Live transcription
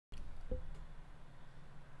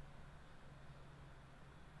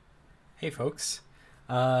Hey folks,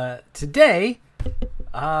 today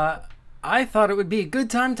I thought it would be a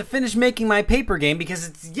good time to finish making my paper game because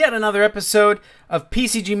it's yet another episode of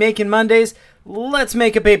PCG Making Mondays. Let's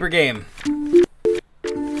make a paper game.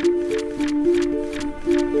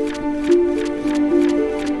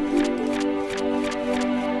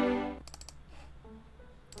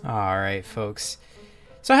 Alright folks,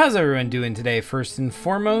 so how's everyone doing today? First and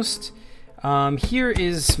foremost, here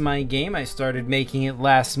is my game. I started making it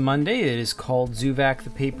last Monday. It is called Zovac the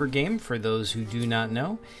Paper Game, for those who do not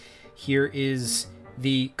know. Here is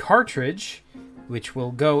the cartridge, which will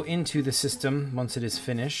go into the system once it is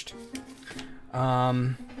finished.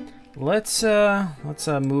 Let's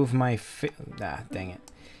move my dang it.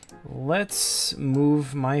 Let's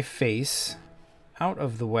move my face out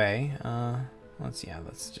of the way. Let's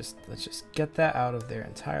just get that out of there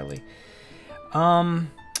entirely.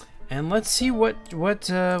 And let's see what's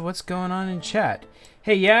going on in chat.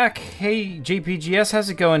 Hey Yak, hey JPGS, how's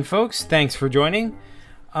it going, folks? Thanks for joining.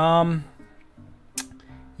 Yeah,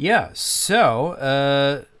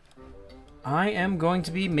 so I am going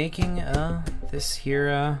to be making this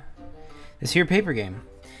here paper game.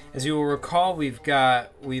 As you will recall, we've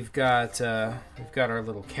got our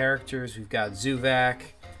little characters. We've got Zovac,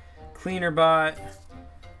 Cleanerbot,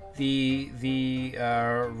 the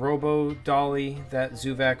robo dolly that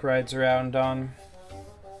Zovac rides around on.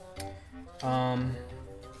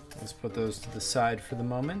 Let's put those to the side for the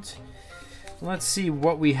moment. Let's see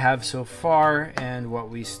what we have so far and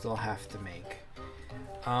what we still have to make.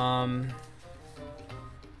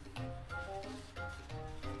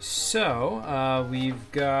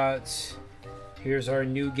 We've got, here's our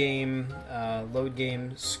new game load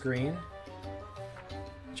game screen.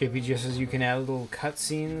 JPG says you can add little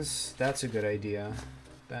cutscenes. That's a good idea.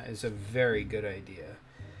 That is a very good idea.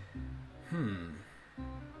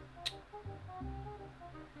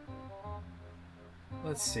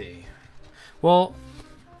 Let's see. Well,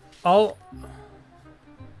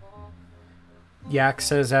 Yak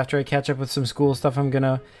says after I catch up with some school stuff, I'm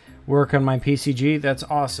gonna work on my PCG. That's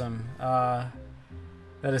awesome. That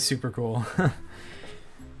is super cool.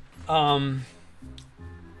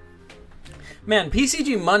 Man,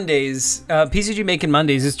 PCG Mondays, PCG Making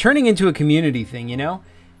Mondays is turning into a community thing, you know?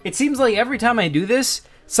 It seems like every time I do this,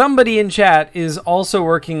 somebody in chat is also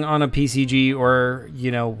working on a PCG or,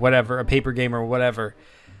 you know, whatever, a paper game or whatever.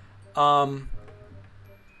 I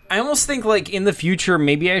almost think, like, in the future,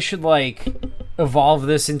 maybe I should, like, evolve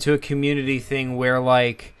this into a community thing where,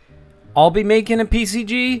 like, I'll be making a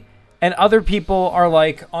PCG and other people are,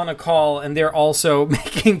 like, on a call and they're also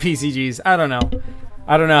making PCGs. I don't know.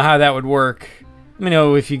 I don't know how that would work. Let me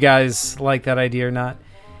know if you guys like that idea or not.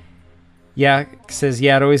 Yeah, says,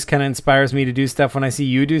 yeah, it always kind of inspires me to do stuff when I see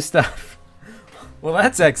you do stuff. Well,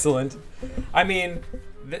 that's excellent. I mean,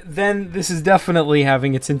 then this is definitely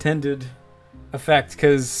having its intended effect,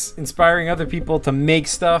 because inspiring other people to make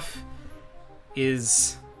stuff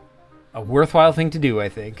is a worthwhile thing to do, I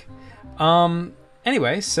think.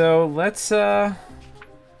 Anyway, so let's... So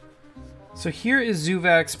here is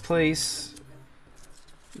Zuvac's place.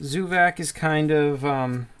 Zovac is kind of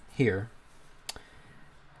here,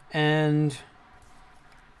 and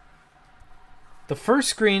the first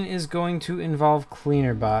screen is going to involve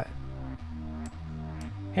Cleanerbot.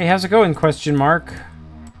 Hey, how's it going? Question mark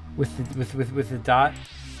with the dot.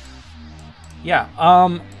 Yeah,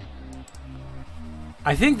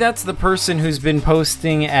 I think that's the person who's been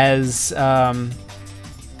posting as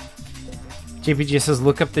JPG says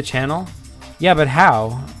look up the channel. Yeah, but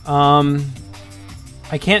how?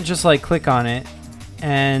 I can't just like click on it,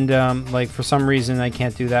 and like for some reason I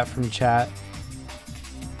can't do that from chat.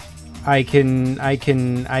 I can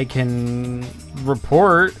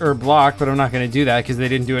report or block, but I'm not going to do that because they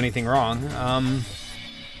didn't do anything wrong.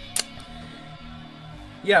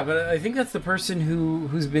 Yeah, but I think that's the person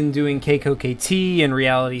who's been doing KKT and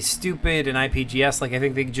Reality Stupid and IPGS. Like, I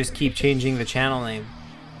think they just keep changing the channel name.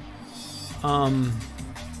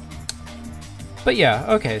 But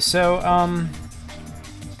yeah, okay, so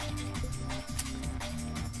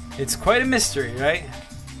it's quite a mystery, right?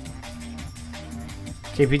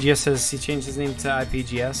 JPGS says he changed his name to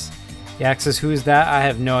IPGS. Yak says, who is that? I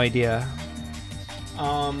have no idea.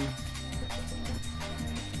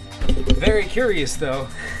 Very curious, though.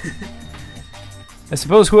 I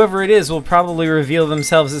suppose whoever it is will probably reveal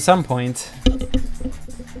themselves at some point.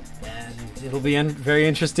 And it'll be very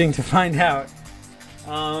interesting to find out.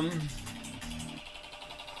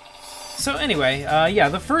 So anyway, yeah,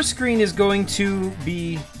 the first screen is going to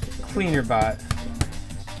be Cleanerbot.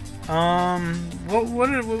 What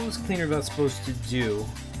was Cleanerbot supposed to do?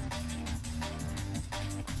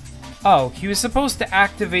 Oh, he was supposed to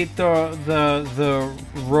activate the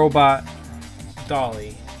robot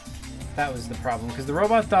dolly. That was the problem, because the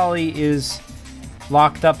robot dolly is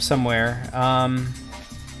locked up somewhere.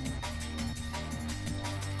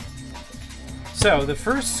 So the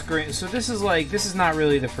first screen. So this is not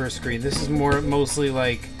really the first screen. This is mostly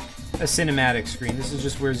like a cinematic screen. This is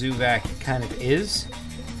just where Zuvak kind of is.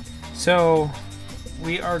 So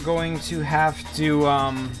we are going to have to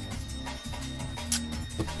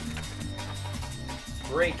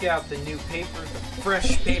break out the new paper, the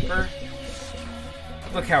fresh paper.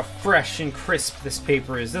 Look how fresh and crisp this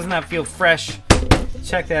paper is. Doesn't that feel fresh?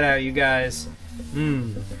 Check that out, you guys.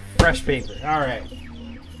 Fresh paper. All right.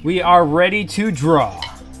 We are ready to draw.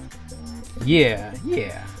 Yeah.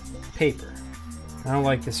 Paper. I don't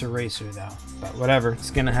like this eraser, though. But whatever. It's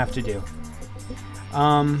going to have to do.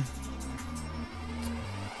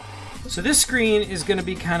 So this screen is going to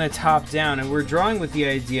be kind of top down. And we're drawing with the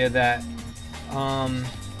idea that... in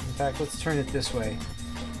fact, let's turn it this way.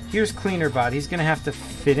 Here's Cleanerbot. He's going to have to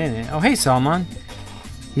fit in it. Oh, hey, Salman.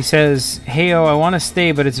 He says, "Heyo, I want to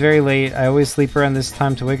stay, but it's very late. I always sleep around this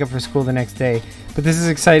time to wake up for school the next day. But this is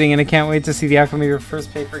exciting, and I can't wait to see the outcome of your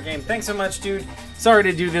first paper game." Thanks so much, dude. Sorry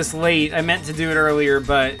to do this late. I meant to do it earlier,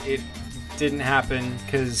 but it didn't happen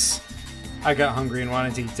because I got hungry and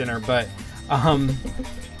wanted to eat dinner. But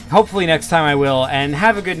hopefully next time I will. And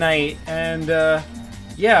have a good night. And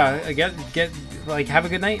yeah, have a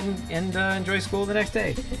good night and enjoy school the next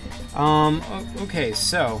day. Okay,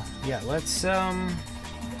 so yeah, let's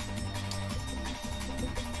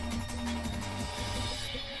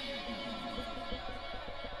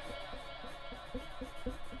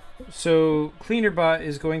So Cleanerbot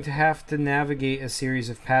is going to have to navigate a series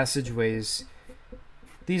of passageways.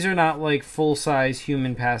 These are not like full-size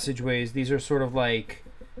human passageways. These are sort of like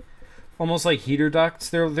almost like heater ducts.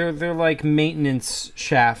 They're like maintenance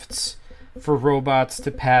shafts for robots to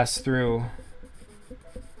pass through.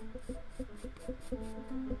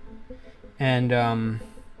 And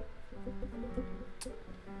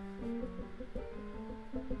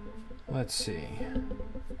let's see.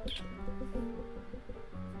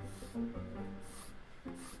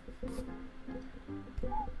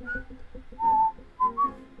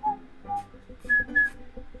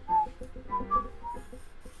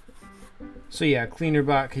 So yeah,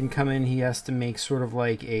 Cleanerbot can come in. He has to make sort of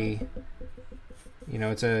like a, you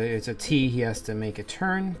know, it's a T. He has to make a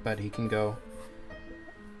turn, but he can go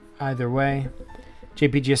either way.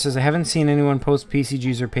 JPG says, "I haven't seen anyone post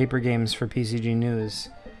PCGs or paper games for PCG News."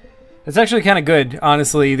 It's actually kind of good,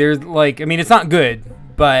 honestly. There's like, I mean, it's not good,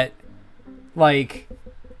 but like,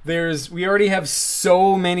 we already have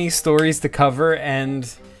so many stories to cover,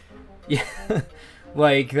 and yeah,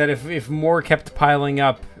 like that if more kept piling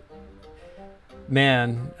up.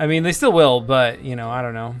 Man, I mean, they still will, but, you know, I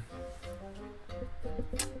don't know.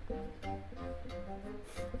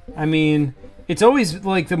 I mean, it's always,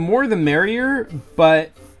 like, the more the merrier,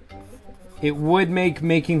 but it would make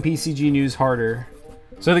making PCG news harder.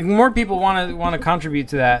 So the more people want to contribute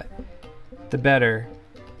to that, the better.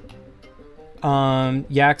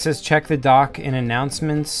 Yak says, check the doc and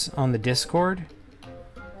announcements on the Discord.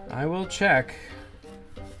 I will check.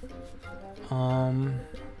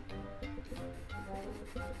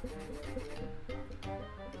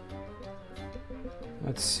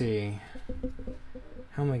 Let's see.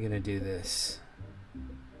 How am I going to do this?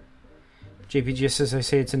 JPG says, I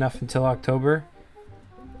say it's enough until October.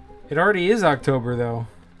 It already is October, though.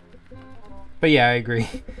 But yeah, I agree.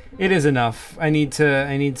 It is enough. I need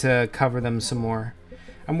to cover them some more.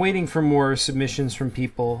 I'm waiting for more submissions from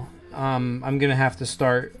people. I'm going to have to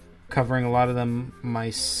start covering a lot of them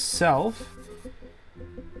myself.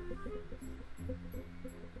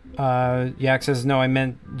 Yak says, no, I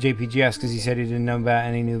meant JPGS because he said he didn't know about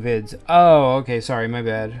any new vids. Oh, okay, sorry, my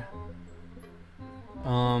bad.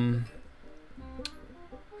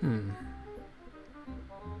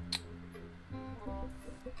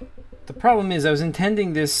 The problem is I was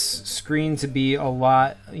intending this screen to be a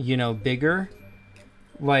lot, you know, bigger,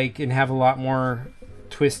 like, and have a lot more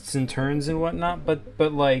twists and turns and whatnot,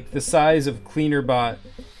 but like, the size of Cleanerbot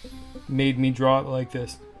made me draw it like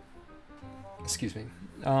this. Excuse me.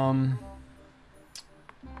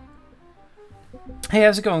 Hey,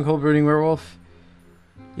 how's it going, Cold Brooding Werewolf?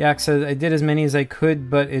 Yak says, I did as many as I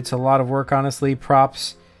could, but it's a lot of work, honestly.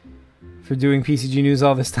 Props for doing PCG news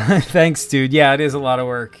all this time. Thanks, dude. Yeah, it is a lot of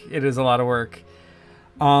work. It is a lot of work.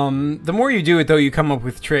 The more you do it, though, you come up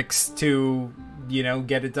with tricks to, you know,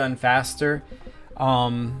 get it done faster.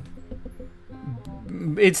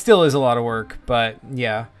 It still is a lot of work, but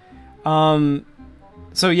yeah.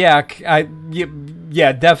 So yeah,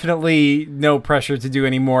 yeah, definitely no pressure to do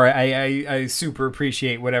any more. I super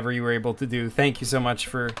appreciate whatever you were able to do. Thank you so much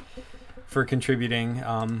for contributing.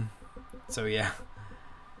 So yeah.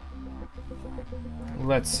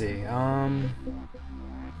 Let's see.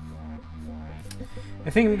 I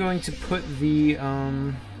think I'm going to put the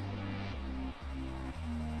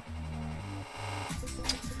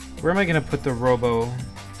where am I going to put the Robo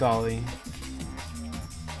Dolly?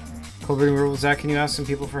 Cold Breeding Werewolf, Zach, can you ask some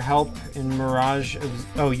people for help in Mirage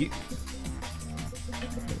of... Oh, you...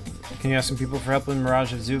 Can you ask some people for help in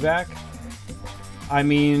Mirage of Zubak? I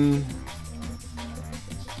mean...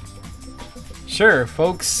 Sure,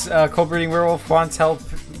 folks. Cold Breeding Werewolf wants help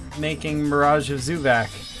making Mirage of Zubak.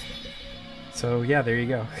 So, yeah, there you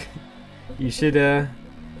go. You should,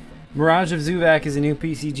 Mirage of Zubak is a new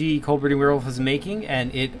PCG Cold Breeding Werewolf is making,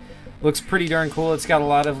 and it looks pretty darn cool. It's got a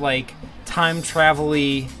lot of, like, time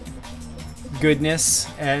travel-y goodness,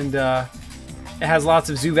 and it has lots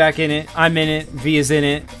of Zubak in it. I'm in it. Via's in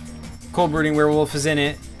it. Cold Breeding Werewolf is in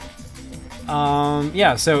it.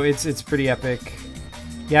 Yeah, so it's pretty epic.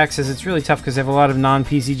 Yak says it's really tough because I have a lot of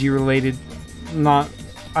non-PCG related. I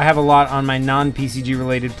have a lot on my non-PCG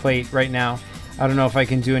related plate right now. I don't know if I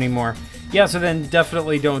can do any more. Yeah, so then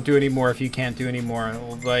definitely don't do any more if you can't do any more.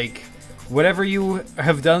 Like, whatever you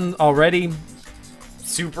have done already,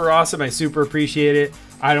 super awesome. I super appreciate it.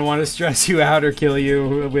 I don't want to stress you out or kill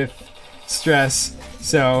you with stress.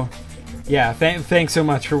 So, yeah, thanks so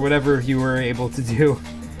much for whatever you were able to do.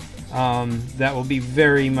 That will be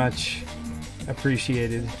very much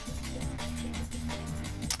appreciated.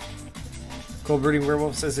 Cold Breeding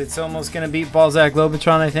Werewolf says it's almost going to beat Balzac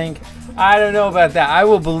Lobotron, I think. I don't know about that. I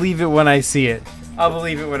will believe it when I see it. I'll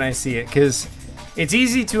believe it when I see it, because it's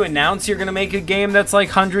easy to announce you're going to make a game that's like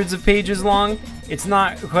hundreds of pages long. It's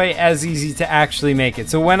not quite as easy to actually make it.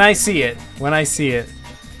 So when I see it,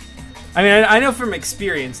 I mean, I know from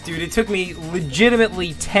experience, dude, it took me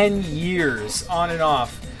legitimately 10 years on and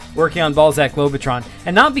off working on Balzac Lobotron.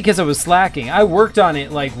 And not because I was slacking. I worked on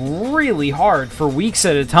it like really hard for weeks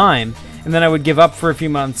at a time. And then I would give up for a few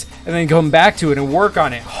months and then come back to it and work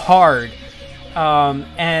on it hard.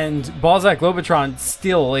 And Balzac Lobotron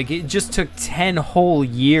still, like, it just took 10 whole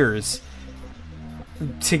years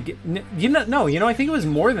to get, I think it was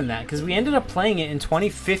more than that, because we ended up playing it in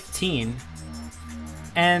 2015,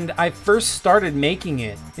 and I first started making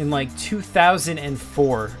it in like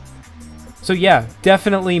 2004. So yeah,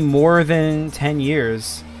 definitely more than 10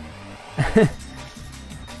 years.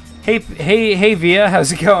 Hey Via,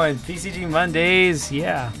 how's it going? PCG Mondays,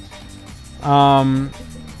 yeah.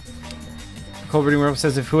 Cold Breeding Werewolf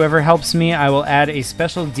says, if whoever helps me, I will add a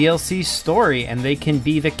special DLC story, and they can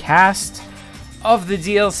be the cast of the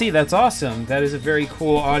DLC. That's awesome. That is a very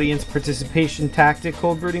cool audience participation tactic,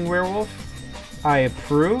 Cold Breeding Werewolf. I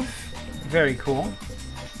approve. Very cool.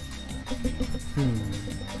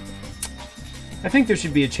 I think there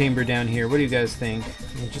should be a chamber down here. What do you guys think?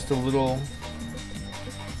 Just a little...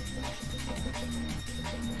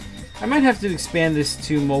 I might have to expand this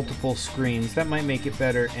to multiple screens. That might make it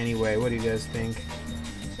better anyway. What do you guys think?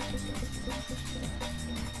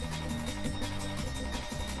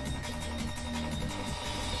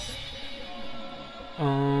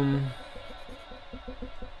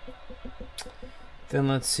 Then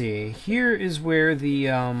let's see. Here is where the,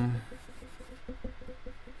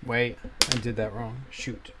 wait, I did that wrong.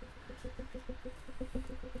 Shoot.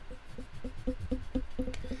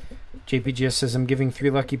 JPGS says, I'm giving 3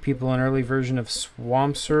 lucky people an early version of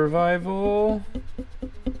Swamp Survival.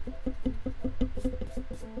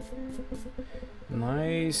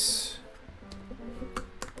 Nice.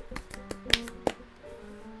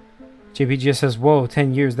 JPGS says, whoa,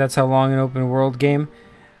 10 years, that's how long an open world game?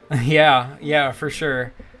 Yeah, for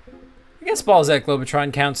sure. I guess Balzac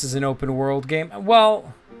Lobotron counts as an open world game.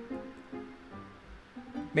 Well,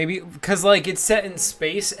 maybe, because, like, it's set in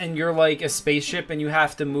space, and you're, like, a spaceship, and you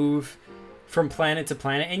have to move from planet to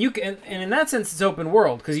planet. And you can, and in that sense, it's open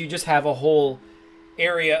world, because you just have a whole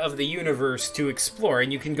area of the universe to explore,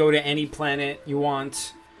 and you can go to any planet you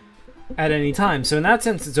want at any time. So in that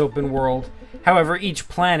sense, it's open world. However, each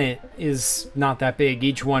planet is not that big.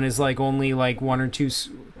 Each one is, like, only, like, 1 or 2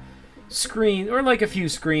 screens, or, like, a few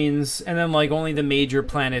screens, and then, like, only the major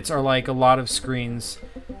planets are, like, a lot of screens.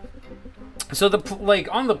 So,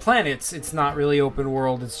 like, on the planets, it's not really open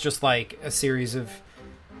world. It's just, like, a series of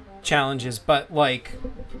challenges. But, like,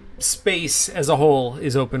 space as a whole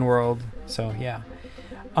is open world. So, yeah.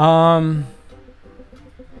 Cold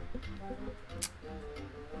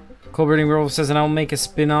Breeding Werewolf says, and I'll make a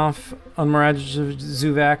spin-off on Mirage of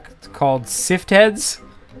Zubak called Sift Heads.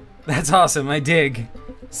 That's awesome. I dig.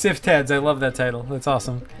 Sift Heads, I love that title. That's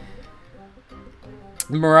awesome.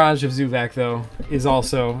 Mirage of Zuvak, though, is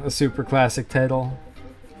also a super classic title.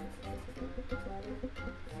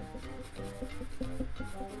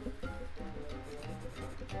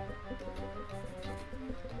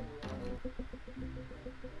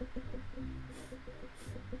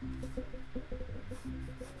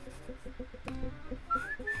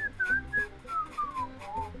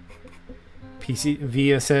 PC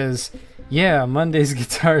Via says, yeah, Monday's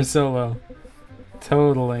guitar solo.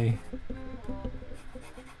 Totally.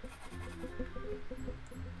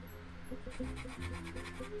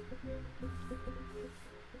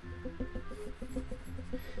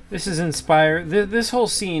 This is inspired. This whole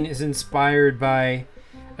scene is inspired by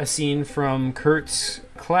a scene from Kurt's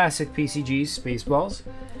classic PCG, Spaceballs.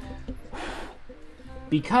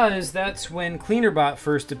 Because that's when Cleanerbot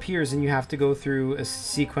first appears and you have to go through a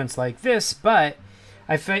sequence like this. But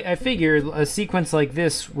I figured a sequence like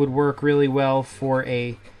this would work really well for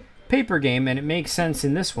a paper game, and it makes sense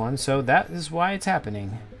in this one, so that is why it's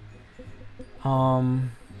happening.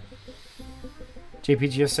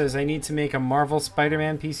 JPGS says, I need to make a Marvel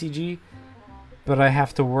Spider-Man PCG, but I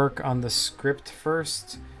have to work on the script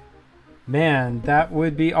first. Man, that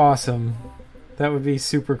would be awesome. That would be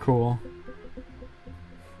super cool.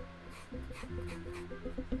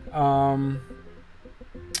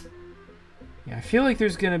 Yeah, I feel like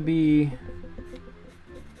there's gonna be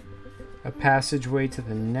a passageway to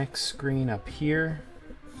the next screen up here.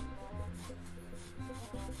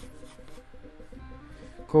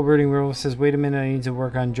 Cold-Birding Werewolf says, wait a minute, I need to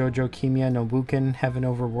work on Jojo Kimia no Buken, Heaven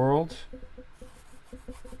Over World.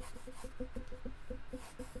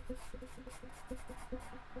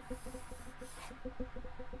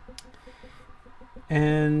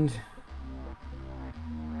 And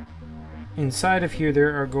inside of here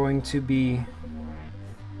there are going to be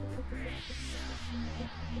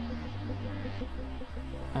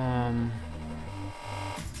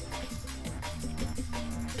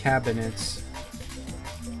cabinets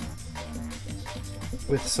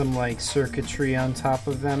with some like circuitry on top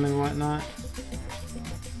of them and whatnot.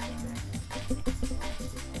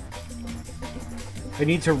 I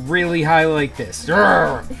need to really highlight this.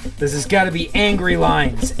 Urgh! This has got to be angry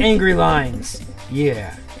lines. Angry lines.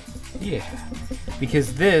 Yeah. Yeah.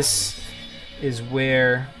 Because this is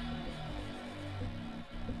where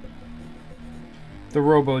the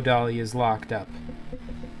Robo-Dolly is locked up.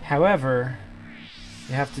 However,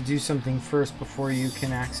 you have to do something first before you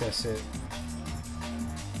can access it.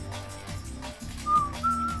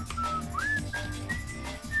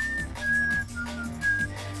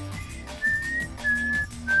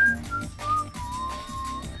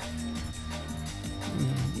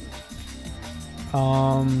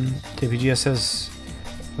 TPGS says,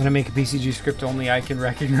 when I make a PCG script, only I can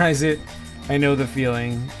recognize it. I know the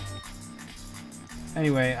feeling.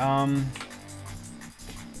 Anyway,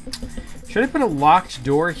 should I put a locked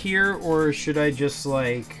door here, or should I just,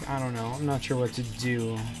 like, I don't know, I'm not sure what to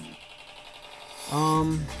do.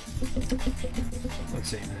 Let's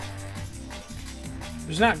see.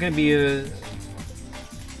 There's not going to be a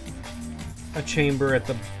chamber at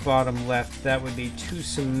the bottom left. That would be too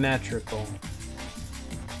symmetrical.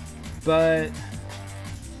 But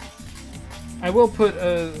I will put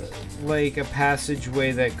a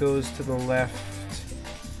passageway that goes to the left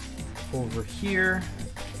over here.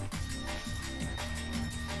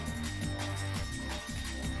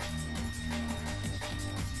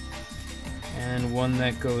 And one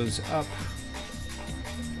that goes up.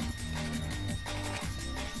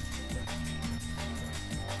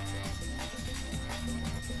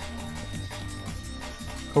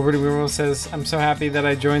 Cobra Werewolf says, I'm so happy that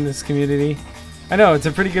I joined this community. I know, it's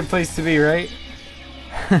a pretty good place to be, right?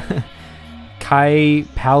 Kai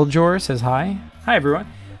Paljor says hi. Hi, everyone.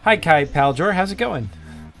 Hi, Kai Paljor. How's it going?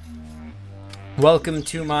 Welcome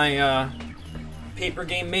to my paper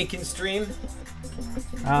game making stream.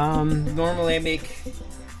 Normally I make...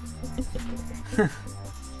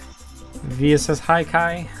 Via says, hi,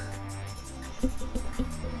 Kai.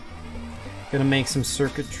 Gonna make some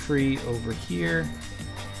circuitry over here.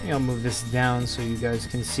 I'll move this down so you guys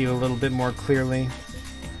can see a little bit more clearly.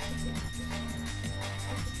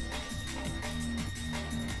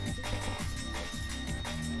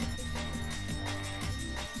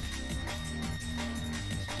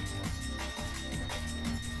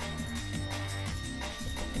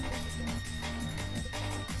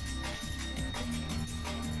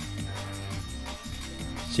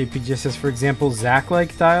 JP just says, for example,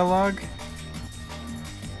 Zach-like dialogue.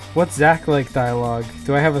 What's Zach-like dialogue?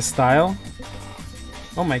 Do I have a style?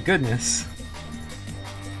 Oh my goodness.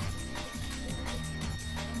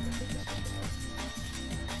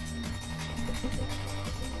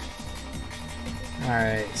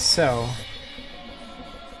 Alright, so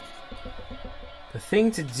the thing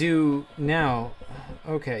to do now,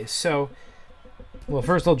 okay, so, well,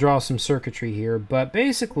 first I'll draw some circuitry here, but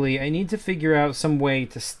basically I need to figure out some way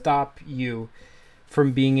to stop you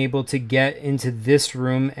from being able to get into this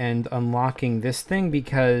room and unlocking this thing,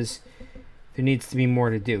 because there needs to be more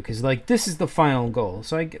to do, because, like, this is the final goal.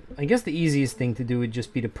 So I guess the easiest thing to do would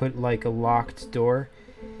just be to put, like, a locked door,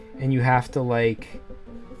 and you have to, like,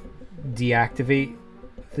 deactivate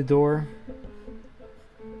the door.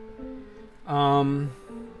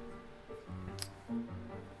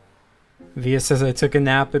 Via says, I took a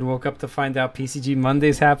nap and woke up to find out PCG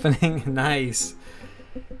Monday's happening. Nice.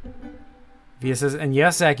 Via says, and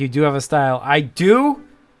yes, Zach, you do have a style. I do?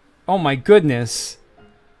 Oh my goodness.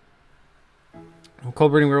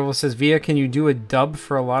 Cold Burning Werewolf says, Via, can you do a dub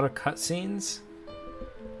for a lot of cutscenes?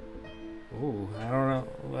 Ooh, I don't know.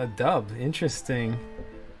 A dub. Interesting.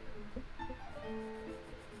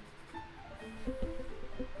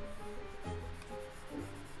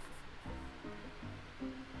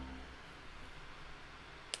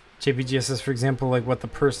 JPG says, for example, like what the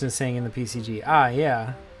person is saying in the PCG. Ah,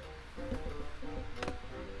 yeah.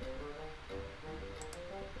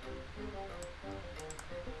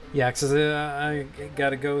 Yak says, I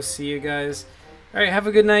gotta go. See you guys. Alright, have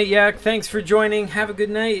a good night, Yak. Thanks for joining. Have a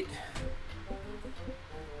good night.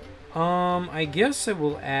 I guess I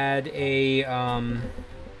will add a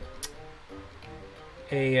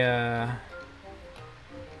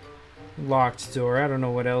locked door. I don't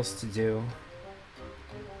know what else to do.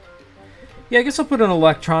 Yeah, I guess I'll put an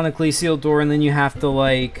electronically sealed door, and then you have to,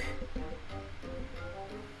 like...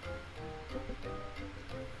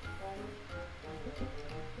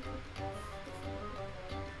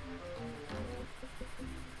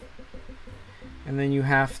 And then you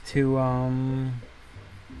have to,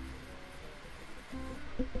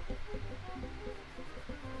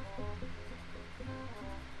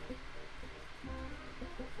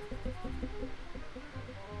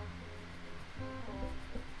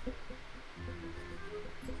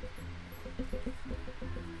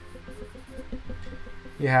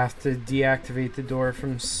 you have to deactivate the door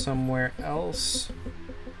from somewhere else.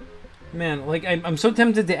 Man, like, I'm so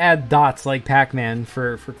tempted to add dots like Pac-Man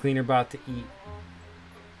for CleanerBot to eat.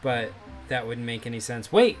 But that wouldn't make any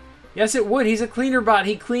sense. Wait! Yes, it would. He's a cleaner bot.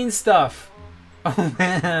 He cleans stuff. Oh,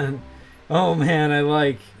 man. Oh, man. I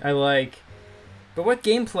like. But what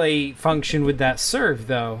gameplay function would that serve,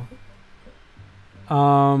 though?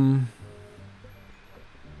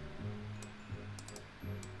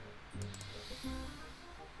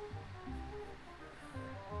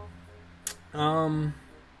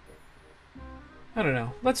 I don't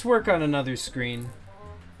know. Let's work on another screen.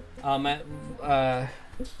 I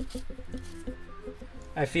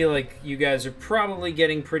feel like you guys are probably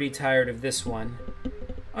getting pretty tired of this one.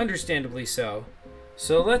 Understandably so.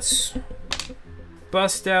 So let's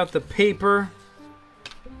bust out the paper.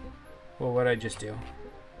 Well, what'd I just do?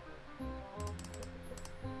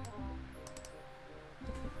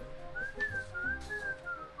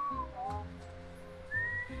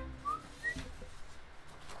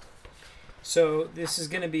 So this is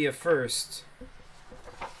going to be a first.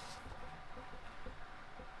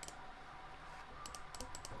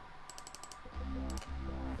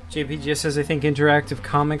 JPG says, I think interactive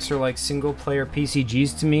comics are like single-player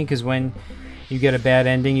PCGs to me, because when you get a bad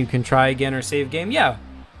ending, you can try again or save game. Yeah,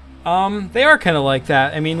 they are kind of like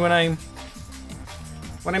that. I mean, when I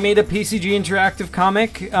made a PCG interactive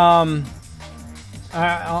comic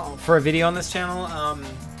for a video on this channel,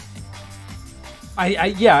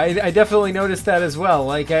 I definitely noticed that as well.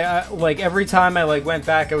 Like, like every time I went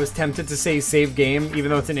back, I was tempted to say save game,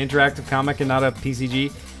 even though it's an interactive comic and not a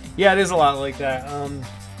PCG. Yeah, it is a lot like that.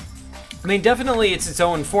 I mean, definitely it's its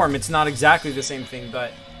own form. It's not exactly the same thing,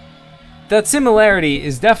 but that similarity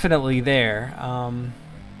is definitely there.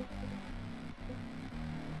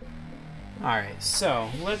 Alright, so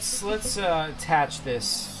let's attach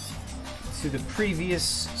this to the previous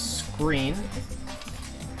screen.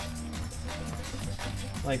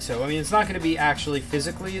 Like so. I mean, it's not going to be actually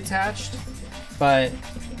physically attached, but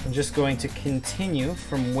I'm just going to continue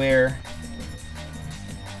from where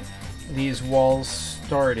these walls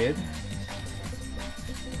started.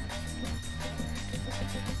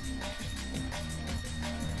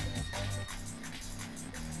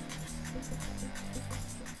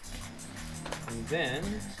 And then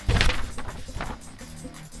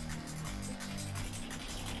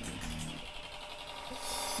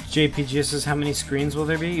JPG says, how many screens will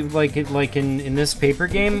there be? Like in this paper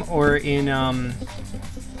game, or in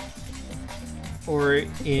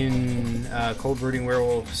Cold Brooding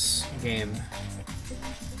Werewolves game?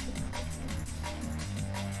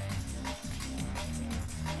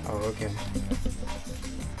 Oh, okay.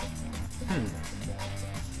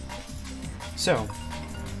 So.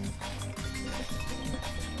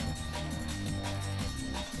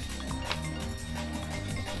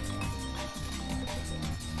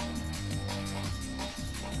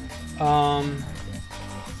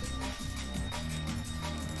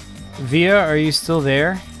 Via, are you still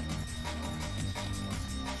there?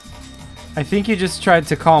 I think you just tried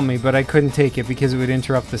to call me, but I couldn't take it because it would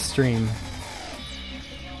interrupt the stream.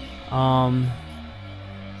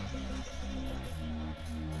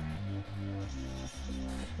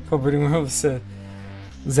 Co-breeding World said,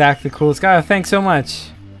 Zach, the coolest guy. Oh, thanks so much.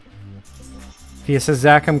 Via says,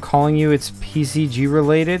 Zach, I'm calling you. It's PCG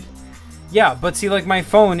related. Yeah, but see, like, my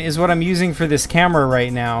phone is what I'm using for this camera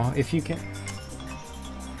right now. If you can...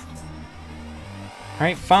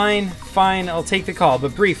 Alright, fine, fine, I'll take the call,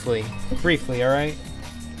 but briefly. Briefly, alright?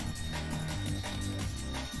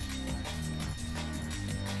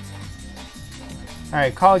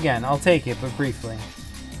 Alright, call again. I'll take it, but briefly.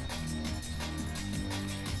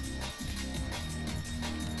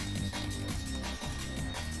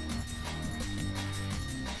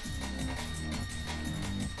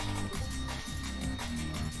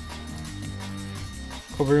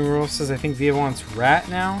 Colbert Rule says, I think Via wants rat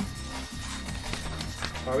now.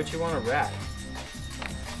 Why would you want a rat?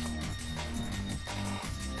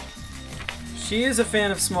 She is a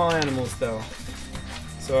fan of small animals, though.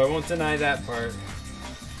 So I won't deny that part.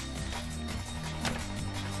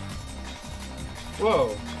 Whoa,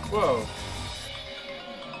 whoa.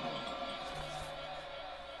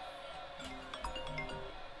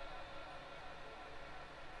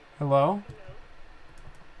 Hello?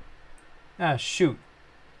 Ah, shoot.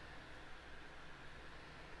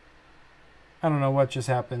 I don't know what just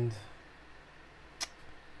happened.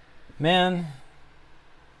 Man.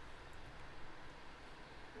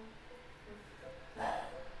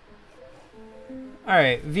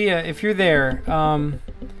 Alright, Via, if you're there,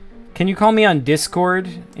 can you call me on Discord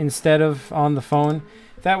instead of on the phone?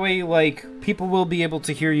 That way, like, people will be able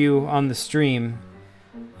to hear you on the stream,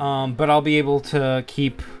 but I'll be able to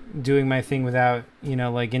keep doing my thing without, you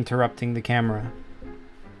know, like, interrupting the camera.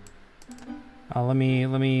 Let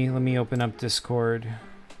me open up Discord.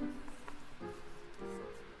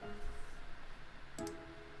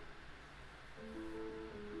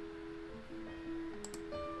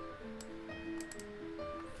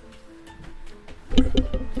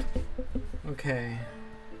 Okay.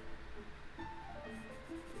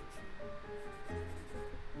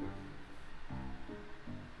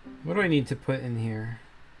 What do I need to put in here?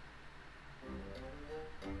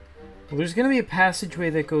 Well, there's going to be a passageway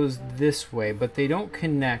that goes this way, but they don't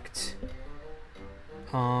connect.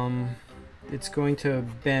 It's going to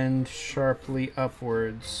bend sharply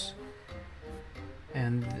upwards.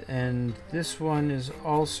 And this one is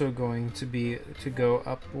also going to go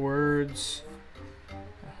upwards.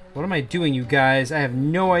 What am I doing, you guys? I have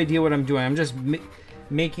no idea what I'm doing. I'm just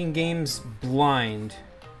making games blind.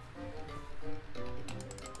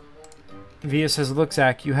 Via says, look,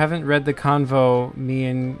 Zach, you haven't read the convo me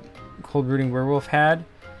and Cold Brooding Werewolf had.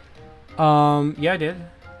 Yeah, I did.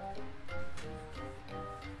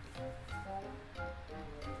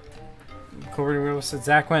 Cold Brooding Werewolf said,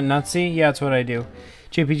 Zach went nutsy? Yeah, that's what I do.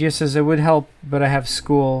 JPG says, it would help, but I have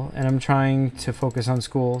school, and I'm trying to focus on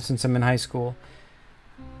school since I'm in high school.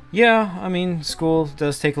 Yeah, I mean, school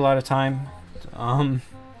does take a lot of time. I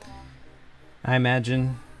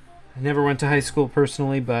imagine. I never went to high school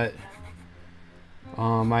personally, but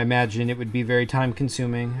I imagine it would be very time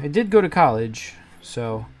consuming. I did go to college,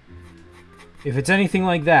 so if it's anything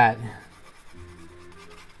like that.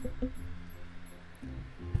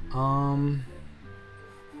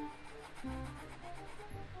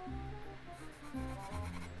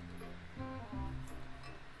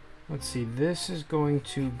 Let's see, this is going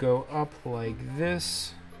to go up like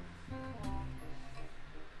this.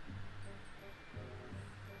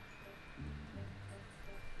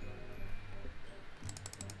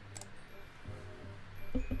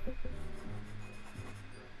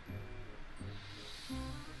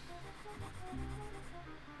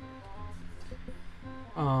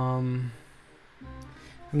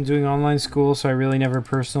 I'm doing online school, so I really never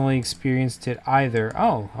personally experienced it either.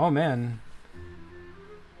 Oh man.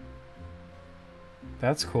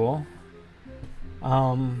 That's cool.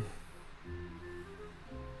 How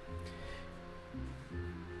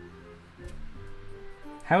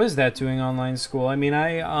is that doing online school? I mean,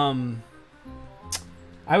 I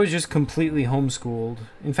was just completely homeschooled.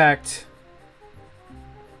 In fact,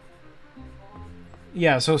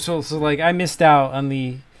 yeah, so like I missed out on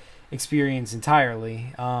the experience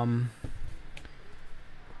entirely.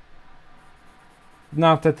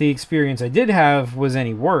 Not that the experience I did have was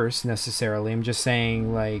any worse, necessarily. I'm just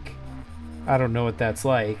saying, like, I don't know what that's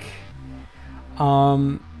like.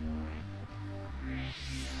 Colbert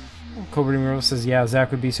Muro says, yeah, Zach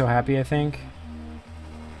would be so happy, I think.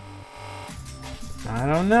 I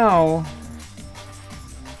don't know.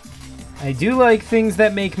 I do like things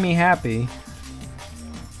that make me happy.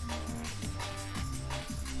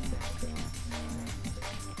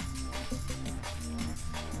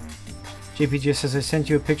 JPG says, I sent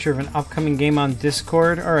you a picture of an upcoming game on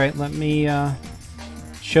Discord. Alright, let me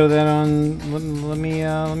show that on... Let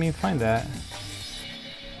me find that.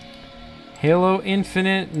 Halo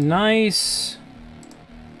Infinite, nice.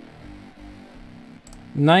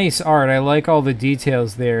 Nice art. I like all the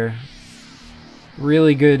details there.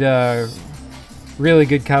 Really good cover,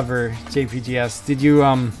 JPGS. Did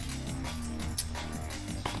you,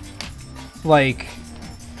 like...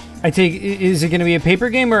 I take, is it going to be a paper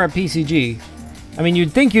game or a PCG? I mean,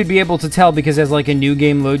 you'd think you'd be able to tell because there's like a new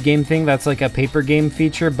game, load game thing. That's like a paper game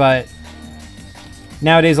feature, but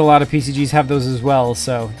nowadays a lot of PCGs have those as well,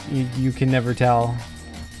 so you can never tell.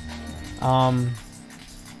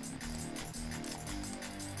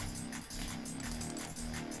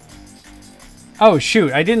 Oh,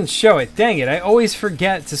 shoot, I didn't show it. Dang it, I always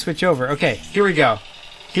forget to switch over. Okay, here we go.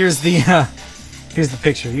 Here's the, here's the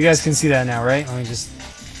picture. You guys can see that now, right? Let me just...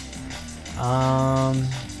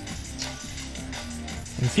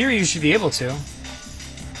 in theory, you should be able to.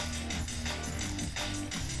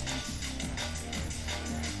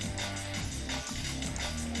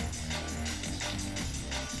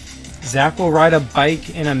 Zach will ride a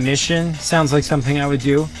bike in a mission. Sounds like something I would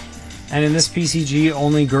do. And in this PCG,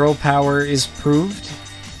 only girl power is proved.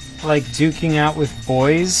 Like duking out with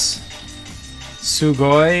boys.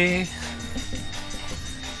 Sugoi.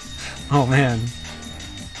 Oh man.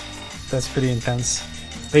 That's pretty intense.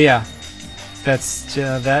 But yeah, that's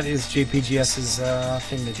that is JPGS's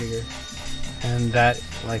thingamajigger. And that,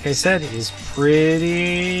 like I said, is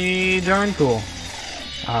pretty darn cool.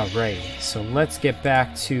 Alright, so let's get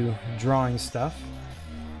back to drawing stuff.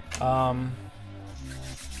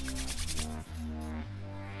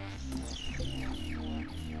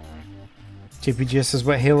 JPGS says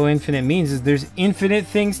what Halo Infinite means is there's infinite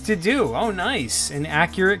things to do. Oh, nice. An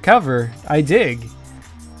accurate cover. I dig.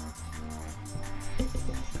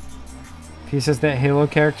 He says that Halo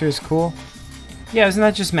character is cool. Yeah, isn't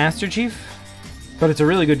that just Master Chief? But it's a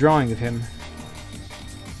really good drawing of him.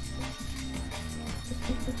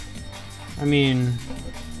 I mean...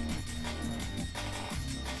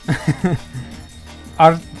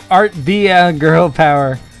 Artdia girl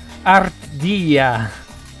power. Artdia.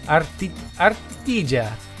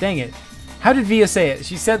 Artija. Dang it. How did Via say it?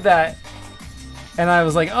 She said that, and I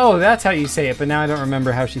was like, oh, that's how you say it, but now I don't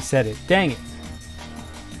remember how she said it. Dang it.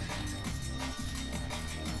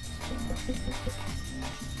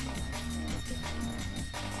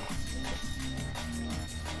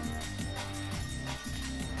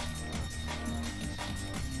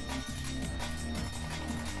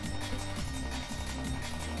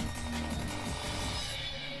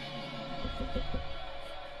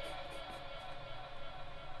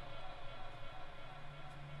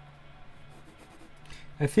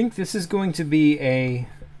 I think this is going to be a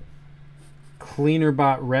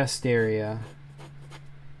CleanerBot rest area.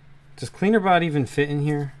 Does CleanerBot even fit in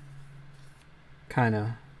here?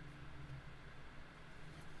 Kinda.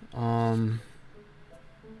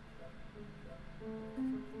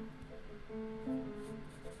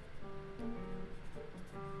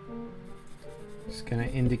 Just gonna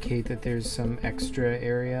indicate that there's some extra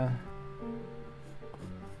area.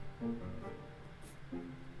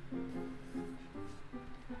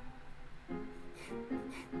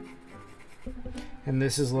 And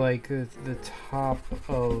this is like the top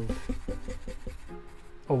of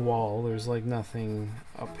a wall. There's like nothing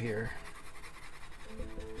up here.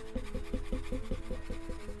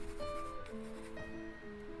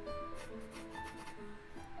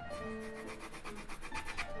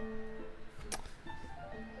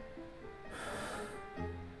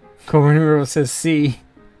 Cornero says C.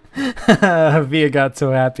 Via got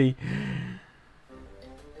so happy.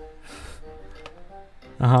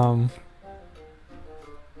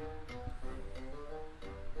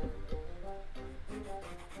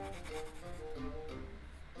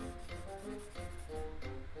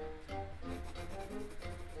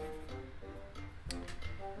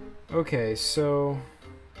 Okay, so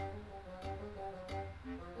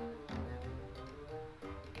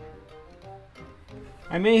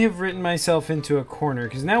I may have written myself into a corner,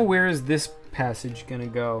 because now where is this passage gonna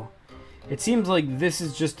go? It seems like this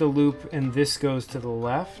is just a loop and this goes to the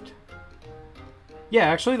left. Yeah,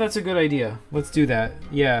 actually, that's a good idea. Let's do that.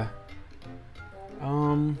 Yeah.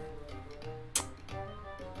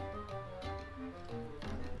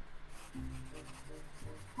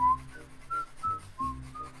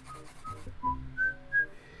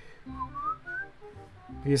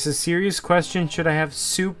 It's a serious question. Should I have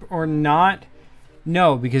soup or not?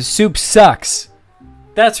 No, because soup sucks.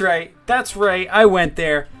 That's right. That's right. I went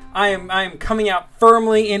there. I am coming out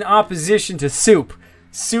firmly in opposition to soup.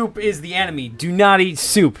 Soup is the enemy. Do not eat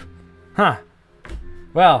soup. Huh.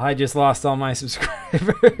 Well, I just lost all my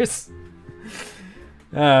subscribers.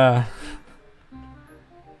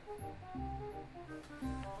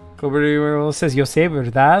 Cobra says, Yo sé,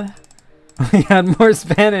 verdad? We had more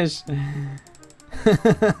Spanish.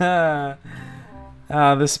 The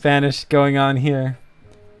Spanish going on here.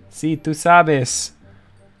 Sí, tú sabes.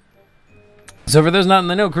 So for those not in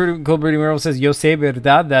the know, Cold Breeding Werewolf says, Yo sé,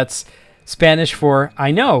 verdad? That's Spanish for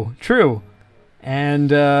I know, true.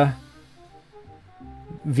 And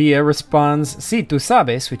Via responds, Sí, tú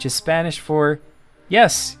sabes, which is Spanish for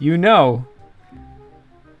yes, you know.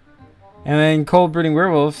 And then Cold Breeding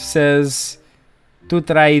Werewolf says, Tu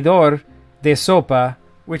traidor de sopa,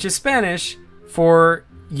 which is Spanish for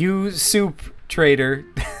you soup trader.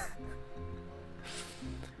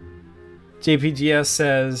 JPGS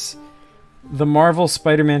says, the Marvel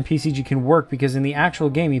Spider-Man PCG can work because in the actual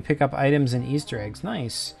game you pick up items and Easter eggs.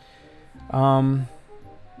 Nice. Via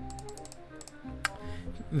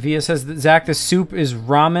says that Zach, the soup is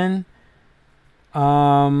ramen.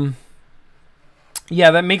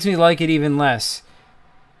 Yeah, that makes me like it even less.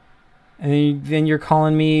 And then you're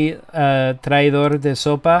calling me traidor de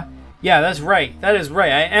sopa. Yeah, that's right. That is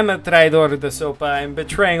right. I am a traidor de sopa. I'm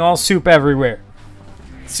betraying all soup everywhere.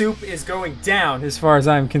 Soup is going down as far as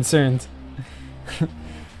I'm concerned.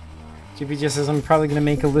 JP just says I'm probably going to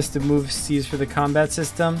make a list of moves to use for the combat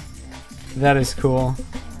system. That is cool.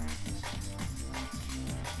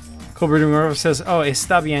 Colbert says, oh,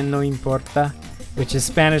 está bien, no importa. Which is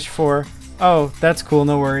Spanish for, oh, that's cool,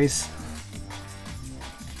 no worries.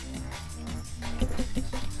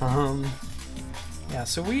 Yeah,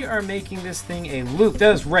 so we are making this thing a loop.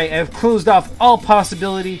 That is right. I've closed off all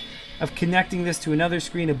possibility of connecting this to another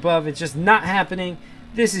screen above. It's just not happening.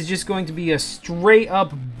 This is just going to be a straight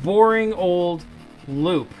up boring old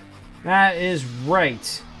loop. That is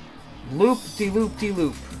right.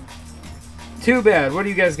 Loop-de-loop-de-loop. Too bad. What are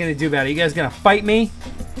you guys gonna do about it? You guys gonna fight me?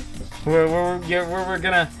 We're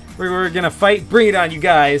gonna fight. Bring it on, you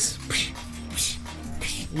guys.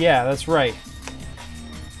 Yeah, that's right.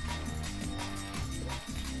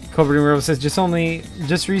 Cobra Robo says,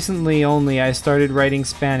 just recently only I started writing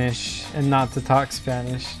Spanish and not to talk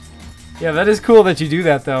Spanish. Yeah, that is cool that you do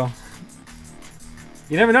that though.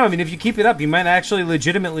 You never know. I mean, if you keep it up, you might actually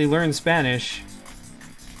legitimately learn Spanish.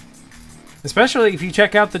 Especially if you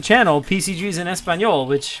check out the channel PCGs in Espanol,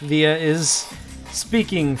 which Via is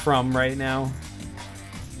speaking from right now.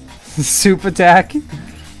 Soup attack.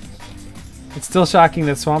 It's still shocking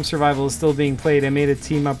that Swamp Survival is still being played. I made a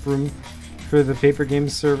team up room for the paper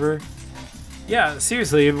games server. Yeah,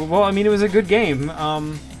 seriously. Well, I mean, it was a good game.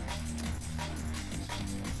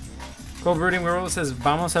 Cold Birding Werewolf says,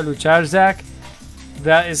 Vamos a luchar, Zach.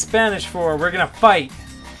 That is Spanish for we're gonna fight.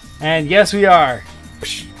 And yes, we are.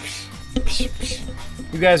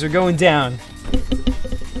 You guys are going down.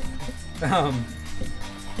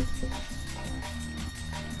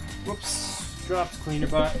 Whoops. Dropped cleaner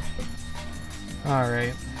bot.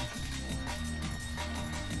 Alright.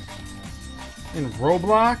 In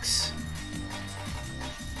Roblox?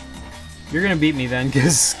 You're gonna beat me then,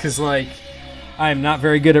 because like, I'm not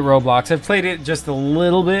very good at Roblox. I've played it just a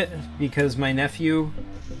little bit because my nephew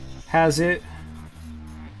has it,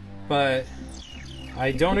 but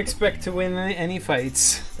I don't expect to win any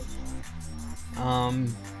fights.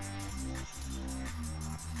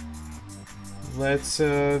 Let's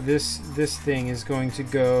this thing is going to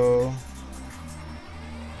go.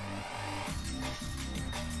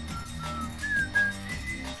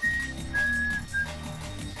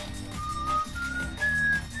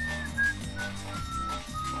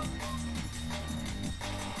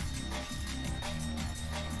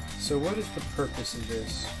 So what is the purpose of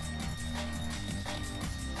this?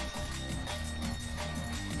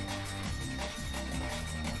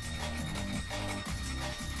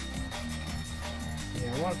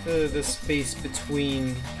 Yeah, I want the space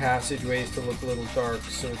between passageways to look a little dark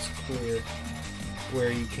so it's clear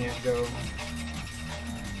where you can't go.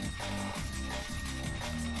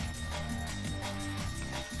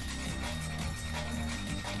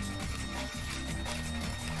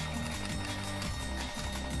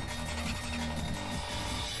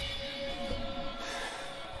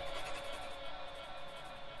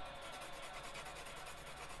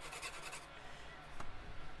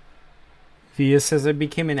 Thea says I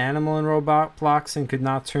became an animal in Roblox and could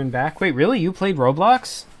not turn back. Wait, really? You played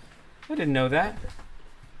Roblox? I didn't know that.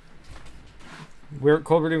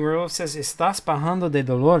 Colbert and Werewolf says, Estás bajando de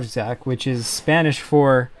dolor, Zach, which is Spanish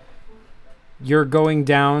for you're going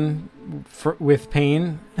down with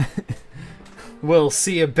pain. We'll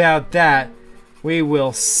see about that. We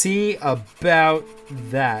will see about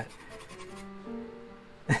that.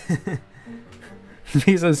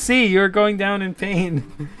 He says, see, you're going down in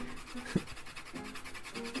pain.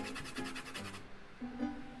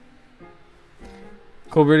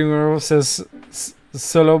 Colbert and Werewolf says,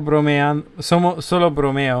 solo bromeo,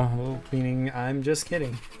 meaning I'm just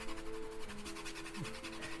kidding.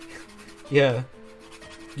 Yeah.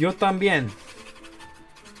 Yo también,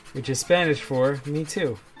 which is Spanish for me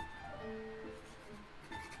too.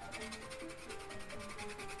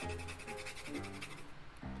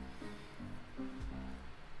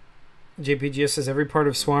 JPGS says every part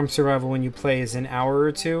of Swarm Survival when you play is an hour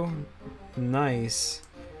or two. Nice.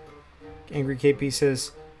 Angry KP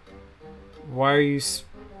says, why are you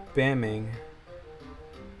spamming?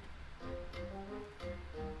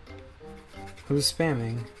 Who's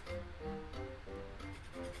spamming?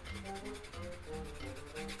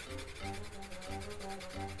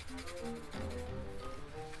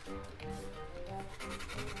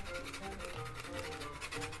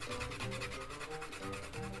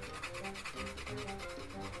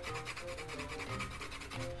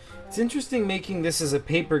 It's interesting making this as a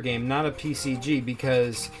paper game, not a PCG,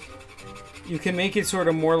 because you can make it sort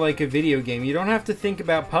of more like a video game. You don't have to think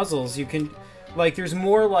about puzzles. You can, like, there's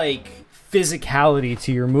more, like, physicality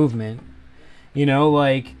to your movement. You know,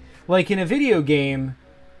 like in a video game,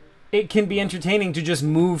 it can be entertaining to just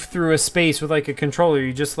move through a space with, like, a controller.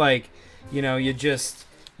 You just, like, you know, you just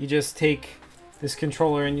take this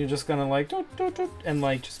controller and you're just gonna, like, doot, doot, doot, and,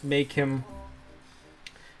 like, just make him,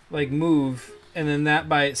 like, move. And then that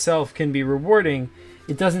by itself can be rewarding.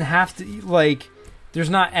 It doesn't have to, like, there's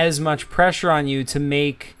not as much pressure on you to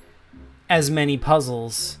make as many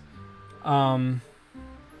puzzles,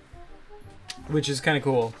 which is kind of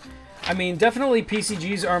cool. I mean, definitely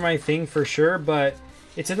PCGs are my thing for sure, but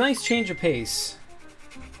it's a nice change of pace.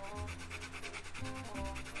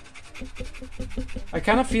 I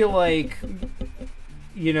kind of feel like,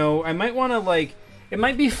 you know, I might want to, like, it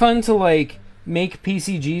might be fun to, like, make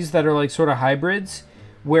PCGs that are, like, sort of hybrids,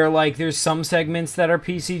 where, like, there's some segments that are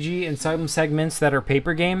PCG and some segments that are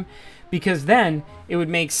paper game, because then it would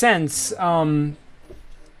make sense.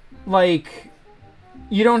 Like,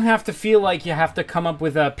 you don't have to feel like you have to come up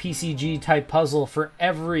with a PCG type puzzle for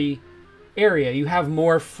every area. You have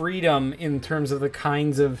more freedom in terms of the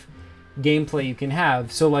kinds of gameplay you can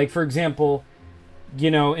have. So, like, for example,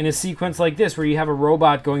 you know, in a sequence like this where you have a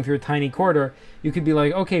robot going through a tiny corridor, you could be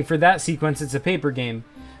like, okay, for that sequence it's a paper game.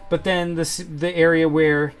 But then the area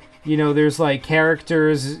where, you know, there's, like,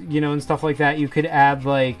 characters, you know, and stuff like that, you could add,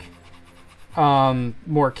 like,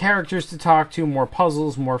 more characters to talk to, more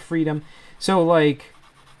puzzles, more freedom. So, like,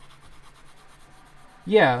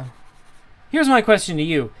 yeah. Here's my question to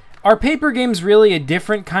you. Are paper games really a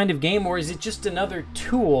different kind of game, or is it just another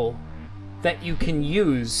tool that you can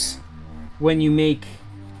use when you make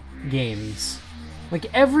games?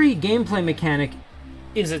 Like, every gameplay mechanic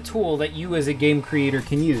is a tool that you as a game creator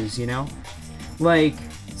can use, you know? Like,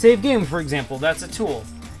 save game, for example, that's a tool.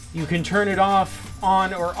 You can turn it off,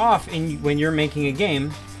 on, or off when you're making a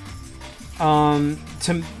game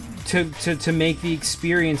to make the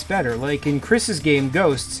experience better. Like in Chris's game,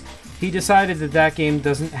 Ghosts, he decided that game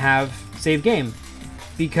doesn't have save game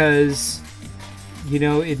because, you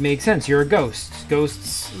know, it makes sense. You're a ghost.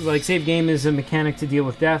 Ghosts, like, save game is a mechanic to deal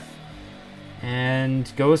with death,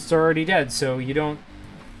 and ghosts are already dead, so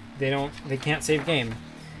they can't save game.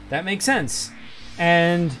 That makes sense.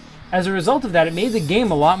 And as a result of that, it made the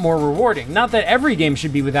game a lot more rewarding. Not that every game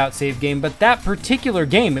should be without save game, but that particular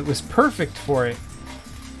game, it was perfect for it.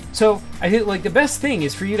 So I think, like, the best thing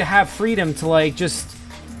is for you to have freedom to, like, just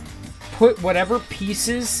put whatever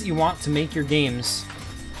pieces you want to make your games.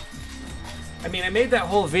 I mean, I made that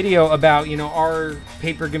whole video about, you know, our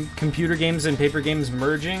computer games and paper games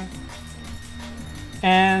merging.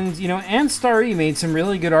 And, you know, and Starry made some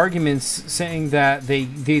really good arguments saying that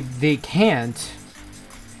they can't.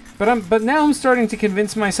 But now I'm starting to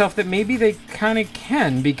convince myself that maybe they kind of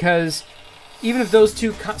can, because even if those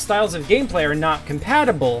two styles of gameplay are not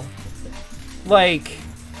compatible, like,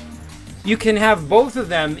 you can have both of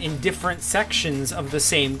them in different sections of the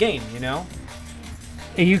same game, you know?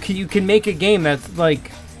 And you can make a game that's,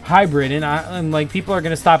 like, hybrid, and like, people are going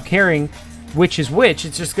to stop caring which is which.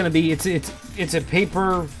 It's just going to be, it's a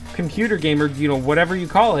paper computer game, or, you know, whatever you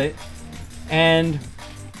call it. And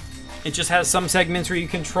It just has some segments where you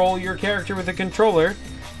control your character with a controller,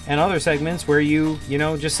 and other segments where you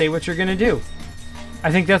know, just say what you're gonna do.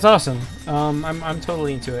 I think that's awesome. I'm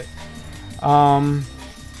totally into it.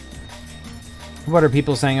 What are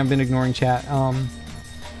people saying? I've been ignoring chat.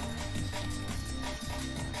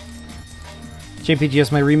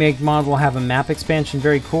 JPGS, my remake mod will have a map expansion.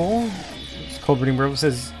 Very cool. Cold Breeding Bro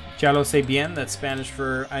says, "Ya lo sé bien." That's Spanish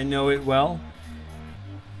for "I know it well."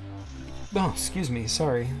 Oh, excuse me.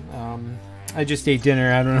 Sorry. I just ate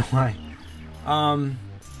dinner. I don't know why.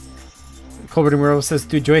 Cold Breeding Bro says,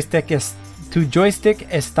 "Tu joystick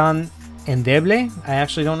están endeble?" I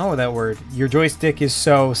actually don't know that word. Your joystick is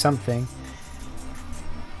so something.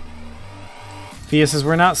 Fia says,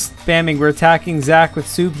 "We're not spamming. We're attacking Zach with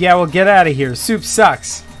soup." Yeah, well, get out of here. Soup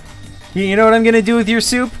sucks. You know what I'm gonna do with your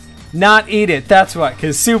soup? Not eat it. That's what.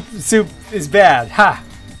 Because soup is bad. Ha!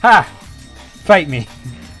 Ha! Fight me.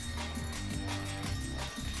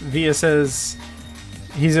 Via says,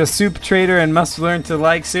 "He's a soup trader and must learn to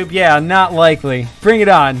like soup." Yeah, not likely. Bring it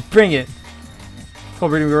on. Bring it.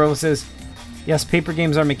 Cold Breeding Gorilla says, "Yes, paper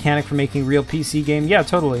games are a mechanic for making real PC game." Yeah,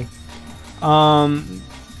 totally.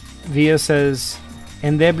 Via says,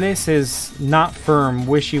 "Endeble" says not firm,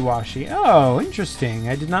 wishy-washy. Oh, interesting.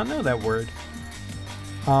 I did not know that word.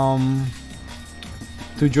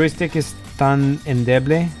 Tu joystick es tan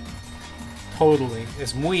endeble? Totally.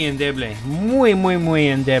 Es muy endeble. Muy, muy, muy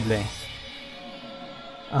endeble.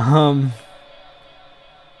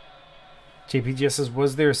 JPG says,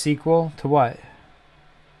 "Was there a sequel to what?"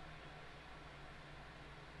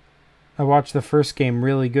 I watched the first game.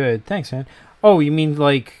 Really good. Thanks, man. Oh, you mean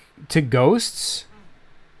like to Ghosts?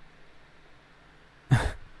 I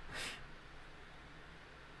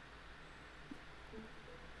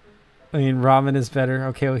mean, ramen is better.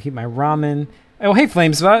 Okay, I'll keep my ramen. Oh, hey,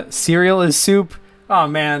 Flamespot. Cereal is soup. Oh,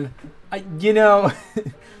 man. You know,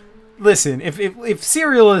 listen, if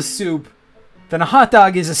cereal is soup, then a hot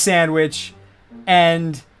dog is a sandwich,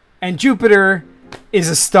 and Jupiter is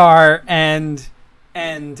a star, and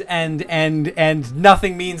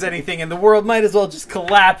nothing means anything, and the world might as well just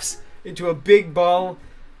collapse into a big ball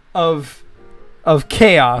of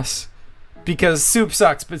chaos, because soup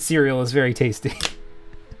sucks, but cereal is very tasty.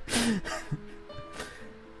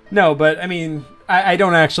 No, but I mean, I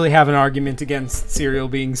don't actually have an argument against cereal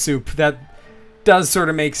being soup. That does sort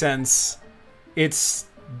of make sense. It's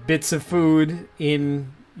bits of food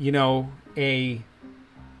in, you know, a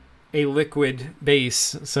liquid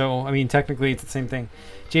base. So, I mean, technically it's the same thing.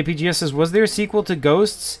 JPGS says, "Was there a sequel to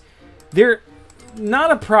Ghosts?" There,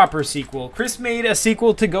 not a proper sequel. Chris made a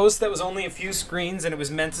sequel to Ghosts that was only a few screens, and it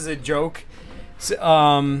was meant as a joke.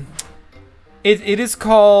 So, it is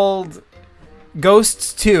called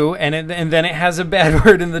Ghosts 2, and then it has a bad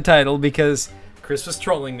word in the title because Chris was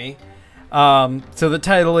trolling me. So the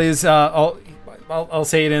title is, I'll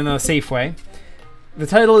say it in a safe way. The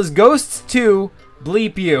title is Ghosts 2,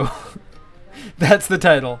 Bleep You. That's the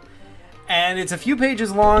title. And it's a few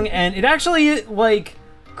pages long, and it actually, like,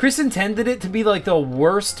 Chris intended it to be like the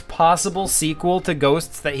worst possible sequel to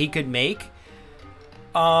Ghosts that he could make.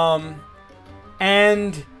 And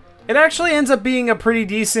it actually ends up being a pretty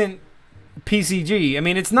decent PCG. I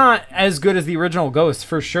mean, it's not as good as the original Ghost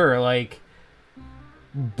for sure, like,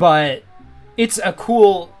 but it's a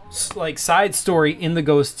cool, like, side story in the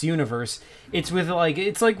Ghosts universe. It's with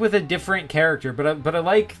like with a different character, but I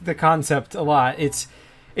like the concept a lot. It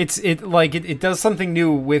does something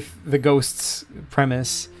new with the Ghosts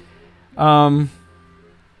premise. Flamesalt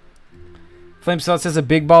says, "A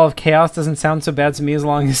big ball of chaos doesn't sound so bad to me as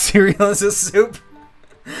long as cereal is a soup."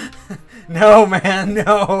 No, man,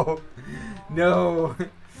 no.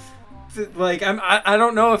 Like, I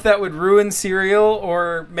don't know if that would ruin cereal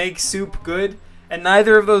or make soup good, and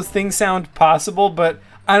neither of those things sound possible, but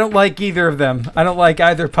I don't like either of them. I don't like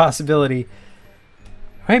either possibility.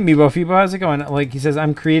 Hey, Meebo Feebo, how's it going? Like, he says,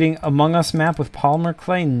 "I'm creating Among Us map with polymer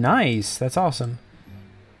clay." Nice, that's awesome.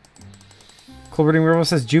 Colberting River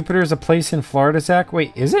says, "Jupiter is a place in Florida, Zach."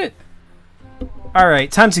 Wait, is it?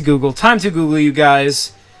 Alright, time to Google. Time to Google, you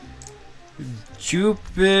guys.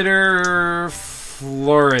 Jupiter,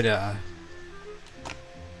 Florida.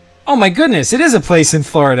 Oh my goodness, it is a place in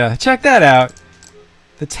Florida. Check that out.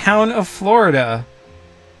 The town of Florida.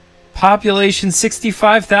 Population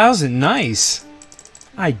 65,000. Nice.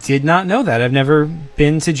 I did not know that. I've never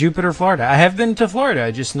been to Jupiter, Florida. I have been to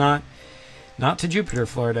Florida, just not to Jupiter,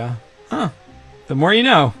 Florida. Huh. The more you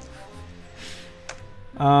know.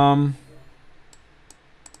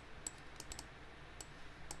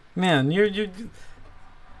 Man, you're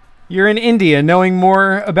in India, knowing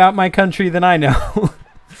more about my country than I know.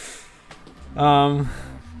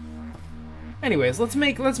 Anyways, let's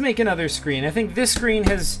make another screen. I think this screen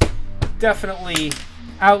has definitely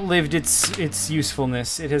outlived its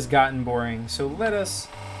usefulness. It has gotten boring. So let us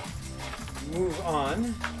move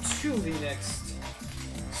on to the next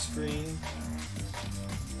screen.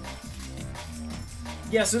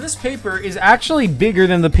 Yeah, so this paper is actually bigger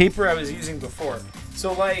than the paper I was using before.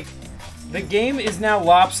 So like, the game is now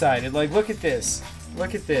lopsided. Like, look at this.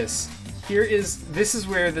 Look at this. This is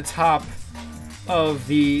where the top of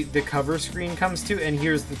the cover screen comes to, and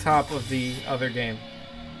here's the top of the other game.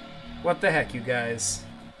 What the heck, you guys?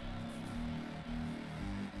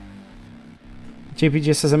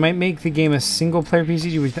 JPG says I might make the game a single-player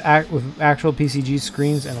PCG with actual PCG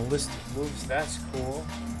screens and a list of moves. That's cool.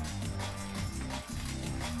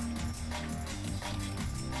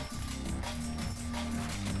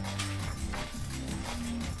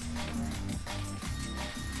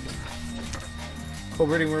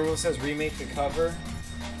 Cold-Birding Werewolf says remake the cover.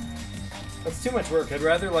 That's too much work. I'd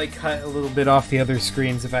rather like cut a little bit off the other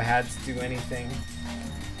screens if I had to do anything.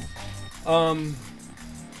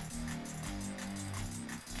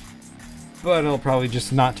 But I'll probably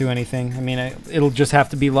just not do anything. I mean, it'll just have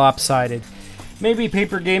to be lopsided. Maybe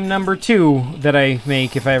paper game number 2 that I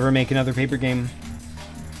make, if I ever make another paper game,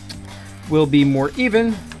 will be more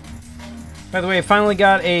even. By the way, I finally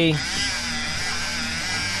got a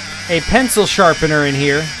pencil sharpener in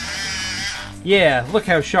here. Yeah, look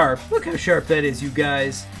how sharp. Look how sharp that is, you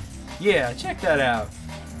guys. Yeah, check that out.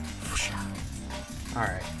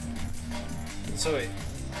 Alright. So wait,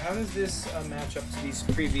 how does this match up to these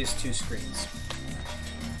previous 2 screens?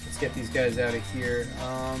 Let's get these guys out of here.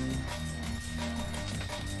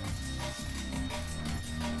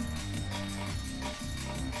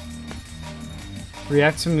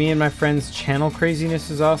 React to me and my friend's channel craziness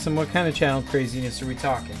is awesome. What kind of channel craziness are we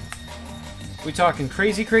talking? We talking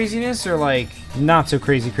crazy craziness or like not so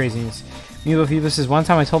crazy craziness? Movavi says, one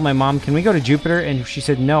time I told my mom, can we go to Jupiter? And she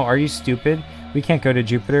said, no, are you stupid? We can't go to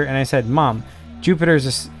Jupiter. And I said, Mom, Jupiter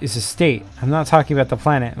is a state. I'm not talking about the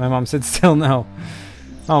planet. My mom said, still no.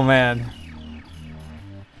 Oh man.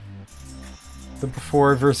 The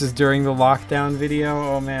before versus during the lockdown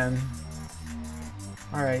video. Oh man.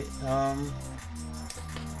 Alright,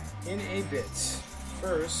 in a bit.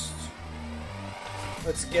 First,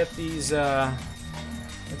 let's get these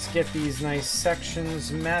nice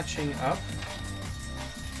sections matching up.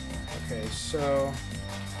 Okay,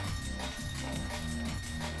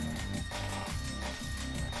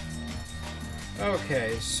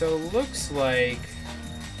 so looks like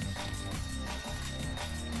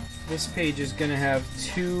this page is gonna have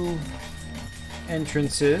 2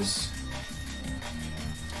 entrances.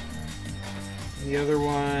 The other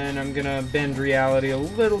one, I'm gonna bend reality a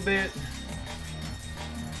little bit.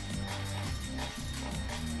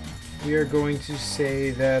 We are going to say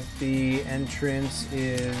that the entrance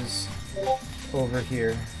is over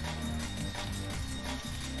here.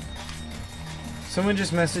 Someone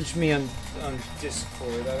just messaged me on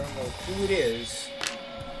Discord. I don't know who it is.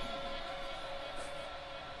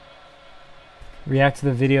 React to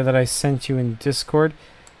the video that I sent you in Discord.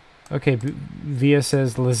 Okay, Via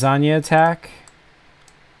says lasagna attack.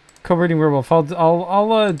 Cold-Birding Werewolf.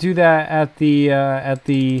 I'll do that at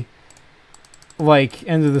the like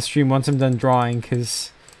end of the stream once I'm done drawing,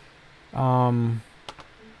 because I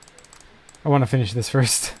want to finish this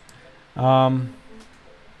first.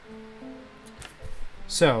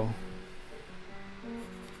 So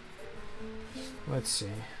let's see.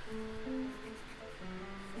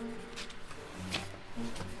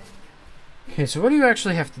 Okay, so what do you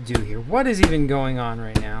actually have to do here? What is even going on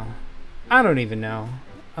right now? I don't even know.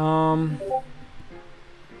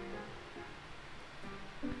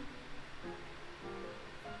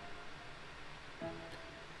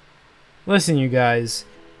 Listen, you guys,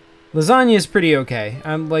 lasagna is pretty okay.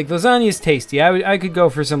 Like, lasagna is tasty. I could go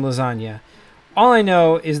for some lasagna. All I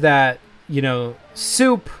know is that, you know,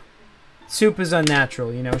 soup is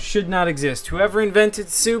unnatural, you know, should not exist. Whoever invented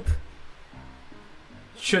soup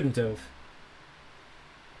shouldn't have.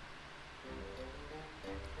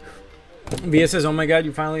 Via says, oh my god,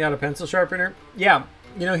 you finally got a pencil sharpener? Yeah,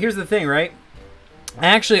 you know, here's the thing, right? I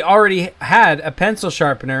actually already had a pencil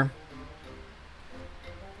sharpener.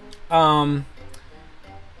 I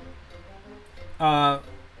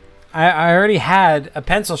already had a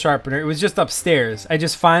pencil sharpener. It was just upstairs. I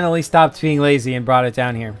just finally stopped being lazy and brought it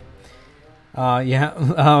down here.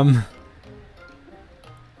 Yeah.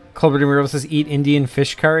 Cold-Birding Werewolf says, eat Indian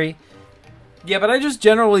fish curry. Yeah, but I just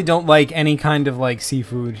generally don't like any kind of, like,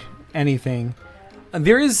 seafood. Anything.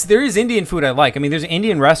 There is Indian food I like. I mean, there's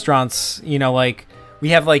Indian restaurants, you know, like,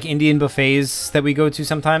 we have, like, Indian buffets that we go to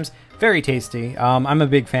sometimes. Very tasty. I'm a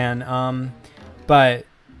big fan. But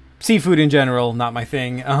seafood in general, not my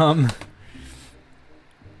thing.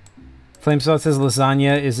 Flamespot says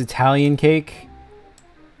lasagna is Italian cake.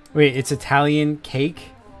 Wait, it's Italian cake?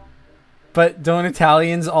 But don't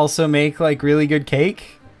Italians also make, like, really good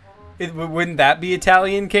cake? Wouldn't that be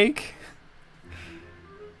Italian cake?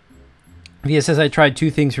 Via says, I tried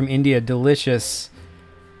 2 things from India. Delicious.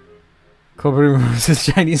 Colbert says,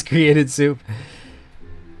 Chinese created soup.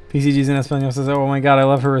 PCG's in Espanol says, oh my god, I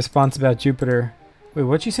love her response about Jupiter. Wait,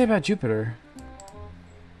 what'd you say about Jupiter?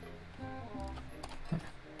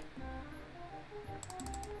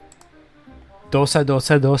 Dosa,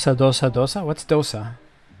 dosa, dosa, dosa, dosa? What's dosa?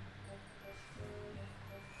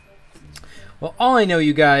 Well, all I know,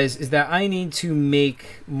 you guys, is that I need to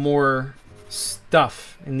make more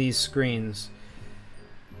stuff in these screens.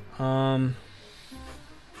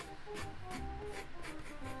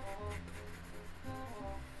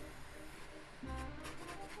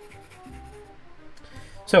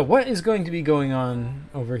 So, what is going to be going on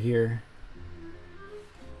over here?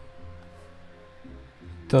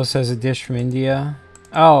 Dosa is a dish from India.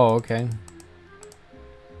 Oh, okay.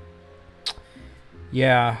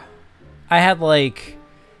 Yeah. I had like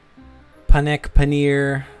panek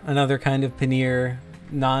paneer, another kind of paneer,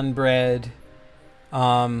 naan bread,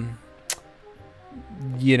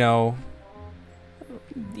 you know,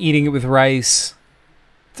 eating it with rice.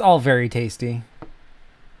 It's all very tasty.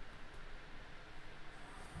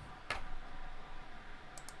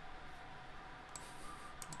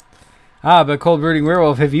 Ah, but Cold Brooding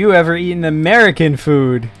Werewolf, have you ever eaten American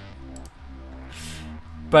food?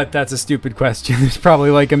 But that's a stupid question. There's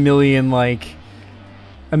probably like a million like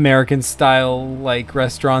American style like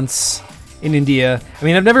restaurants in India. I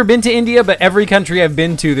mean, I've never been to India, but every country I've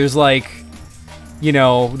been to, there's like, you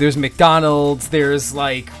know, there's McDonald's, there's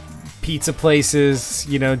like pizza places,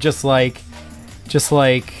 you know, just like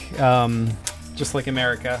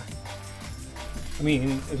America. I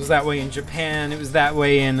mean, it was that way in Japan. It was that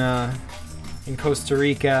way in Costa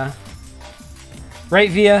Rica. Right,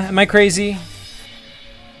 Via? Am I crazy?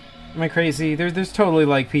 Am I crazy? There's totally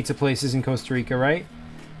like pizza places in Costa Rica, right?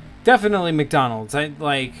 Definitely McDonald's. I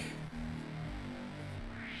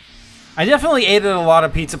definitely ate at a lot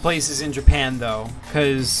of pizza places in Japan though,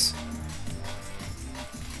 because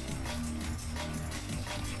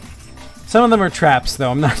some of them are traps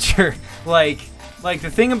though. I'm not sure. Like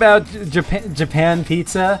the thing about Japan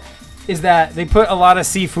pizza is that they put a lot of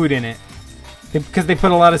seafood in it. Because they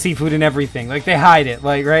put a lot of seafood in everything. Like, they hide it,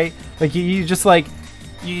 like, right? Like, you just, like,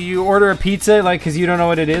 you order a pizza, like, because you don't know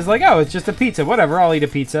what it is. Like, oh, it's just a pizza. Whatever, I'll eat a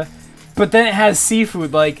pizza. But then it has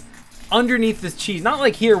seafood, like, underneath the cheese. Not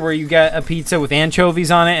like here where you get a pizza with anchovies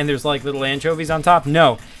on it and there's, like, little anchovies on top.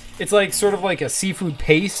 No. It's, like, sort of like a seafood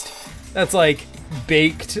paste that's, like,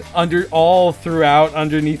 baked all throughout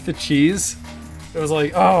underneath the cheese. It was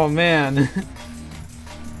like, oh, man.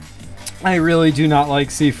 I really do not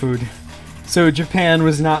like seafood. So Japan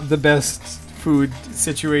was not the best food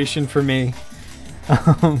situation for me.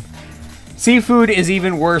 Seafood is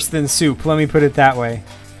even worse than soup, let me put it that way.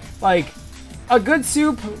 Like, a good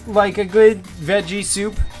soup, like a good veggie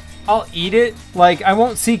soup, I'll eat it. Like, I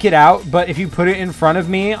won't seek it out, but if you put it in front of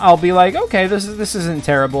me, I'll be like, okay, this isn't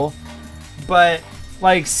terrible. But,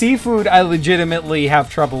 like, seafood I legitimately have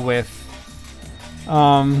trouble with.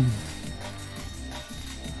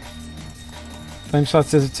 Flameshot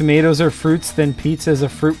says, if tomatoes are fruits, then pizza is a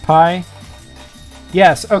fruit pie.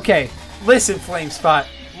 Yes, okay. Listen, Flamespot.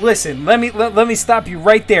 Listen, let me stop you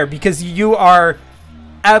right there, because you are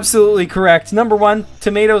absolutely correct. Number one,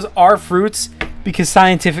 tomatoes are fruits, because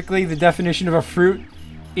scientifically the definition of a fruit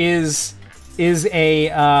is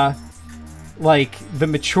a like the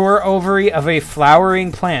mature ovary of a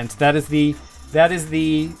flowering plant. That is the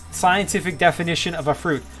scientific definition of a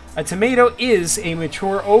fruit. A tomato is a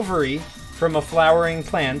mature ovary from a flowering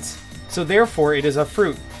plant, so therefore it is a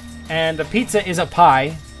fruit. And a pizza is a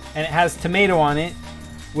pie, and it has tomato on it,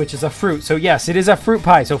 which is a fruit. So yes, it is a fruit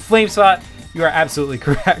pie. So Flamespot, you are absolutely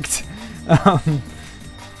correct.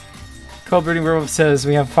 Cold Brooding Werewolf says,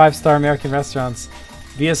 we have 5-star American restaurants.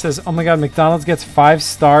 Via says, oh my god, McDonald's gets 5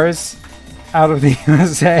 stars out of the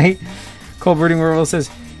USA. Cold Brooding Werewolf says,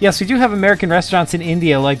 yes, we do have American restaurants in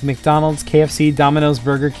India, like McDonald's, KFC, Domino's,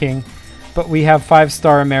 Burger King. But we have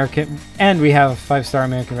 5-star American, and we have 5-star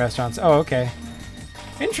American restaurants. Oh, okay.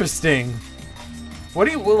 Interesting. What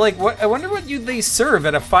do you, like, what, I wonder what they serve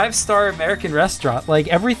at a 5-star American restaurant. Like,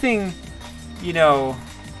 everything, you know,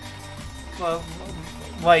 well,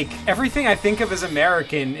 like, everything I think of as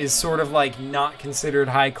American is sort of, like, not considered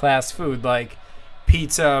high-class food. Like,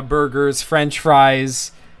 pizza, burgers, French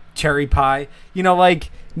fries, cherry pie. You know, like,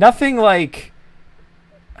 nothing like,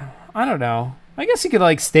 I don't know. I guess you could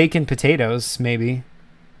like steak and potatoes, maybe.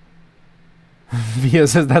 Vio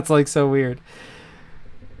says that's like so weird.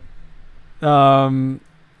 Meebo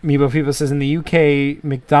Fibo says in the UK,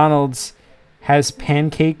 McDonald's has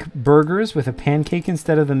pancake burgers with a pancake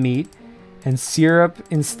instead of the meat and syrup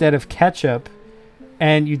instead of ketchup.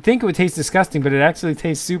 And you'd think it would taste disgusting, but it actually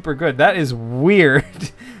tastes super good. That is weird.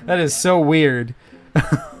 That is so weird.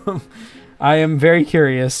 I am very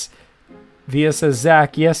curious. Via says,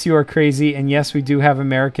 Zach, yes, you are crazy, and yes, we do have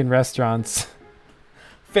American restaurants.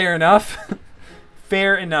 Fair enough.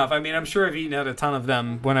 Fair enough. I mean, I'm sure I've eaten at a ton of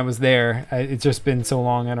them when I was there. It's just been so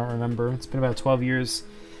long, I don't remember. It's been about 12 years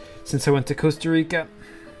since I went to Costa Rica.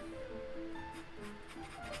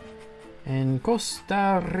 And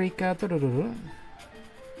Costa Rica...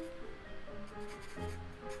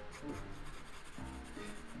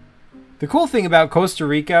 The cool thing about Costa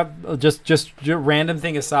Rica, just random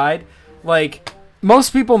thing aside, like,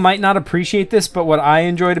 most people might not appreciate this, but what I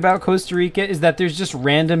enjoyed about Costa Rica is that there's just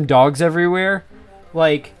random dogs everywhere,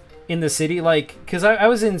 like, in the city. Like, because I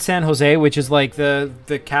was in San Jose, which is, like,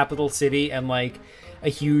 the capital city, and, like, a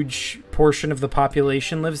huge portion of the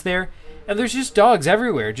population lives there. And there's just dogs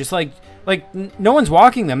everywhere, just, like no one's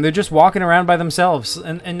walking them. They're just walking around by themselves,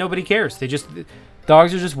 and nobody cares.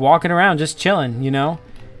 Dogs are just walking around, just chilling, you know?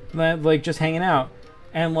 Like, just hanging out.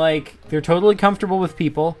 And, like, they're totally comfortable with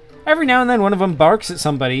people. Every now and then one of them barks at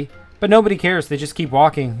somebody, but nobody cares. They just keep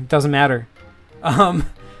walking. It doesn't matter.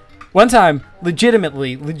 One time,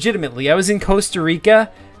 legitimately, I was in Costa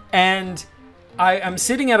Rica, and I'm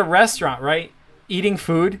sitting at a restaurant, right? Eating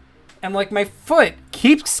food, and, like, my foot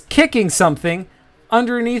keeps kicking something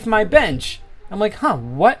underneath my bench. I'm like, huh,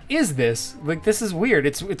 what is this? Like, this is weird.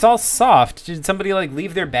 It's all soft. Did somebody, like,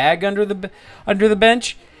 leave their bag under the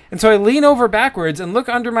bench? And so I lean over backwards and look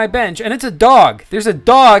under my bench, and it's a dog. There's a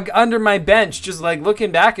dog under my bench, just, like,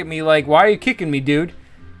 looking back at me like, why are you kicking me, dude?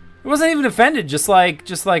 It wasn't even offended, just like,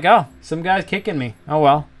 oh, some guy's kicking me. Oh,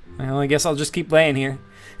 well, I guess I'll just keep laying here.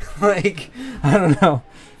 Like, I don't know.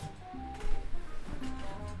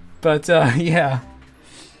 But, yeah.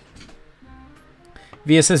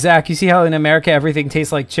 Via says, Zach, you see how in America everything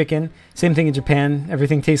tastes like chicken? Same thing in Japan.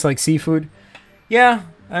 Everything tastes like seafood. Yeah,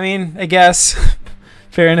 I mean, I guess.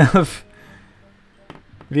 Fair enough.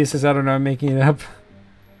 Via says, I don't know, I'm making it up.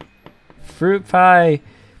 Fruit pie.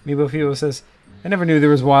 Meebo Fibo says, I never knew there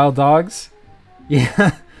was wild dogs.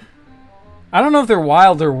 Yeah. I don't know if they're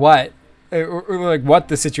wild or what. Or like what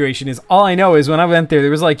the situation is. All I know is when I went there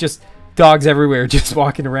was like just dogs everywhere just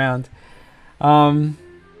walking around. We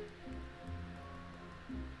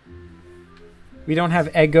don't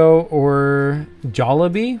have Eggo or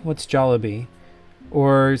Jollibee? What's Jollibee?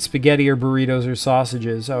 Or spaghetti or burritos or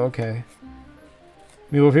sausages. Oh, okay.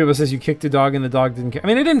 Meebo Fibo says you kicked a dog and the dog didn't kick. I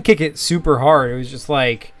mean, I didn't kick it super hard. It was just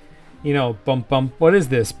like, you know, bump, bump. What is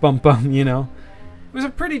this? Bump, bump, you know. It was a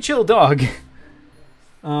pretty chill dog.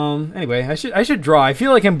 Anyway, I should draw. I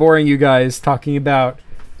feel like I'm boring you guys talking about,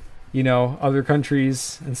 you know, other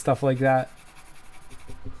countries and stuff like that.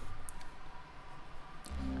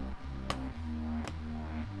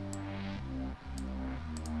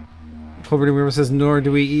 Cloverty Weaver says, nor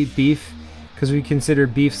do we eat beef because we consider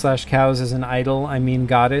beef/cows as an idol. I mean,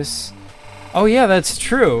 goddess. Oh yeah, that's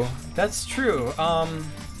true. That's true.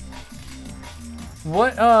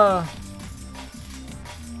 What? Yeah,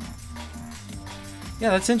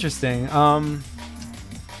 that's interesting. I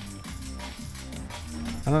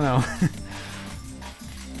don't know.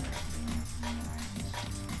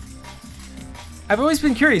 I've always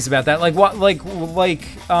been curious about that. Like what? Like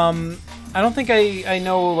I don't think I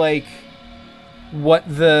know like what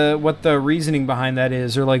the reasoning behind that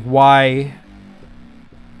is, or like why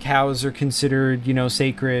cows are considered, you know,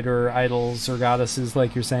 sacred or idols or goddesses,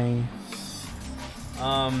 like you're saying.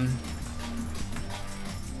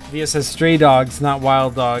 Via says stray dogs, not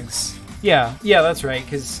wild dogs. Yeah, that's right.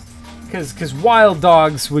 Because wild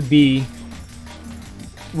dogs would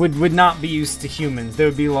not be used to humans. They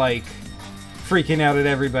would be like freaking out at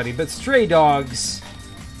everybody. But stray dogs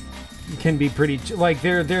can be pretty like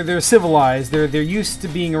they're civilized. They're used to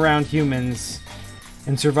being around humans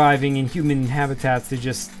and surviving in human habitats. They're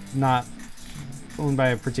just not owned by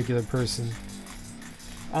a particular person.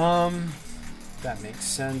 That makes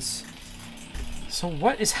sense. So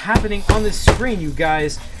what is happening on this screen, you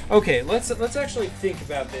guys? Okay, let's actually think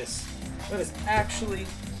about this. Let us actually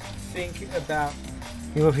think about.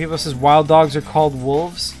 People says wild dogs are called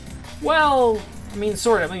wolves. Well, I mean,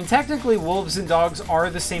 sort of. I mean, technically, wolves and dogs are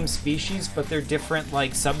the same species, but they're different,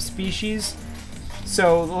 like, subspecies.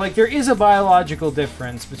 So, like, there is a biological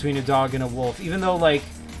difference between a dog and a wolf, even though, like,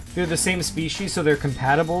 they're the same species, so they're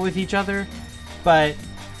compatible with each other. But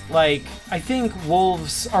Like, I think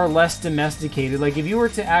wolves are less domesticated. Like, if you were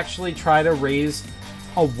to actually try to raise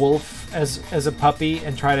a wolf as a puppy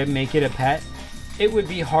and try to make it a pet, it would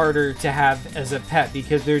be harder to have as a pet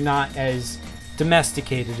because they're not as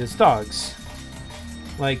domesticated as dogs.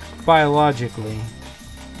 Like, biologically.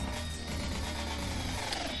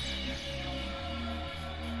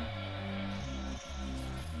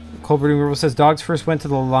 Cold-Breeding Werewolf says, dogs first went to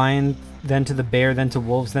the lion, then to the bear, then to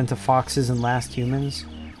wolves, then to foxes, and last humans.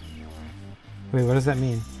 Wait, what does that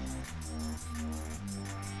mean?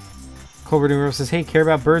 Cold-Breeding Werewolf says, hey, care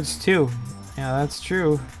about birds too. Yeah, that's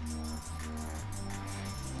true.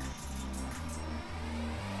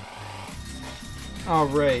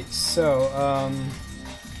 Alright, so,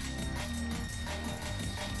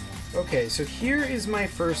 okay, so here is my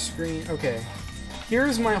first screen. Okay.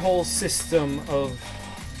 Here's my whole system of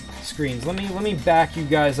screens. Let me back you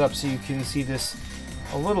guys up so you can see this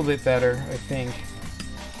a little bit better, I think.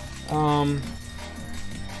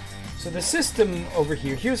 So the system over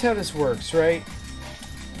here, here's how this works, right?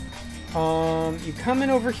 You come in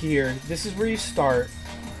over here, this is where you start,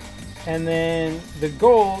 and then the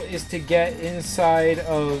goal is to get inside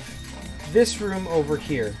of this room over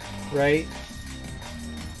here, right?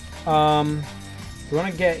 You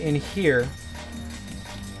want to get in here.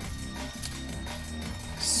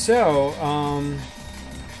 So,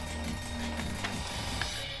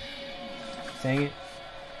 dang it.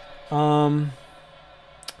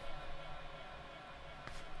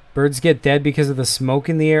 Birds get dead because of the smoke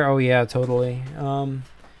in the air? Oh yeah, totally.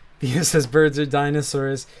 Because says birds are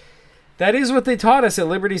dinosaurs. That is what they taught us at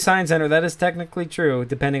Liberty Science Center. That is technically true,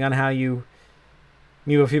 depending on how you...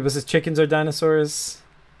 Movavi says chickens are dinosaurs.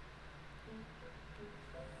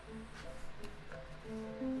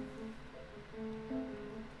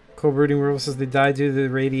 Cold-Breeding Werewolf says they died due to the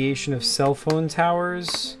radiation of cell phone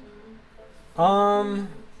towers.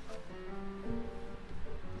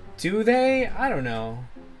 Do they? I don't know.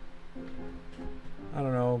 I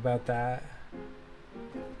don't know about that.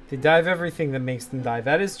 They die of everything that makes them die.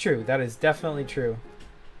 That is true. That is definitely true.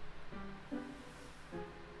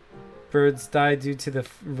 Birds die due to the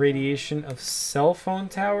radiation of cell phone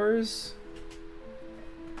towers.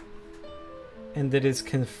 And that is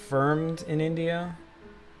confirmed in India.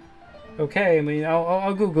 Okay, I mean,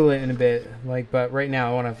 I'll Google it in a bit, like, but right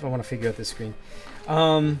now I want to figure out this screen.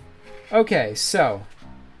 Okay, so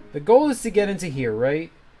the goal is to get into here,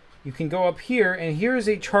 right? You can go up here, and here is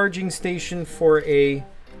a charging station for a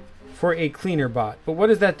cleaner bot. But what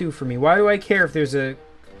does that do for me? Why do I care if there's a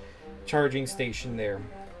charging station there?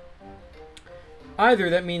 Either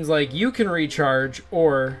that means like you can recharge,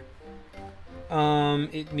 or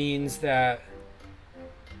it means that.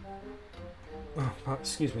 Oh,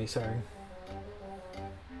 excuse me, sorry.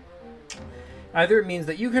 Either it means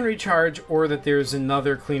that you can recharge, or that there's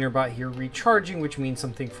another cleaner bot here recharging, which means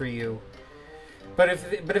something for you. But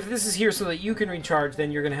if this is here so that you can recharge,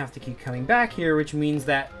 then you're gonna have to keep coming back here, which means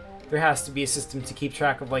that there has to be a system to keep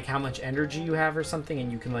track of like how much energy you have or something, and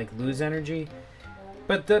you can like lose energy.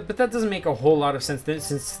 But that doesn't make a whole lot of sense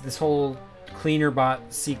since this whole cleaner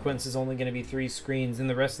bot sequence is only going to be 3 screens, and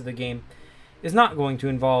the rest of the game is not going to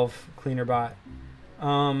involve cleaner bot.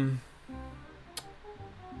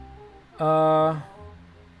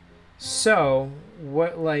 So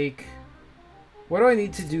what do I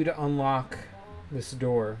need to do to unlock this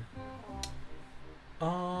door?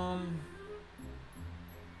 Well,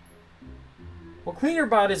 cleaner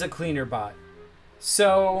bot is a cleaner bot.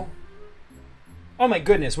 So, oh my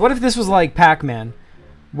goodness, what if this was like Pac-Man?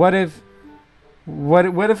 What if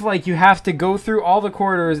like you have to go through all the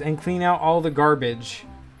corridors and clean out all the garbage?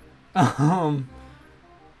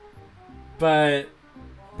 But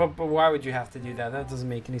why would you have to do that? That doesn't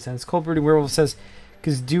make any sense. Cold-Breeding Werewolf says,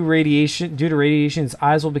 because due to radiation, its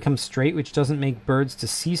eyes will become straight, which doesn't make birds to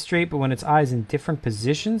see straight, but when its eyes in different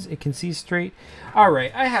positions, it can see straight. All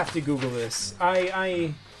right, I have to Google this.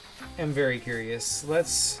 I am very curious.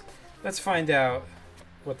 Let's find out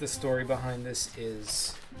what the story behind this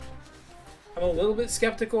is. I'm a little bit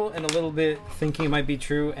skeptical and a little bit thinking it might be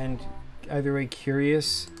true, and either way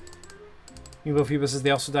curious. Movavi says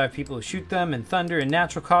they also die of people who shoot them, and thunder, and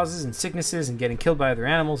natural causes, and sicknesses, and getting killed by other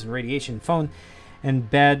animals, and radiation, and phone, and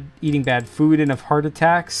eating bad food, and of heart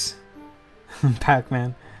attacks.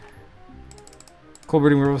 Pac-Man.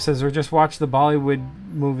 Cold-Breeding Werewolf says, or just watch the Bollywood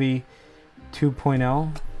movie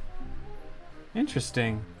 2.0.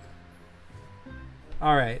 Interesting.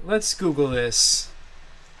 Alright, let's Google this.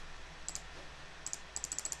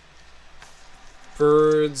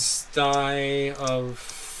 Birds die of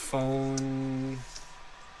phone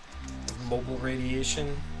mobile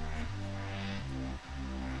radiation.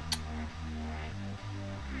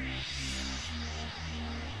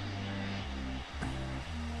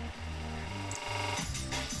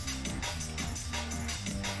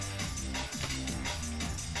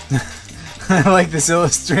 I like this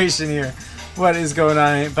illustration here. What is going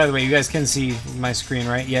on? By the way, you guys can see my screen,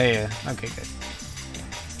 right? Yeah. Okay, good.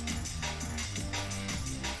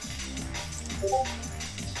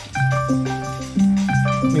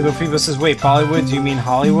 Milo Fibo says, wait, Bollywood? Do you mean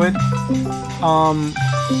Hollywood?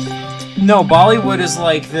 No, Bollywood is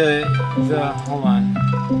like the hold on.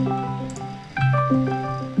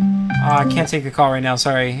 I can't take the call right now.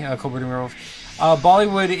 Sorry, Colbert and Werewolf.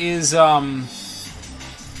 Bollywood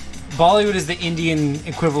is the Indian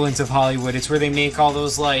equivalent of Hollywood. It's where they make all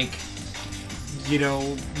those, like, you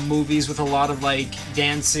know, movies with a lot of, like,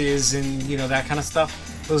 dances and, you know, that kind of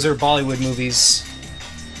stuff. Those are Bollywood movies.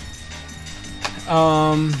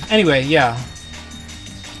 Anyway, yeah.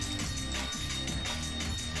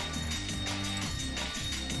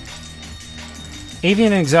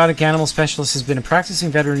 Avian and exotic animal specialist has been a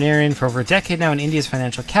practicing veterinarian for over a decade now in India's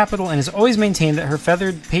financial capital and has always maintained that her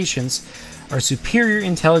feathered patients are superior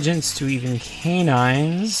intelligence to even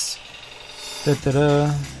canines. But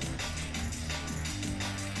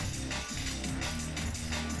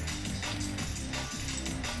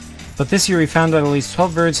this year we found that at least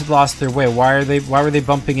 12 birds had lost their way. Why were they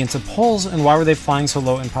bumping into poles, and why were they flying so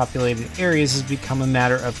low in populated areas has become a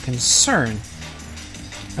matter of concern.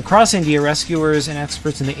 Across India, rescuers and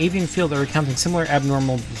experts in the avian field are recounting similar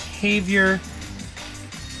abnormal behavior.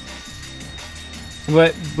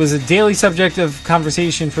 What was a daily subject of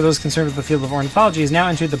conversation for those concerned with the field of ornithology has now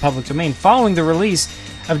entered the public domain following the release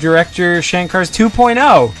of director Shankar's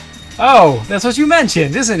 2.0. Oh, that's what you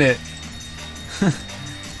mentioned, isn't it?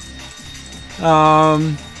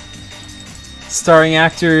 Starring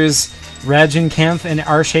actors Rajan Kanth and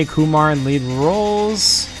Akshay Kumar in lead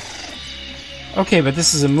roles. Okay, but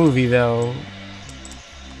this is a movie, though.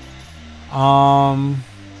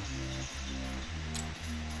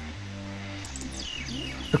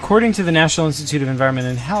 According to the National Institute of Environment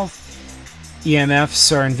and Health,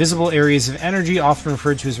 EMFs are invisible areas of energy, often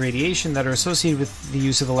referred to as radiation, that are associated with the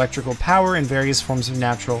use of electrical power and various forms of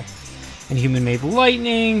natural and human-made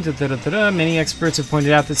lightning. Many experts have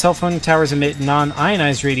pointed out that cell phone towers emit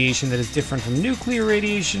non-ionized radiation that is different from nuclear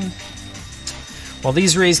radiation. While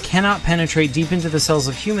these rays cannot penetrate deep into the cells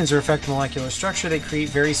of humans or affect molecular structure, they create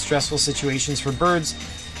very stressful situations for birds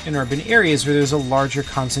in urban areas where there's a larger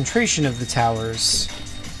concentration of the towers.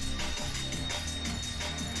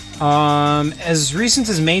 As recent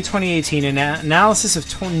as May 2018, an analysis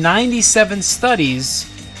of 97 studies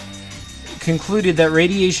concluded that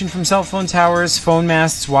radiation from cell phone towers, phone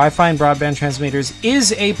masts, Wi-Fi, and broadband transmitters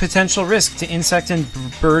is a potential risk to insect and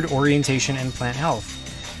bird orientation and plant health.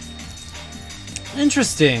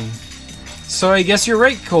 Interesting. So I guess you're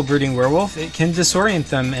right, cold brooding werewolf. It can disorient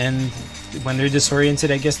them, and when they're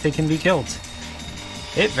disoriented, I guess they can be killed.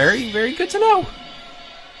 Very, very good to know.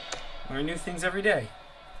 Learn new things every day.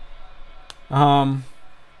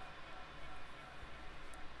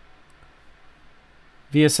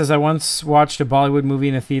 Via says, I once watched a Bollywood movie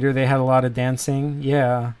in a theater. They had a lot of dancing.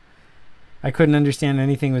 Yeah. I couldn't understand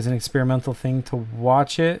anything. It was an experimental thing to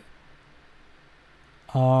watch it.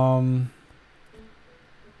 Colbert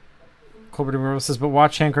and Werewolf says, but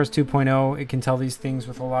watch Shankar's 2.0. It can tell these things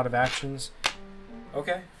with a lot of actions.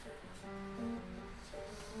 Okay.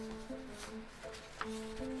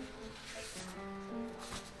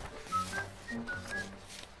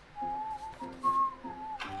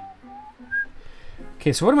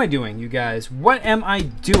 Okay, so what am I doing, you guys? What am I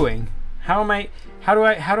doing? How do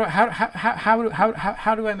I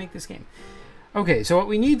make this game? Okay, so what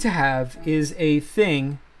we need to have is a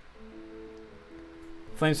thing.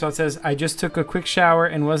 Flamespot says, I just took a quick shower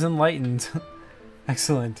and was enlightened.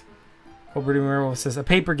 Excellent. Colbert and Werewolf says, a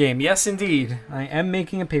paper game. Yes, indeed. I am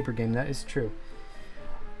making a paper game. That is true.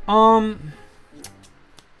 I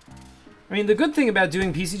mean, the good thing about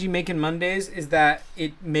doing PCG Making Mondays is that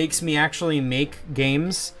it makes me actually make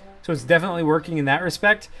games. So it's definitely working in that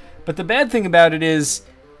respect. But the bad thing about it is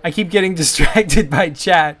I keep getting distracted by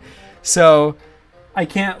chat. So I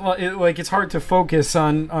can't, it's hard to focus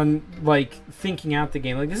on like thinking out the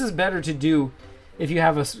game. Like, this is better to do if you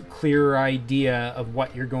have a clearer idea of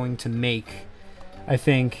what you're going to make, I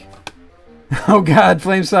think. Oh God,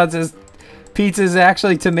 Flameshot says pizza is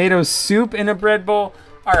actually tomato soup in a bread bowl.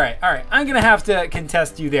 All right. I'm going to have to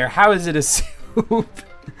contest you there. How is it a soup?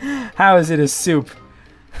 How is it a soup?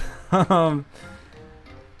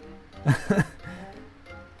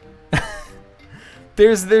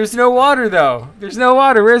 There's no water, though. There's no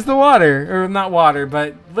water. Where's the water? Or not water,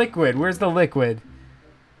 but liquid. Where's the liquid?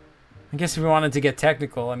 I guess if we wanted to get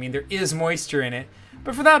technical, I mean, there is moisture in it.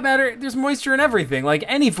 But for that matter, there's moisture in everything. Like,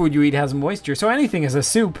 any food you eat has moisture. So anything is a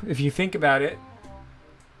soup, if you think about it.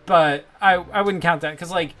 but I wouldn't count that,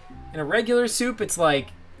 because like in a regular soup it's like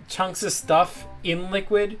chunks of stuff in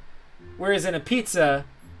liquid, whereas in a pizza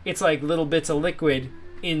it's like little bits of liquid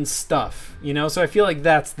in stuff, you know? So I feel like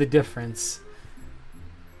that's the difference.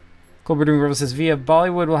 Colbert Doing World says, via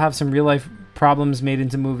Bollywood will have some real life problems made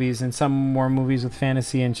into movies, and some more movies with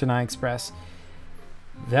fantasy and Chennai Express.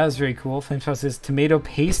 That was very cool. Flamespot says, tomato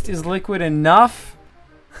paste is liquid enough?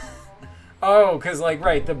 Oh, because like,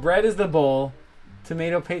 right, the bread is the bowl.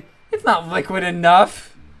 Tomato paste, it's not liquid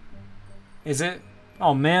enough. Is it?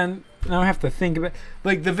 Oh man, now I have to think about it.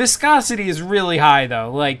 Like, the viscosity is really high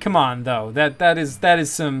though. Like, come on though. That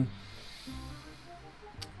is some...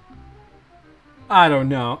 I don't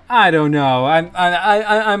know.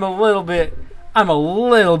 I'm a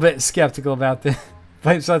little bit skeptical about this.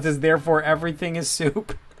 Flamespot says, therefore everything is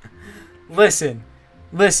soup. Listen.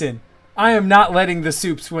 I am not letting the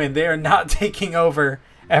soups win. They are not taking over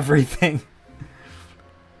everything.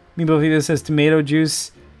 Meebo Vito says, tomato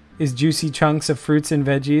juice is juicy chunks of fruits and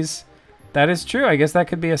veggies. That is true. I guess that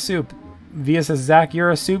could be a soup. Via says, Zach,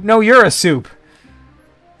 you're a soup. No, you're a soup.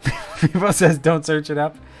 Meebo says, don't search it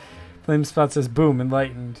up. Flamespot says, boom,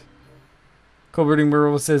 enlightened. Colberting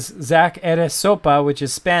Burrow says, Zach eres sopa, which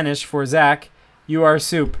is Spanish for Zach. You are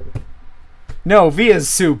soup. No, Via's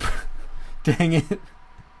soup. Dang it.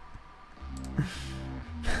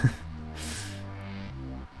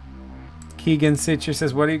 Keegan Sitcher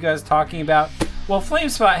says, what are you guys talking about? Well,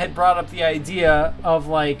 Flamespot had brought up the idea of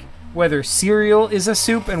like whether cereal is a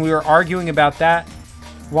soup, and we were arguing about that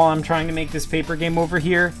while I'm trying to make this paper game over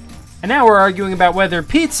here. And now we're arguing about whether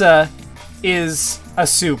pizza is a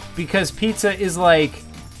soup, because pizza is like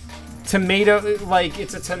tomato, like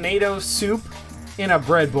it's a tomato soup in a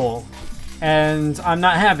bread bowl. And I'm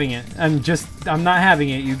not having it. I'm not having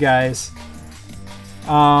it, you guys.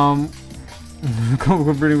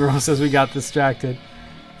 Coco Brooding Girl says we got distracted.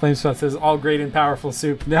 Flamespot says all great and powerful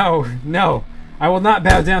soup. No. I will not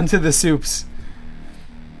bow down to the soups.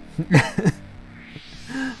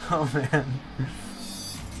 Oh man.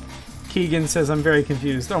 Keegan says, I'm very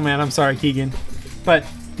confused. Oh man, I'm sorry, Keegan. But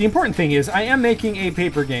the important thing is, I am making a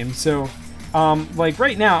paper game. So, like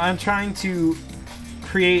right now, I'm trying to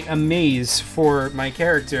create a maze for my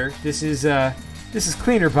character. This is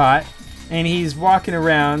Cleanerbot, and he's walking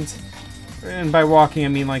around. And by walking, I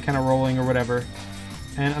mean like kind of rolling or whatever.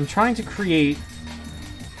 And I'm trying to create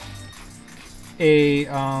a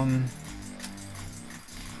an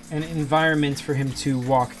environment for him to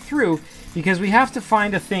walk through, because we have to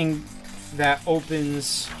find a thing that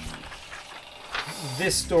opens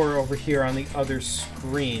this door over here on the other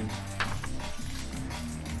screen.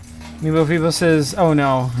 Meebo Fibo says, oh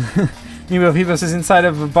no. Meebo Fibo says, inside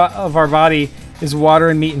of our body is water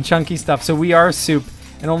and meat and chunky stuff, so we are soup,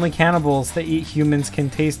 and only cannibals that eat humans can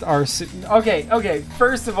taste our soup. Okay,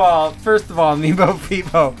 first of all, Meebo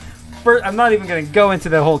Fibo, I'm not even going to go into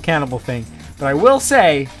the whole cannibal thing, but I will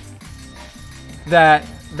say that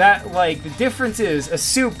like the difference is a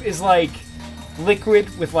soup is like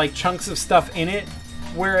liquid with like chunks of stuff in it,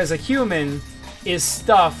 whereas a human is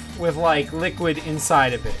stuff with like liquid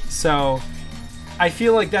inside of it. So I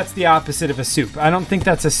feel like that's the opposite of a soup. I don't think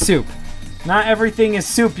that's a soup. Not everything is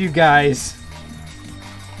soup, you guys.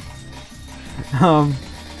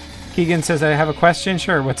 Keegan says, I have a question.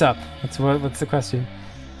 Sure, what's up? What's the question?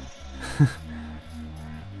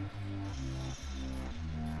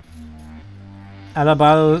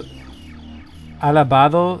 Alabado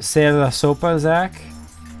ser la sopa, Zach?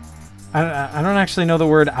 I don't actually know the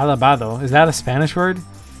word alabado. Is that a Spanish word?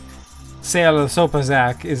 Ser la sopa,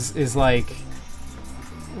 Zach, is like,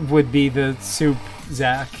 would be the soup,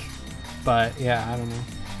 Zach. But yeah, I don't know.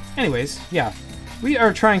 Anyways, yeah. We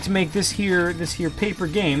are trying to make this here paper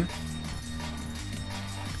game.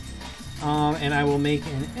 And I will make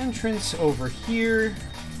an entrance over here.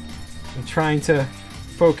 I'm trying to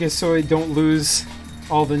focus so I don't lose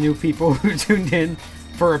all the new people who tuned in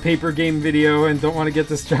for a paper game video and don't want to get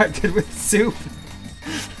distracted with soup.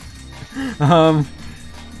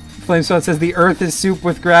 Flamespot says the earth is soup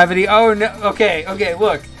with gravity. Oh no, okay,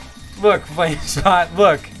 look, Flamespot,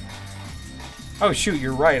 look. Oh shoot,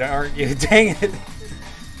 you're right, aren't you? Dang it.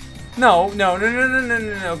 No,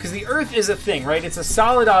 because the earth is a thing, right? It's a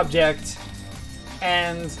solid object,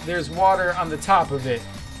 and there's water on the top of it.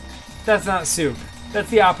 That's not soup. That's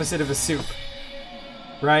the opposite of a soup.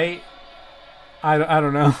 Right? I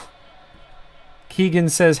don't know. Keegan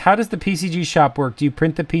says, how does the PCG shop work? Do you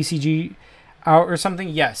print the PCG out or something?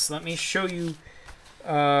 Yes. Let me show you,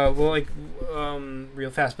 real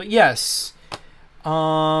fast. But yes.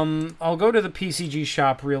 I'll go to the PCG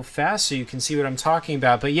shop real fast so you can see what I'm talking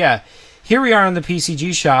about. But yeah, here we are on the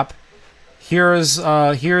PCG shop. here's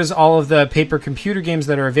all of the paper computer games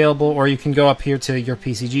that are available, or you can go up here to your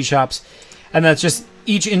PCG shops, and that's just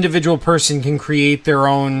each individual person can create their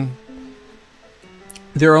own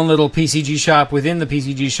little PCG shop within the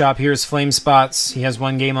PCG shop. Here's Flame Spots. He has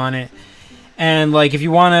one game on it. And like if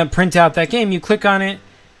you want to print out that game, you click on it.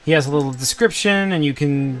 He has a little description and you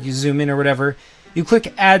zoom in or whatever. You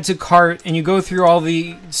click add to cart and you go through all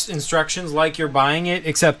the instructions like you're buying it,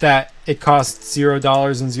 except that it costs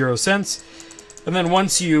 $0.00. And then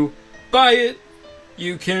once you buy it,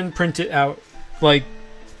 you can print it out. Like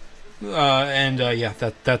yeah,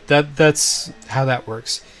 that's how that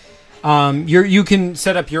works. You can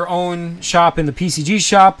set up your own shop in the PCG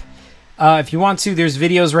shop if you want to. There's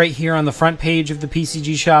videos right here on the front page of the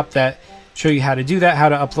PCG shop that show you how to do that, how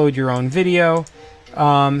to upload your own video,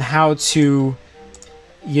 how to,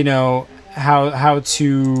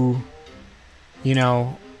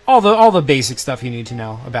 all the basic stuff you need to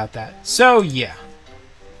know about that. So yeah,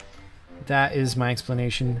 that is my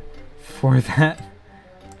explanation for that.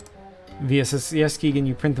 VSS, yes, Keegan,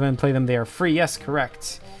 you print them and play them. They are free. Yes,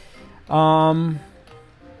 correct.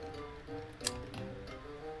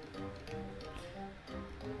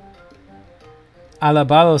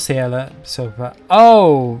 Alabado se ala sopa.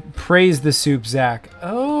 Oh, praise the soup, Zach.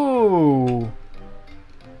 Oh,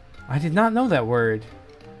 I did not know that word.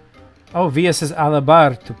 Oh, Via says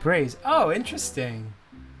alabar, to praise. Oh, interesting.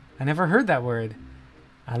 I never heard that word.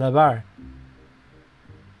 Alabar.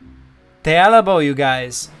 Te alabo, you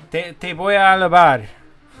guys. Te voy a alabar.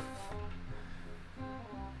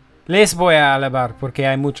 Les voy a alabar porque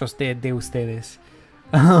hay muchos de ustedes.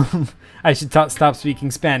 I should stop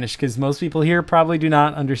speaking Spanish because most people here probably do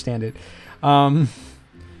not understand it.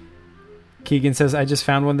 Keegan says, I just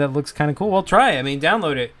found one that looks kind of cool. Well, try it. I mean,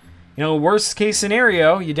 download it. Worst case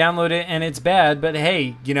scenario, you download it and it's bad, but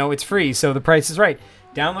hey, it's free, so the price is right.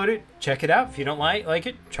 Download it, check it out. If you don't like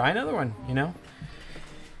it, try another one,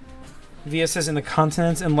 Via says, in the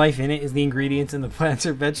continents and life in it is the ingredients in the plants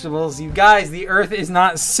or vegetables. You guys, the earth is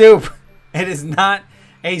not soup. It is not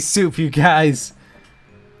a soup, you guys.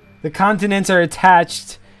 The continents are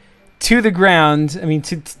attached to the ground. I mean,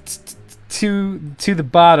 to the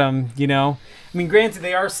bottom, I mean, granted,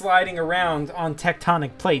 they are sliding around on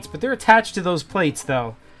tectonic plates, but they're attached to those plates,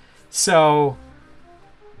 though. So,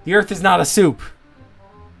 the earth is not a soup.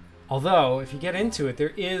 Although, if you get into it,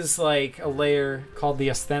 there is like a layer called the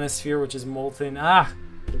asthenosphere, which is molten.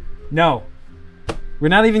 No. We're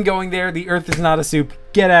not even going there. The earth is not a soup.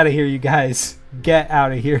 Get out of here, you guys. Get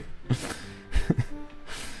out of here.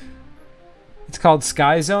 It's called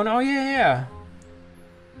Sky Zone. Oh, yeah.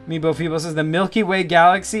 Meebo Feeble says, the Milky Way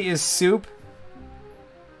galaxy is soup?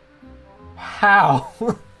 How?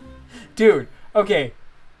 Dude, okay.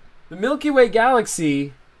 The Milky Way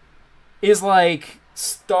galaxy is like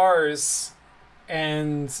stars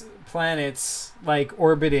and planets like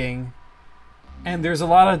orbiting, and there's a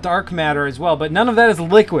lot of dark matter as well, but none of that is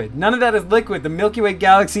liquid. None of that is liquid. The Milky Way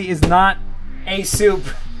galaxy is not a soup.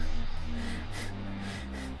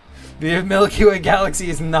 The Milky Way galaxy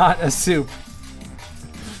is not a soup.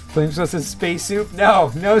 Flameswell says space soup?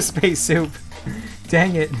 No space soup.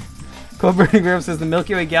 Dang it. Cold Burning Grove says the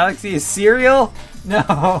Milky Way galaxy is cereal?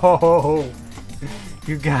 No.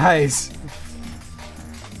 You guys.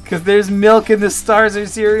 Because there's milk and the stars are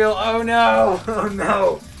cereal. Oh no. Oh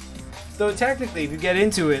no. So technically, if you get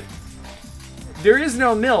into it, there is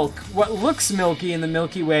no milk. What looks milky in the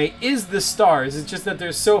Milky Way is the stars. It's just that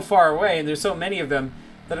they're so far away and there's so many of them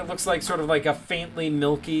that it looks like sort of like a faintly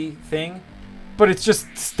milky thing. But it's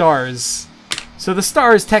just stars. So the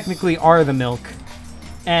stars technically are the milk.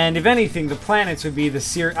 And if anything, the planets would be the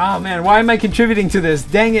cereal. Oh man, why am I contributing to this?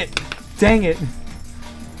 Dang it. Dang it.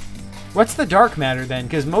 What's the dark matter then?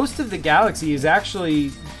 Because most of the galaxy is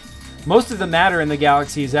actually... most of the matter in the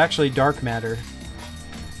galaxy is actually dark matter.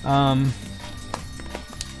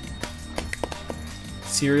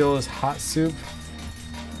 Cereal is hot soup.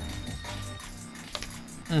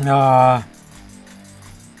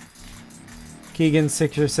 Keegan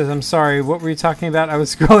Sixer says, I'm sorry, what were you talking about? I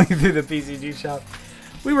was scrolling through the PCG shop.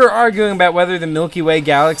 We were arguing about whether the Milky Way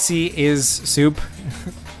galaxy is soup.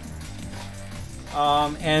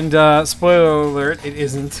 Spoiler alert, it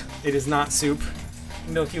isn't. It is not soup.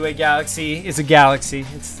 Milky Way galaxy is a galaxy.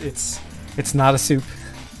 It's not a soup.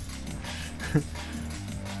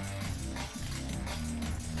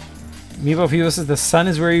 Meebo Fevo says the sun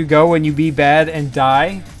is where you go when you be bad and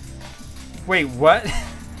die. Wait, what?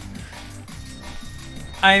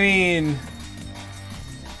 I mean,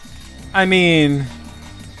 I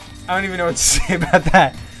don't even know what to say about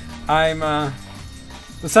that.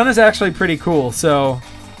 The sun is actually pretty cool, so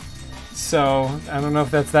So I don't know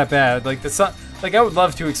if that's that bad. Like the sun, like I would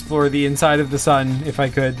love to explore the inside of the sun if I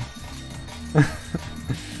could.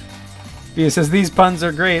 Via says these puns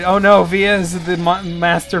are great. Oh no, Via is the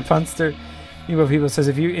master punster. Movavi says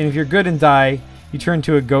if you're good and die, you turn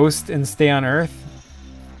to a ghost and stay on Earth.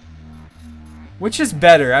 Which is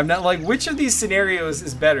better? I'm not like which of these scenarios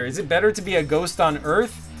is better? Is it better to be a ghost on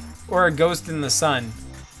Earth or a ghost in the sun?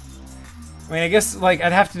 I mean, I guess like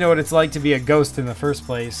I'd have to know what it's like to be a ghost in the first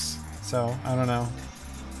place. So I don't know.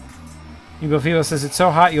 Movavi says it's so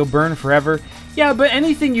hot you'll burn forever. Yeah, but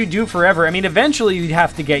anything you do forever, I mean, eventually you'd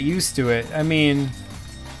have to get used to it. I mean,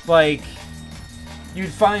 like, you'd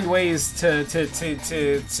find ways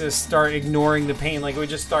to start ignoring the pain. Like, it would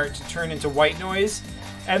just start to turn into white noise.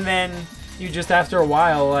 And then you just, after a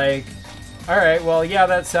while, like, all right, well, yeah,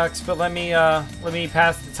 that sucks, but let me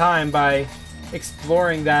pass the time by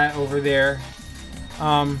exploring that over there.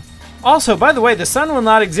 Also, by the way, the sun will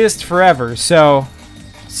not exist forever, so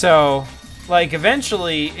like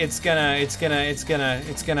eventually it's gonna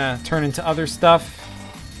turn into other stuff.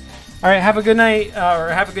 All right, have a good night or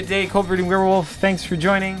have a good day, Cold Breeding Werewolf. Thanks for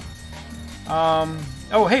joining.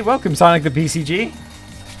 Oh, hey, welcome, Sonic the PCG.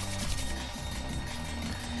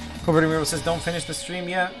 Cold Breeding Werewolf says, "Don't finish the stream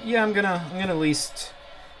yet." Yeah, I'm gonna at least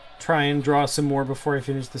try and draw some more before I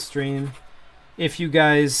finish the stream. If you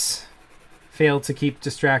guys fail to keep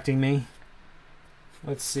distracting me,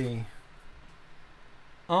 let's see.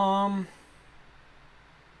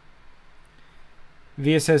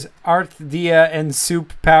 Via says, Art, Dia, and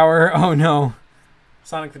Soup Power. Oh no.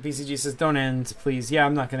 Sonic the PCG says, don't end, please. Yeah,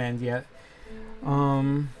 I'm not going to end yet.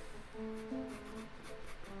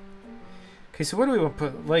 Okay, so what do we want to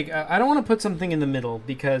put? Like, I don't want to put something in the middle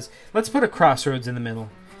because let's put a crossroads in the middle.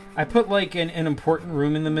 I put like an important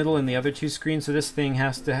room in the middle in the other two screens, so this thing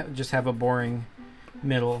has to just have a boring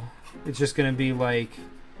middle. It's just going to be like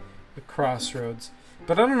a crossroads.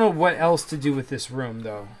 But I don't know what else to do with this room,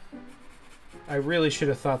 though. I really should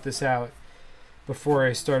have thought this out before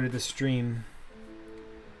I started the stream.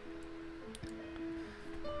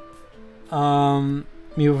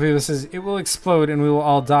 Movavi says, it will explode and we will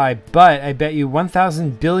all die, but I bet you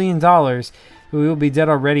 $1,000 billion we will be dead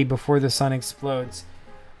already before the sun explodes.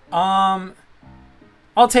 I'll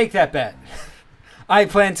take that bet. I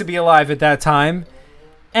plan to be alive at that time,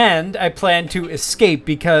 and I plan to escape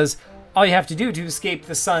because all you have to do to escape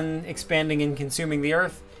the sun expanding and consuming the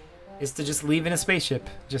Earth is to just leave in a spaceship.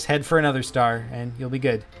 Just head for another star, and you'll be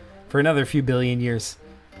good for another few billion years.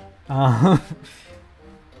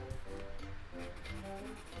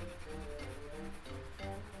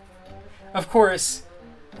 Of course,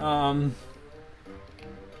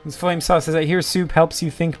 this Flame Sauce says, I hear soup helps you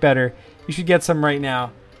think better. You should get some right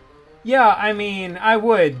now. Yeah, I mean, I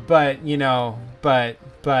would, but, you know, but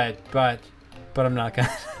I'm not gonna.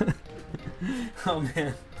 Oh,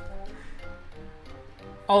 man.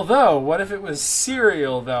 Although, what if it was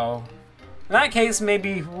cereal, though? In that case,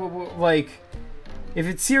 maybe, like, if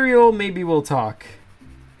it's cereal, maybe we'll talk.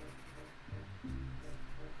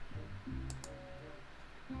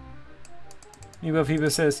 Movavi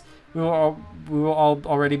says, we will all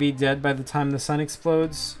already be dead by the time the sun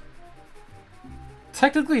explodes.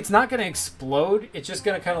 Technically, it's not going to explode. It's just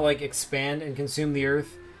going to kind of, like, expand and consume the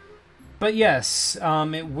Earth. But yes,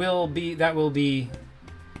 it will be, that will be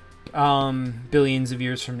billions of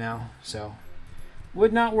years from now, so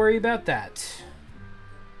would not worry about that.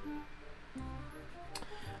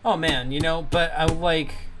 Oh man, you know, but I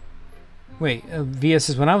like, wait, Via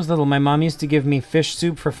says, when I was little, my mom used to give me fish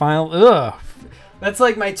soup for final. Ugh, that's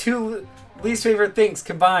like my two least favorite things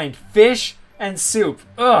combined, fish and soup.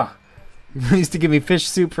 Ugh. Used to give me fish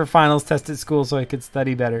soup for finals test at school so I could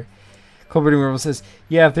study better. Colbert Marvel says,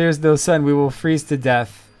 yeah, if there's no sun, we will freeze to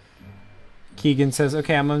death. Keegan says,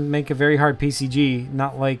 okay, I'm going to make a very hard PCG.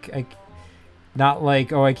 Not like,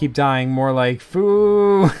 oh, I keep dying. More like,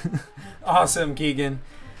 foo. Awesome, Keegan.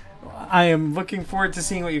 I am looking forward to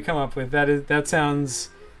seeing what you come up with. That sounds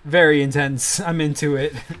very intense. I'm into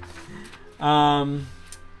it. So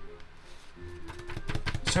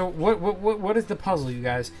what is the puzzle, you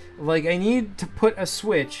guys? Like, I need to put a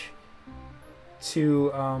switch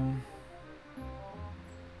to,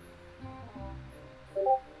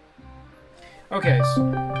 okay, so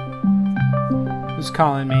who's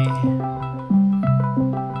calling me?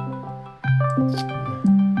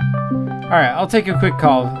 Alright, I'll take a quick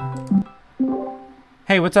call.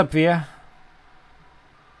 Hey, what's up, Via?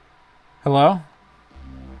 Hello?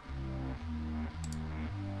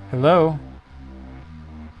 Hello?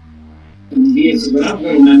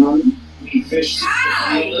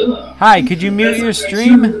 Hi, could you mute your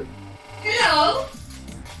stream? Hello?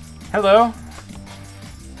 Hello?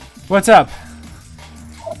 What's up?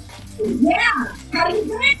 Yeah, how you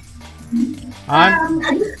doing?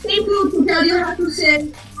 I just came to tell you how to say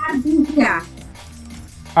Ardilla.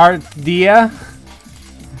 Ardilla?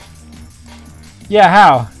 Yeah,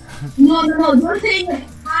 how? No, you're saying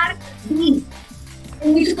Ardilla.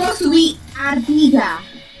 And it's supposed to be Ardilla.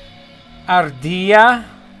 Ardilla?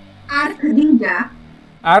 Ardilla.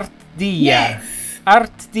 Ardilla. Yes.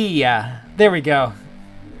 Ardilla. There we go.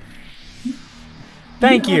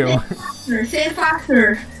 Thank you. Say it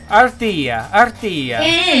faster. Ardilla. Ardilla.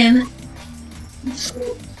 And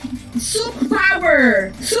Soup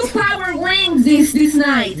Power wins this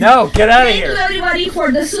night. No, get out of here. Thank you everybody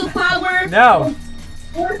for the Soup Power. No.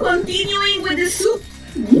 We're continuing with the soup.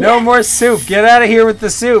 No more soup. Get out of here with the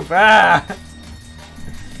soup. Ah.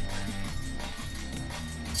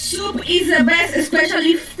 Soup is the best,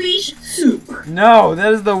 especially fish soup. No,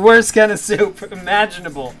 that is the worst kind of soup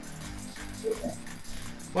imaginable.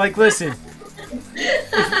 Like, listen.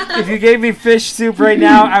 If you gave me fish soup right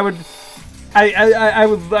now, I would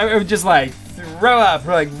just like throw up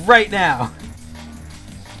like right now.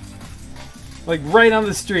 Like right on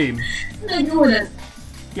the stream. No, you wouldn't.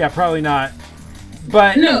 Yeah, probably not.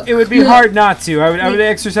 But No, it would be hard not to. I would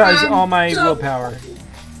exercise all my so- willpower.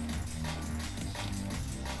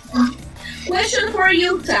 Question for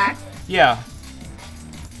you, Zach. Yeah.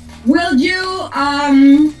 Will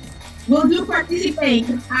you participate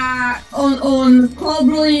on cold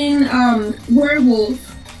brewing werewolf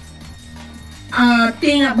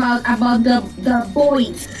thing about the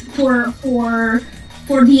boys for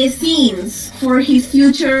the scenes for his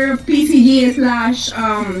future PCG slash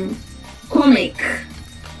comic?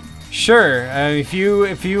 Sure. If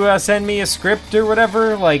you send me a script or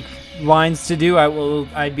whatever, like lines to do,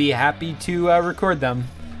 I'd be happy to record them.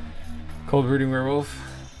 Cold Brooding Werewolf.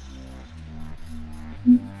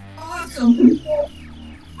 Awesome.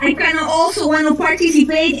 I kind of also want to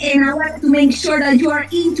participate, and I want to make sure that you are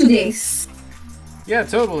into this. Yeah,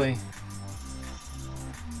 totally.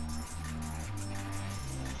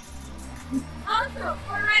 Awesome.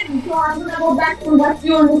 Alright, so I'm gonna go back and watch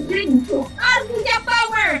you on the screen. So, Ardilla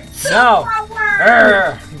Power! Soup No! Power!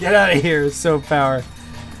 Urgh, get out of here, Soap Power.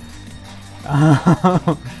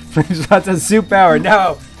 Lots of Soup Power.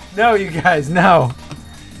 No! No, you guys, no.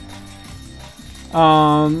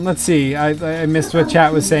 Let's see. I missed what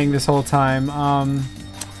chat was saying this whole time.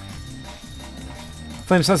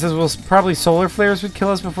 Flamesauce says, well, probably solar flares would kill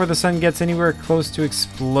us before the sun gets anywhere close to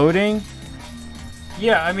exploding.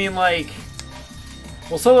 Yeah, I mean, like...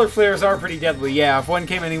 Well, solar flares are pretty deadly, yeah. If one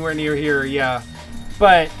came anywhere near here, yeah.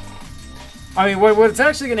 But, I mean, what's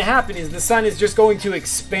actually going to happen is the sun is just going to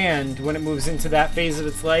expand when it moves into that phase of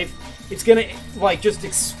its life. It's going to, like, just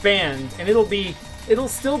expand, and it'll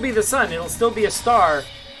still be the sun. It'll still be a star,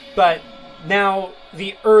 but now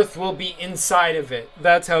the Earth will be inside of it.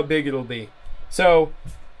 That's how big it'll be. So,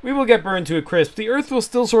 we will get burned to a crisp. The Earth will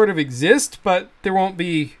still sort of exist, but there won't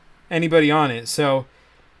be anybody on it. So,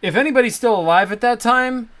 if anybody's still alive at that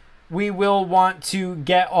time, we will want to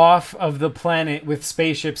get off of the planet with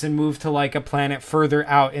spaceships and move to, like, a planet further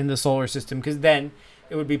out in the solar system, because then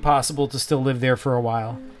it would be possible to still live there for a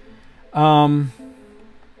while.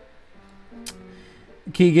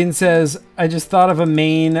 Keegan says, I just thought of a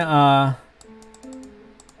main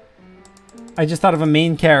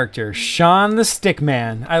character, Sean the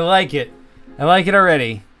Stickman. I like it. I like it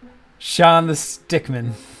already. Sean the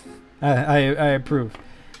Stickman. I approve.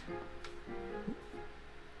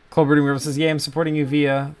 Cold Brooding River says, yeah, I'm supporting you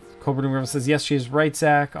via. Cold Brooding River says, yes, she is right,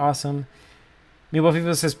 Zach. Awesome. Meatball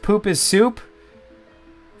People says, poop is soup.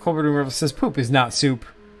 Cold Brooding River says, poop is not soup.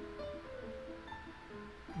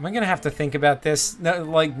 Am I going to have to think about this? No,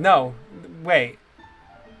 like, no. Wait.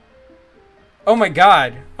 Oh my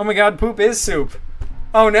god. Oh my god, poop is soup.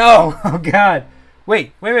 Oh no. Oh god.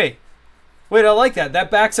 Wait, I like that.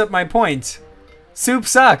 That backs up my point. Soup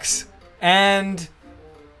sucks. And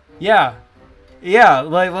yeah. Yeah,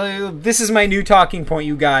 like this is my new talking point,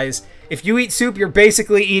 you guys. If you eat soup, you're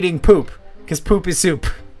basically eating poop. Because poop is soup.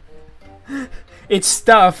 It's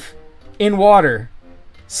stuff in water.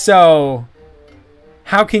 So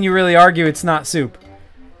how can you really argue it's not soup?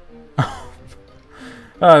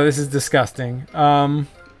 Oh, this is disgusting.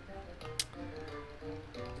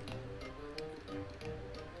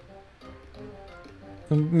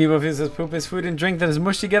 Meatball says poop is food and drink that is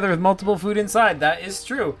mushed together with multiple food inside. That is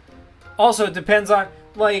true. Also, it depends on,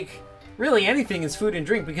 like, really anything is food and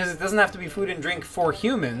drink because it doesn't have to be food and drink for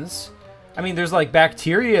humans. I mean, there's, like,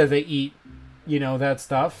 bacteria that eat, you know, that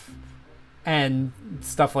stuff and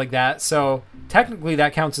stuff like that. So, technically,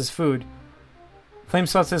 that counts as food.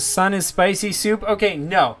 Flamespot says sun is spicy soup. Okay,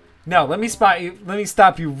 no. No, let me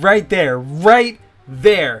stop you right there. Right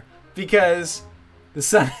there. Because the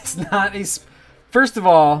sun is not a... First of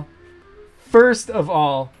all,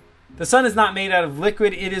 the sun is not made out of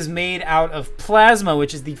liquid. It is made out of plasma,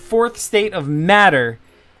 which is the fourth state of matter.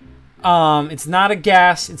 It's not a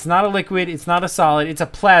gas. It's not a liquid. It's not a solid. It's a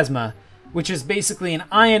plasma, which is basically an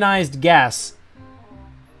ionized gas,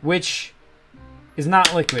 which is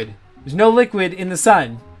not liquid. There's no liquid in the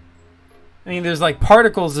sun. I mean, there's like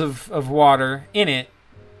particles of water in it,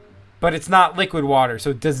 but it's not liquid water, so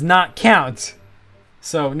it does not count.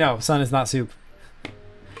 So, no, sun is not soup.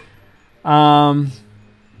 Yeah,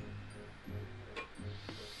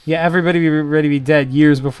 everybody be ready to be dead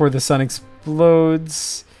years before the sun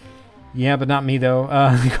explodes. Yeah, but not me, though.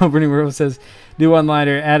 Burning World says, new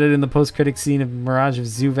one-liner added in the post-critic scene of Mirage of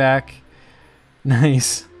Zuvak.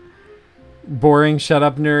 Nice. Boring, shut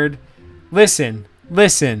up, nerd. Listen.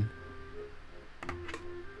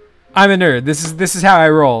 I'm a nerd. This is how I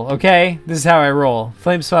roll, okay? This is how I roll.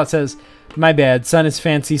 Flamespot says, my bad, sun is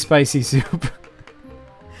fancy, spicy soup.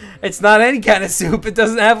 It's not any kind of soup. It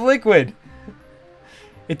doesn't have liquid.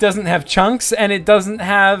 It doesn't have chunks, and it doesn't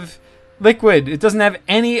have liquid. It doesn't have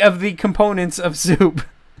any of the components of soup.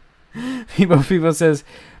 People says,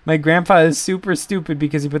 my grandpa is super stupid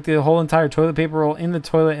because he put the whole entire toilet paper roll in the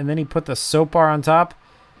toilet and then he put the soap bar on top.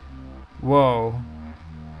 Whoa.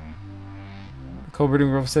 Colbert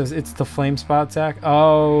Grove says, it's the flame spot, Zach.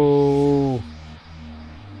 Oh.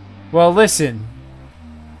 Well, listen.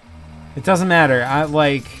 It doesn't matter.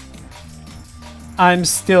 I'm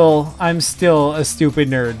still a stupid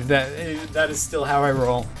nerd. That is still how I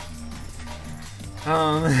roll.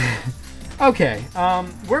 Okay.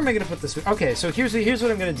 Where am I gonna put this? Okay, so here's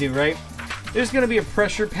what I'm gonna do. Right, there's gonna be a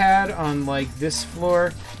pressure pad on like this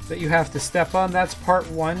floor that you have to step on. That's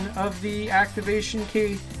part one of the activation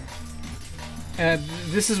key. And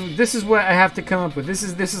this is what I have to come up with. This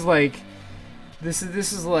is like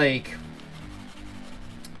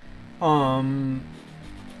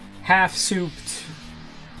half souped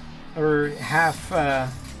or half.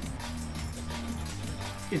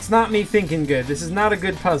 It's not me thinking good. This is not a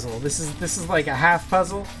good puzzle. This is like a half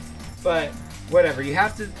puzzle, but whatever. You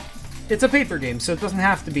have to. It's a paper game, so it doesn't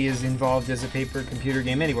have to be as involved as a paper computer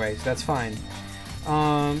game anyway. So that's fine.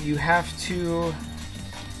 You have to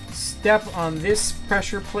step on this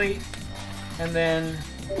pressure plate, and then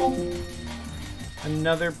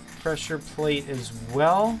another pressure plate as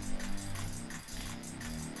well.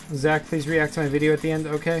 Zach, please react to my video at the end.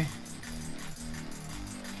 Okay.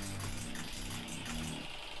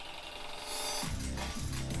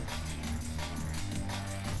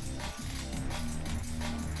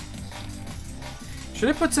 Should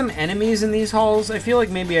I put some enemies in these halls? I feel like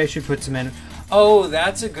maybe I should put some enemies. Oh,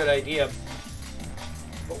 that's a good idea.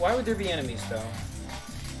 But why would there be enemies, though?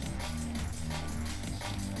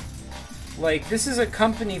 Like, this is a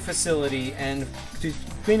company facility, and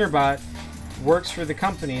CleanerBot works for the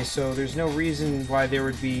company, so there's no reason why there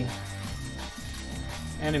would be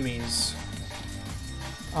enemies.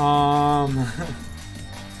 Yeah,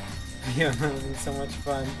 having so much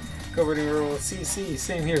fun. Go to Rural CC,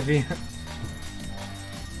 same here, Via.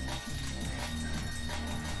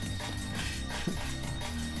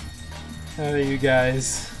 How are you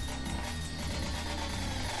guys?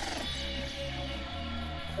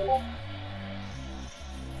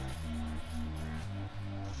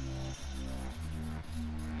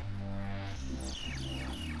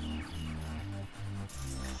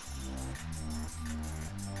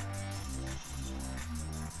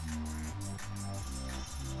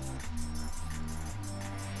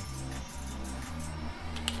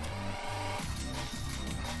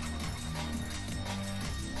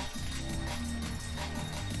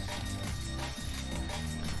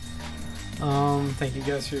 Thank you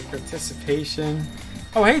guys for your participation.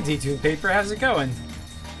 Oh, hey, D2 Paper, how's it going?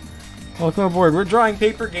 Welcome aboard. We're drawing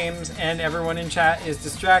paper games, and everyone in chat is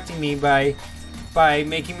distracting me by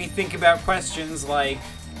making me think about questions like,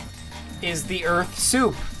 is the Earth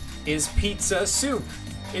soup? Is pizza soup?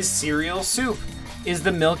 Is cereal soup? Is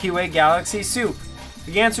the Milky Way galaxy soup?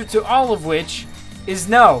 The answer to all of which is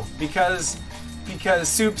no, because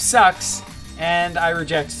soup sucks, and I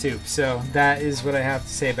reject soup. So that is what I have to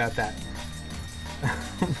say about that.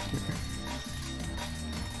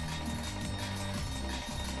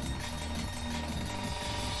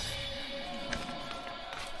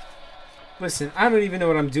 Listen, I don't even know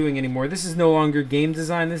what I'm doing anymore. This is no longer game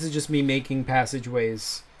design. This is just me making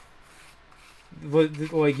passageways.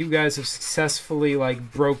 Like, you guys have successfully,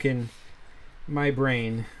 like, broken my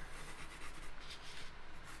brain.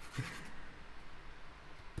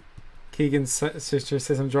 Keegan's sister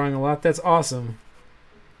says I'm drawing a lot. That's awesome.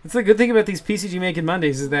 That's the good thing about these PCG Making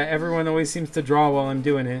Mondays is that everyone always seems to draw while I'm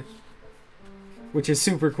doing it, which is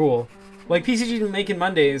super cool. Like PCG Making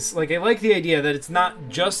Mondays, like I like the idea that it's not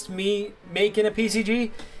just me making a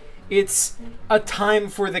PCG. It's a time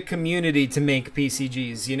for the community to make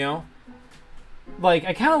PCGs, you know? Like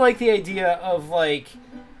I kind of like the idea of like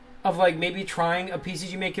maybe trying a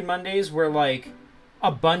PCG Making Mondays where like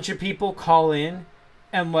a bunch of people call in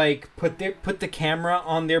and like put the camera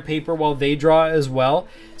on their paper while they draw as well.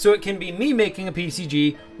 So it can be me making a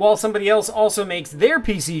PCG while somebody else also makes their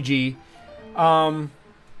PCG.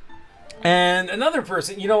 And another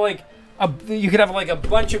person, you know, like you could have like a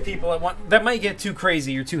bunch of people at once. That might get too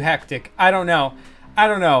crazy or too hectic. I don't know.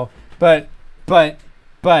 But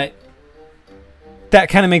that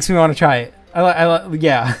kind of makes me want to try it.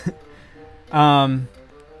 Yeah.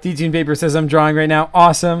 D-Tune Paper says I'm drawing right now.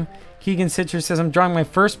 Awesome. Keegan Citrus says I'm drawing my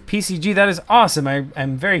first PCG. That is awesome.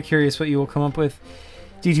 I'm very curious what you will come up with.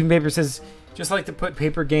 D-Tune Paper says just like to put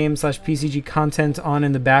paper game / PCG content on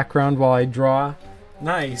in the background while I draw.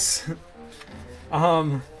 Nice.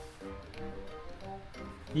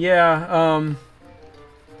 Yeah.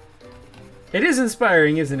 It is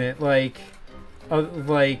inspiring, isn't it? Like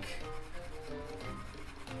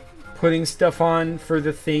putting stuff on for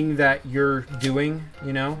the thing that you're doing,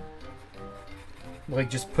 you know? Like,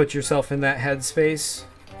 just put yourself in that headspace.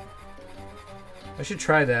 I should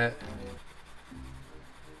try that.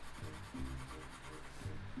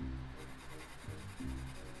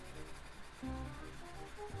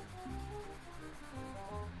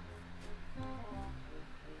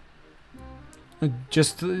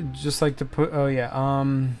 Just like to put... Oh, yeah.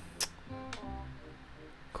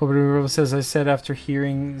 Colbert says, I said after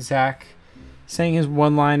hearing Zach saying his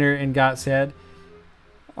one-liner and got sad.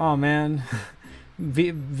 Oh, man.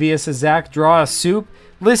 Via says, Zach, draw a soup.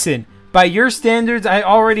 Listen, by your standards, I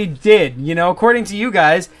already did. You know, according to you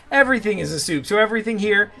guys, everything is a soup. So everything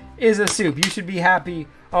here is a soup. You should be happy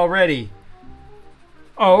already.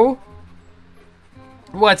 Oh?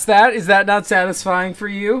 What's that? Is that not satisfying for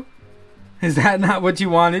you? Is that not what you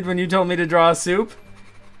wanted when you told me to draw a soup?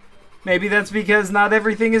 Maybe that's because not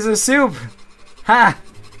everything is a soup. Ha!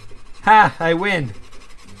 Ha! I win.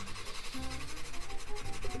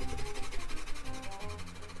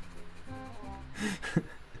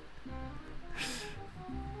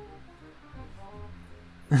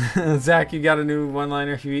 Zach, you got a new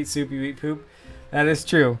one-liner. If you eat soup, you eat poop. That is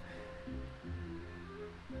true.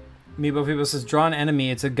 Meebo People says, draw an enemy.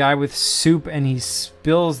 It's a guy with soup and he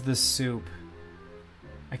spills the soup.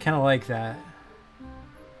 I kind of like that.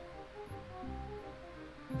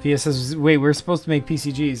 Via says, wait, we're supposed to make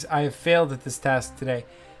PCGs. I have failed at this task today.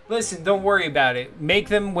 Listen, don't worry about it. Make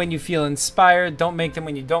them when you feel inspired. Don't make them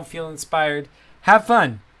when you don't feel inspired. Have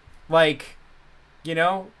fun. Like, you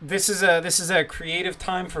know, this is a creative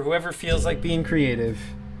time for whoever feels like being creative.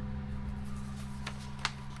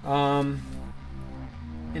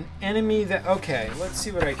 An enemy that... Okay, let's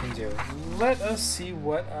see what I can do. Let us see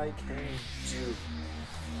what I can do.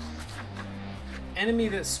 Enemy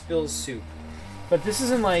that spills soup. But this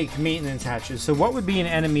isn't like maintenance hatches, so what would be an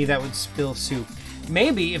enemy that would spill soup?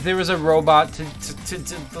 Maybe if there was a robot to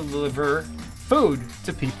deliver food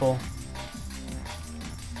to people.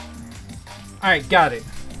 Alright, got it.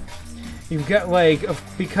 You've got like...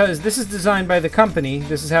 Because this is designed by the company,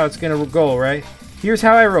 this is how it's gonna go, right? Here's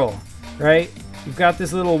how I roll, right? You've got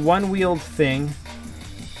this little one-wheeled thing.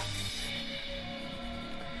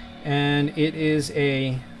 And it is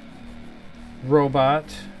a robot.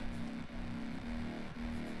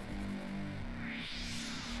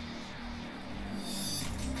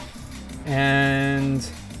 And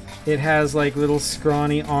it has like little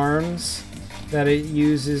scrawny arms that it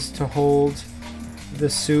uses to hold the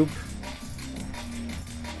soup.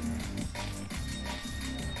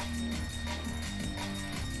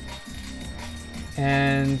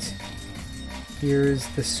 And here's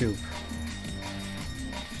the soup.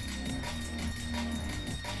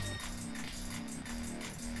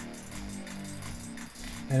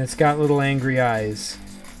 And it's got little angry eyes.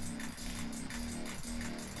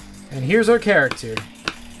 And here's our character.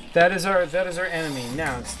 That is our enemy.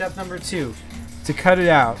 Now, it's step number 2. To cut it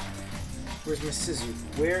out. Where's my scissor?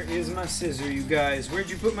 Where is my scissor, you guys? Where'd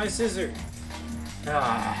you put my scissor?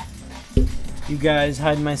 Ah. You guys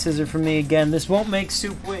hiding my scissor from me again. This won't make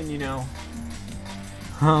soup win, you know.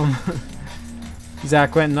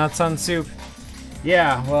 Zach went nuts on soup.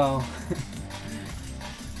 Yeah, well,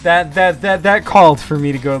 that called for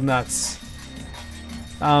me to go nuts.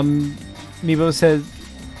 Meebo said.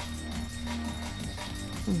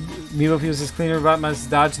 Meebo feels his cleaner bot must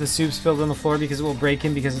dodge the soup spilled on the floor because it will break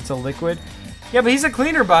him because it's a liquid. Yeah, but he's a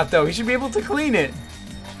cleaner bot though. He should be able to clean it.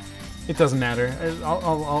 It doesn't matter.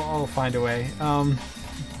 I'll find a way.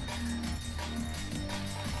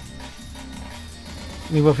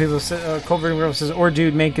 Meanwhile, people say, Colbert Girl says, or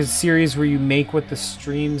dude, make a series where you make what the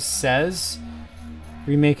stream says.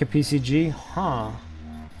 Remake a PCG? Huh.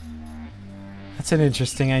 That's an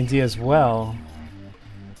interesting idea as well.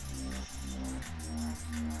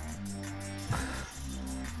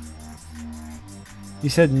 You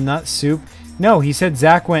said nut soup? No, he said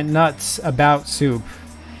Zach went nuts about soup.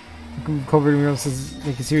 Colbert Girl says,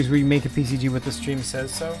 make a series where you make a PCG what the stream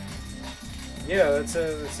says so. Yeah, that's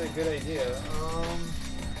a good idea.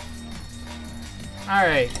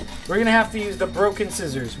 Alright, we're going to have to use the broken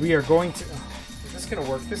scissors. We are going to... Oh, is this going to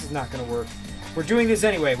work? This is not going to work. We're doing this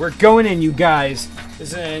anyway. We're going in, you guys.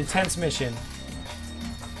 This is an intense mission.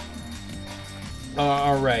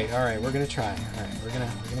 Alright, we're going to try. Alright, we're going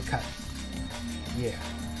to cut. Yeah.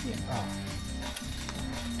 Oh.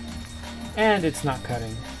 And it's not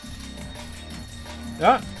cutting.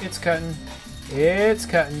 Oh, it's cutting. It's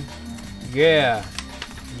cutting. Yeah.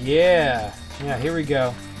 Yeah, here we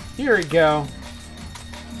go. Here we go.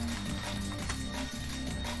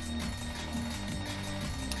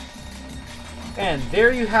 And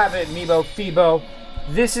there you have it, Meebo Phoebo.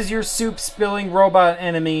 This is your soup-spilling robot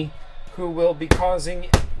enemy who will be causing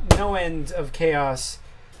no end of chaos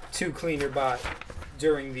to CleanerBot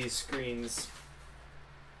during these screens.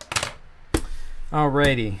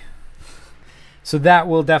 Alrighty. So that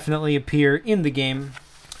will definitely appear in the game.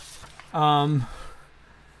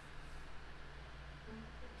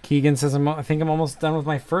 Keegan says, I think I'm almost done with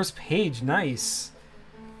my first page. Nice.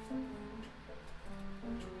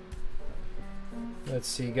 Let's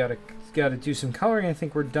see, gotta do some coloring. I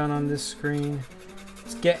think we're done on this screen.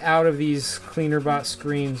 Let's get out of these CleanerBot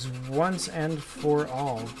screens once and for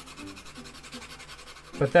all.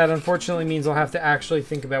 But that unfortunately means I'll have to actually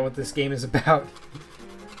think about what this game is about.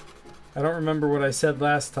 I don't remember what I said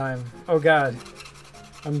last time. Oh god.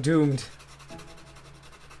 I'm doomed.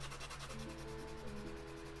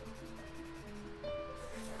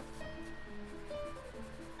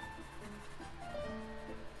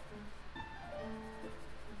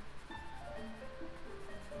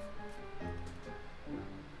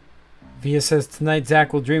 Via says, tonight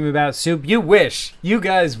Zach will dream about soup. You wish. You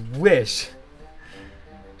guys wish.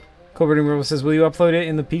 Colbert and Rose says, will you upload it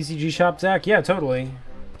in the PCG shop, Zach? Yeah, totally.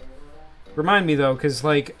 Remind me, though, because,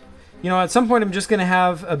 like, you know, at some point I'm just going to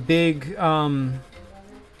have a big, I'm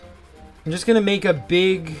just going to make a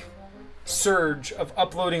big surge of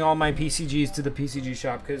uploading all my PCGs to the PCG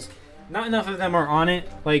shop, because not enough of them are on it.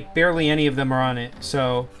 Like, barely any of them are on it,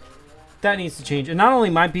 so that needs to change. And not only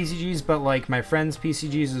my PCGs, but, like, my friends'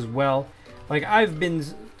 PCGs as well. Like, I've been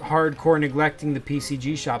hardcore neglecting the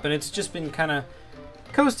PCG shop, and it's just been kind of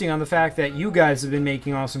coasting on the fact that you guys have been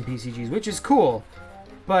making awesome PCGs, which is cool,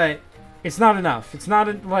 but it's not enough. It's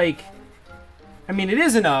not, like, I mean, it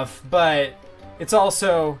is enough, but it's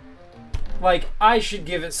also, like, I should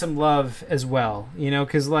give it some love as well, you know,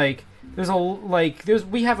 because, like,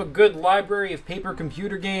 we have a good library of paper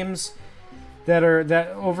computer games that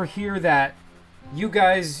over here that you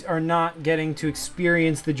guys are not getting to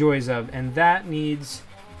experience the joys of, and that needs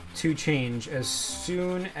to change as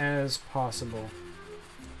soon as possible.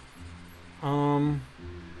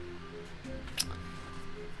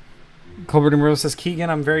 Colbert and Rose says, Keegan,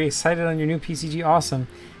 I'm very excited on your new PCG. Awesome.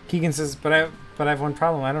 Keegan says, but I have one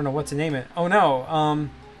problem. I don't know what to name it. Oh no.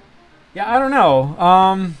 Yeah, I don't know.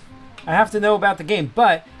 I have to know about the game,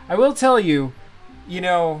 but I will tell you, you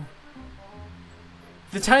know,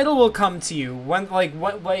 the title will come to you when,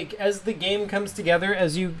 like, as the game comes together,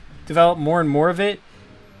 as you develop more and more of it,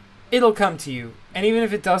 it'll come to you. And even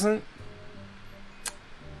if it doesn't,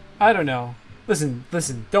 I don't know. Listen,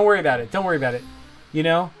 don't worry about it. Don't worry about it. You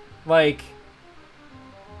know? Like,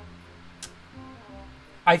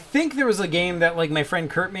 I think there was a game that, like, my friend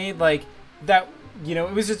Kurt made, like, that, you know,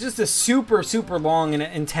 it was just a super, super long and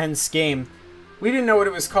intense game. We didn't know what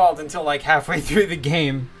it was called until, like, halfway through the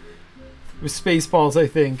game. It was Spaceballs, I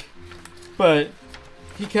think. But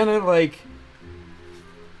he kind of, like,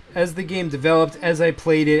 as the game developed, as I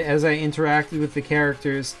played it, as I interacted with the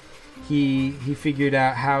characters, he figured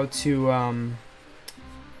out how to,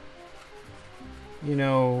 you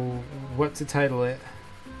know, what to title it.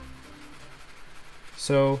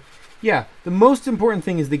 So, yeah, the most important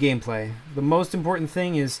thing is the gameplay. The most important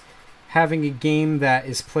thing is having a game that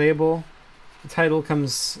is playable. The title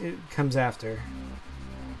comes after.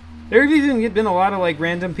 There have even been a lot of, like,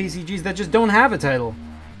 random PCGs that just don't have a title,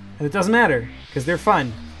 and it doesn't matter because they're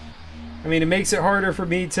fun. I mean, it makes it harder for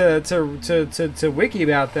me to wiki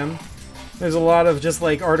about them. There's a lot of just,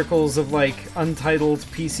 like, articles of, like, untitled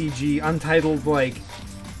PCG, untitled, like,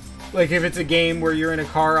 Like if it's a game where you're in a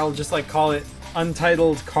car, I'll just like call it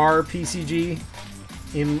Untitled Car PCG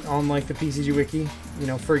on like the PCG wiki, you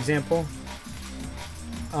know, for example.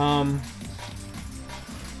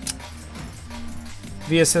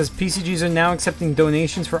 Via says PCGs are now accepting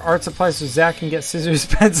donations for art supplies so Zach can get scissors,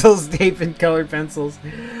 pencils, tape, and colored pencils.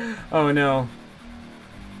 Oh no.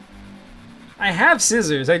 I have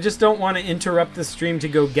scissors, I just don't want to interrupt the stream to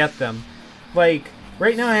go get them. Like,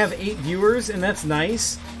 right now I have 8 viewers, and that's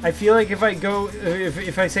nice. I feel like if I go,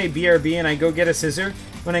 if I say BRB and I go get a scissor,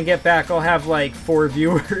 when I get back I'll have like 4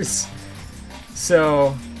 viewers.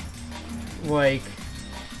 So, like,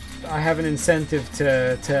 I have an incentive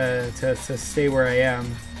to stay where I am.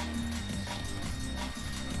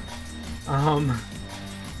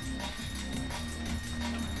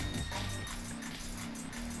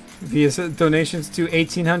 Via donations to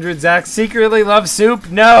 1800. Zach secretly loves soup.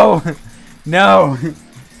 No, no,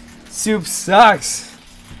 soup sucks.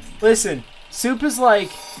 Listen, soup is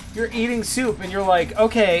like you're eating soup and you're like,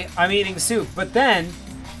 okay, I'm eating soup, but then,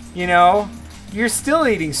 you know, you're still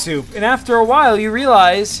eating soup, and after a while you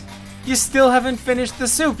realize you still haven't finished the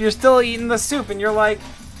soup. You're still eating the soup, and you're like,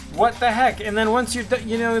 what the heck? And then once you're done,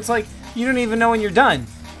 you know, it's like you don't even know when you're done.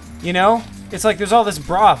 You know, it's like there's all this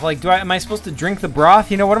broth. Like, am I supposed to drink the broth?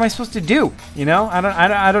 You know, what am I supposed to do? You know, I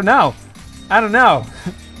don't know. I don't know.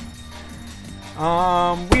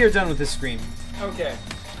 We are done with this screen. Okay.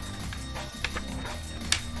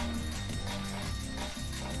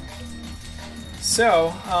 So,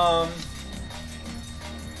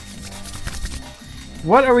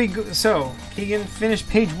 what are we... So, Keegan finished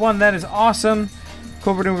page 1. That is awesome.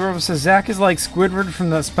 Colbert and Grove says, Zach is like Squidward from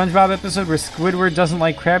the SpongeBob episode where Squidward doesn't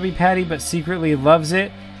like Krabby Patty but secretly loves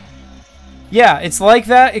it. Yeah, it's like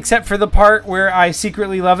that, except for the part where I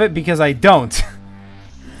secretly love it because I don't.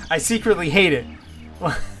 I secretly hate it.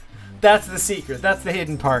 That's the secret. That's the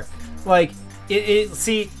hidden part. Like,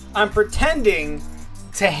 see, I'm pretending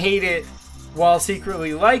to hate it while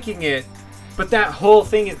secretly liking it, but that whole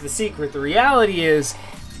thing is the secret. The reality is,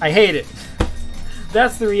 I hate it.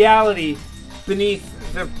 That's the reality beneath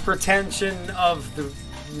the pretension of the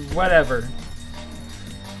whatever.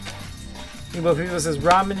 People says,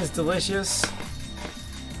 ramen is delicious.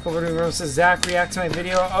 Colbert says, Zach, react to my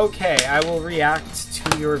video. Okay, I will react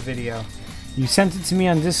to your video. You sent it to me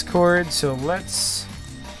on Discord, so let's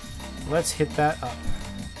hit that up.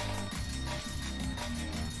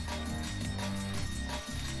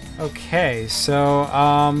 Okay, so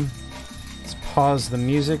let's pause the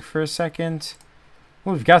music for a second.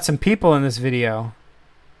 Oh, we've got some people in this video.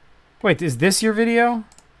 Wait, is this your video?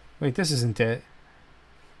 Wait, this isn't it.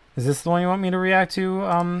 Is this the one you want me to react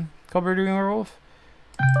to, Colbert doing a Wolf?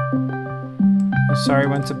 I'm sorry,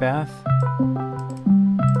 went to bath.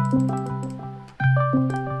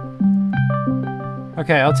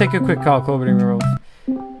 Okay, I'll take a quick call, Colbert doing a Wolf.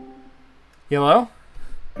 Hello?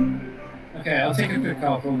 Okay, I'll take a quick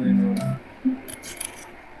call, Colbert doing a Wolf.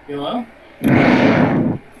 Hello?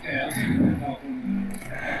 Okay, I'll take a quick call.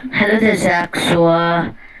 Hello there, Zach. So,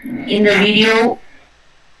 in the video...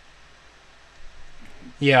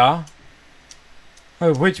 Yeah?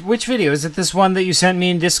 Oh, which video? Is it this one that you sent me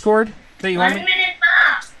in Discord? That you want me... 1 minute,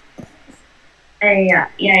 ma!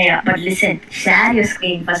 Yeah. But listen, share your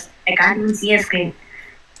screen first. I can't even see your screen.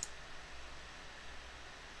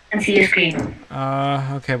 I can see your screen.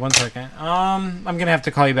 Okay, 1 second. I'm gonna have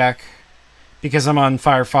to call you back. Because I'm on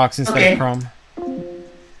Firefox instead of Chrome.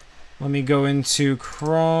 Let me go into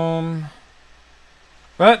Chrome.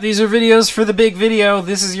 But these are videos for the big video.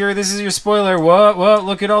 This is your spoiler. What?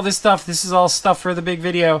 Look at all this stuff. This is all stuff for the big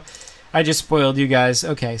video. I just spoiled you guys.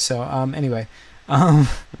 Okay, so anyway, I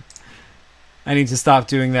need to stop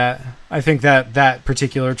doing that. I think that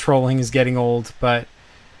particular trolling is getting old, but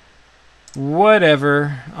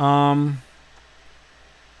whatever.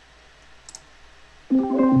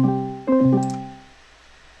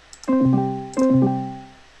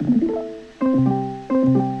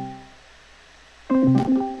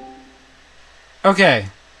 Okay.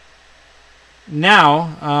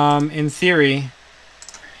 Now, in theory,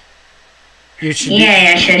 you should.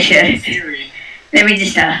 Yeah, sure. Let me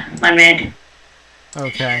just 1 minute.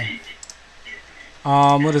 Okay.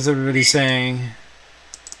 What is everybody saying?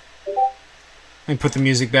 Let me put the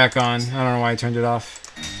music back on. I don't know why I turned it off.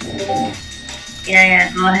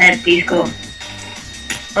 Yeah. Go ahead, please go.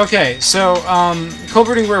 Okay, so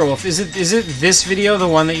Colberting Werewolf, is it this video, the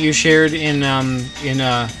one that you shared in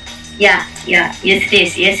Yeah. Yes,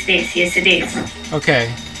 it is.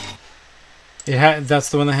 Okay. That's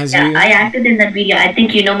the one that has you? Yeah, I acted in that video. I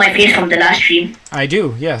think you know my face from the last stream. I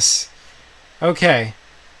do, yes. Okay.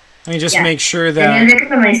 Let me just make sure that... Can you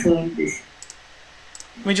recognize me, please?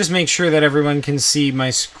 Let me just make sure that everyone can see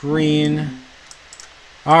my screen.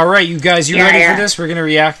 All right, you guys, you ready for this? We're going to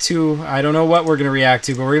react to, I don't know what we're going to react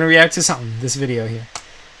to, but we're going to react to something, this video here.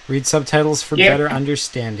 Read subtitles for better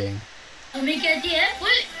understanding. I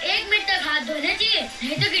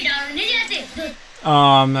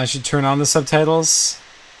should turn on the subtitles,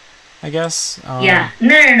 I guess. Yeah.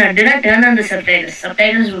 No. Do not turn on the subtitles.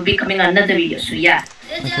 Subtitles will be coming under the video, so yeah.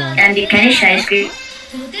 Okay. And can you share screen?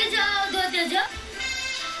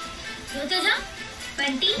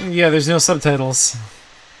 Yeah, there's no subtitles.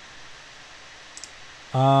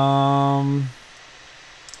 Yeah,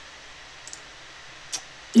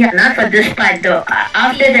 not for this part though.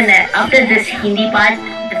 After this Hindi part,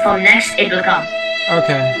 from next it will come.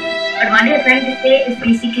 Okay. But what you're trying to say is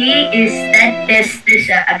basically that there's this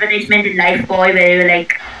advertisement in Lifebuoy where you're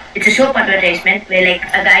like, it's a soap advertisement where like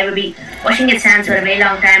a guy will be washing his hands for a very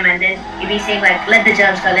long time and then he'll be saying like, let the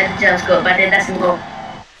germs go, but it doesn't go.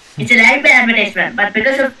 It's a very bad advertisement, but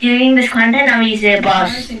because of doing this content, now he's a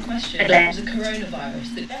boss. The question is a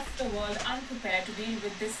coronavirus that left the world unprepared to deal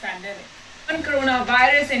with this pandemic. One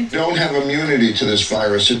coronavirus and don't have immunity to this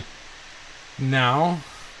virus. Now.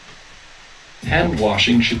 Hand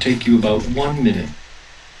washing should take you about 1 minute.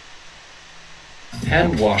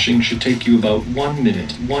 Hand washing should take you about 1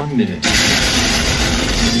 minute. 1 minute.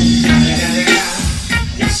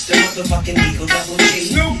 It's the motherfucking Eagle Double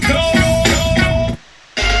G.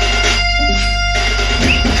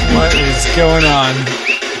 What is going on?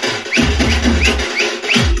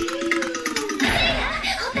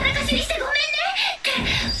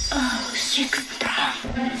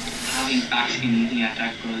 Having vaccine eating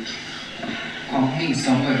attack girls. Only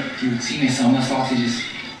summer, you'd see me summer sausages.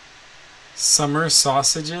 Summer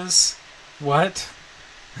sausages? What?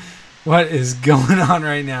 What is going on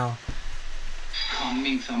right now?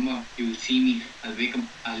 Coming summer, you'll see me. I'll wake up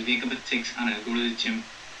at 6 and I'll go to the gym.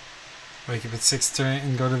 Wake up at 6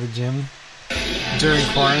 and go to the gym during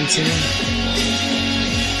quarantine.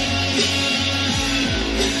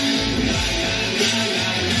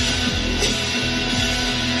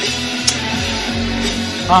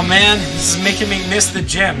 Oh man, this is making me miss the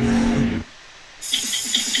gym.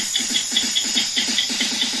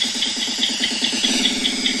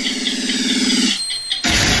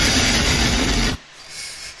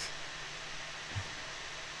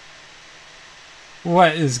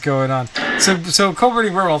 What is going on? So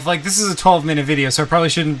Cold-Blooded Werewolf, like, this is a 12-minute video, so I probably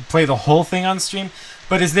shouldn't play the whole thing on stream.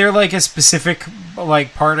 But is there like a specific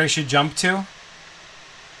like part I should jump to?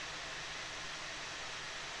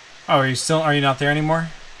 Oh, are you not there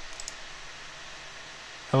anymore?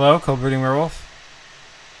 Hello, Cold-Blooded Werewolf?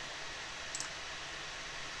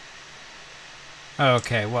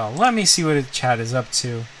 Okay, well, let me see what the chat is up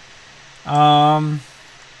to.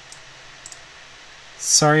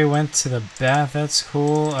 Sorry I went to the bath, that's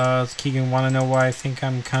cool. Keegan wanna know why I think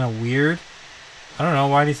I'm kinda weird? I don't know,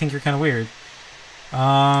 why do you think you're kinda weird?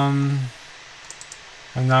 I'm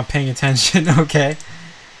not paying attention, okay.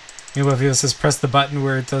 Movavi says press the button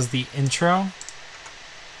where it does the intro.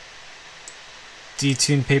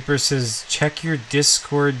 D-Tune Paper says check your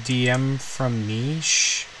Discord DM from me.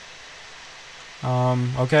 Shh.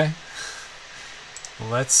 Okay.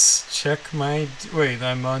 Let's check my... Wait,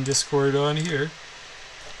 I'm on Discord on here.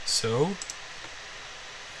 So...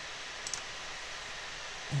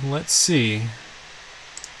 Let's see.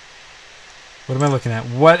 What am I looking at?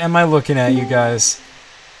 What am I looking at, you guys?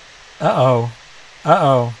 Uh-oh.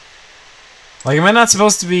 Uh-oh. Like, am I not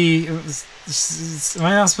supposed to be... Am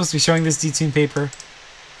I not supposed to be showing this D-Tune Paper?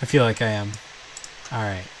 I feel like I am.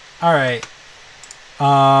 Alright. Alright.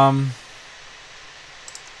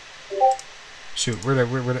 Shoot, where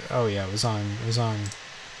oh yeah, it was on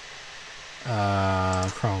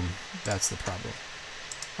Chrome. That's the problem.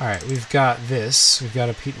 Alright, we've got this. We've got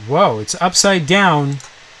a whoa, it's upside down,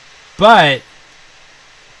 but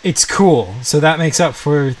it's cool. So that makes up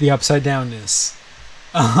for the upside downness.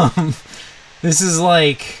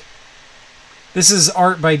 This is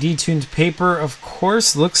art by D-Tuned Paper, of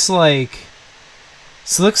course. Looks like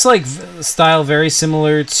style very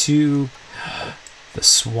similar to the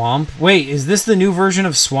Swamp. Wait, is this the new version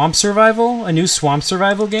of Swamp Survival? A new Swamp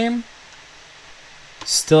Survival game?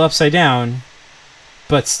 Still upside down,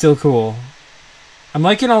 but still cool. I'm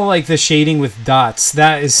liking all like the shading with dots.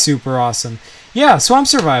 That is super awesome. Yeah, Swamp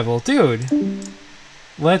Survival, dude.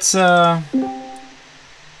 Let's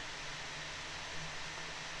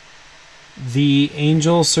The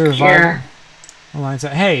Angel Survival. Yeah.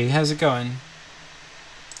 Hey, how's it going?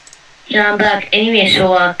 Yeah, I'm back. Anyway,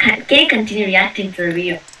 so can you continue reacting to the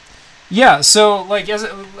video? Yeah, so like as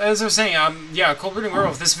I was saying, yeah, Cold-Blooded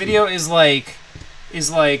Werewolf. This video is like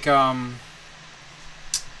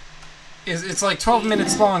it's like 12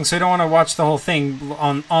 minutes long, so I don't want to watch the whole thing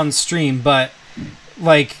on stream. But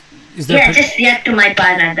like, is there? Yeah, just react to my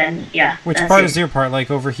part and then yeah. Which part is your part? Like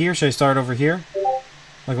over here? Should I start over here?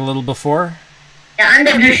 Like a little before? Yeah, on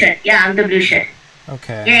the blue shirt. Yeah, on the blue shirt.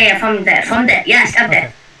 Okay. Yeah, from there. Yeah, stop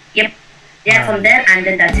there. Yep. Yeah, from there, and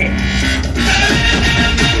then that's it.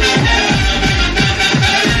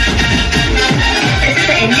 This is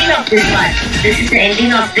the ending of this part. This is the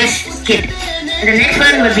ending of this skit. And the next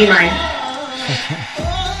one will be mine.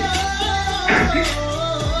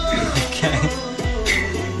 Okay.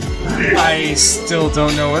 I still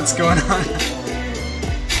don't know what's going on.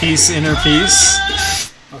 Peace, inner peace.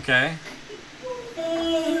 Okay.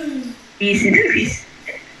 Peace, inner peace.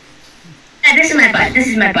 Yeah, this is my part. This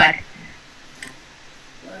is my part.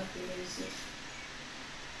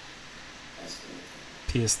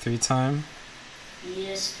 PS3 time.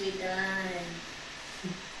 PS3 time.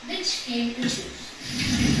 Which game to choose?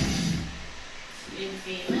 Being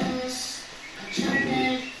famous,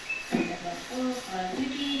 Uncharted, Fantasy 4, Call of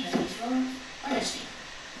Duty, Heaven's Wrong, or Destiny.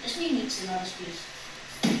 Destiny needs a lot of space.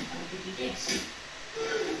 Call of Duty takes.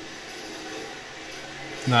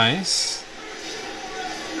 Nice.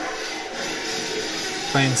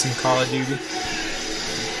 Playing some Call of Duty.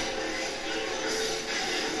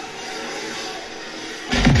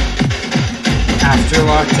 After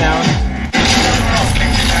lockdown.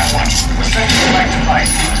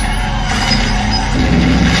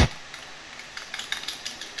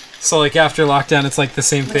 So like after lockdown, it's like the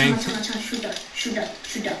same thing. Shoot up.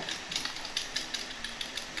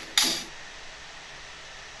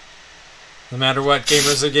 No matter what,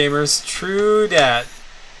 gamers are gamers. True dat.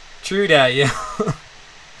 Yeah.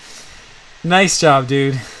 Nice job,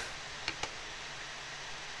 dude.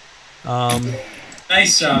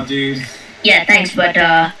 Nice job, dude. Yeah, thanks, but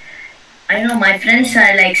I know my friends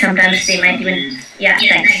are like sometimes they might even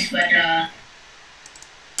thanks, but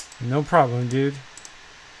No problem, dude.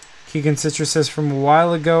 Keegan Citrus says from a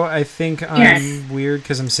while ago, I think I'm weird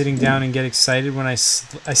because I'm sitting down and get excited when I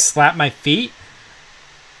slap my feet.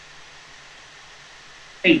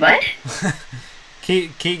 Wait, what?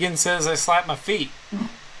 Keegan says I slap my feet.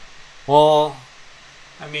 Well,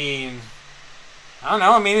 I mean, I don't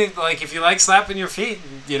know. I mean, like if you like slapping your feet,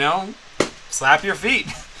 you know, slap your feet.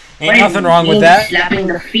 Ain't nothing wrong with that. Slapping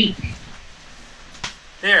the feet.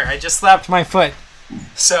 There, I just slapped my foot.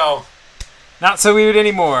 So, not so weird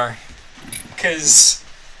anymore. Cause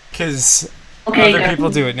other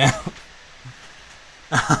people do it now.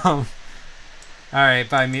 All right,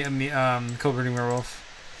 bye, Cold-Breeding Werewolf.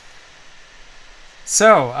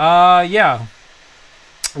 So, yeah.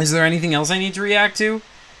 Is there anything else I need to react to?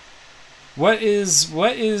 What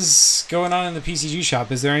is going on in the PCG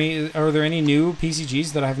shop? Are there any new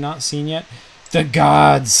PCGs that I have not seen yet? The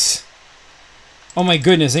gods. Oh my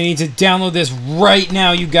goodness, I need to download this right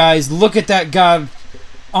now, you guys. Look at that god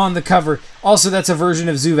on the cover. Also, that's a version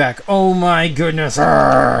of Zuvak. Oh my goodness.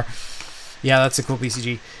 Arrgh. Yeah, that's a cool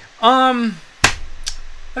PCG. I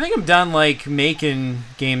think I'm done like making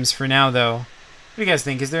games for now though. What do you guys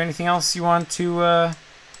think? Is there anything else you want to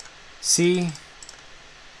see?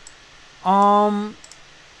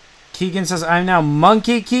 Keegan says I'm now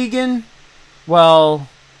Monkey Keegan. Well,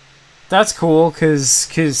 that's cool cuz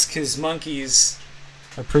monkeys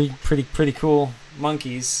are pretty cool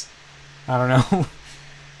monkeys. I don't know.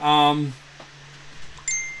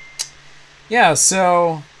 Yeah,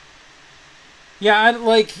 so yeah,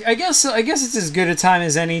 I guess it's as good a time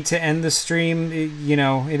as any to end the stream. You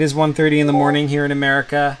know, it is 1:30 in the morning here in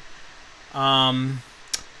America.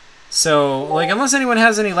 So, like, unless anyone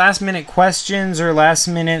has any last-minute questions or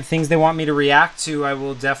last-minute things they want me to react to, I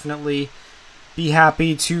will definitely be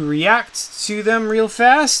happy to react to them real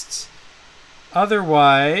fast.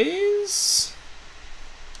 Otherwise,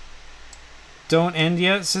 don't end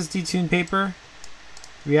yet, says Detune Paper.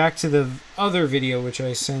 React to the other video which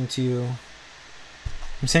I sent you.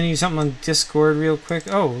 I'm sending you something on Discord real quick.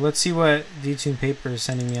 Oh, let's see what Detune Paper is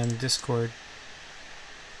sending me on Discord.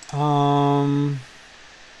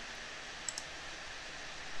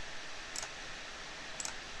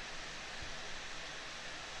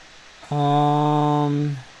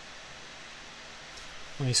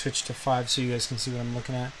 Let me switch to 5 so you guys can see what I'm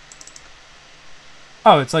looking at.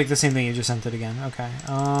 Oh, it's like the same thing. You just sent it again. Okay.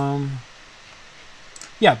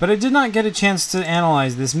 Yeah, but I did not get a chance to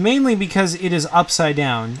analyze this, mainly because it is upside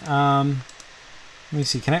down. Let me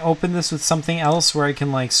see. Can I open this with something else where I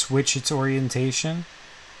can, like, switch its orientation?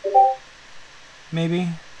 Maybe?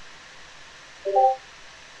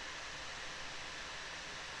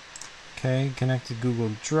 Okay, connect to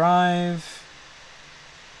Google Drive.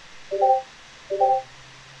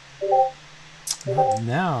 Not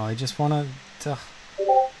now. I just want to.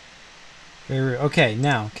 Okay,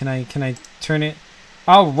 now can I turn it?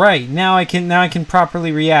 All right, now I can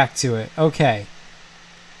properly react to it. Okay.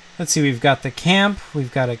 Let's see. We've got the camp.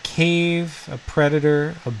 We've got a cave, a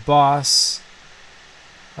predator, a boss,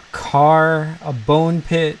 a car, a bone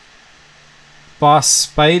pit, boss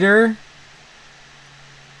spider,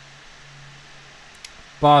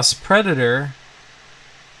 boss predator,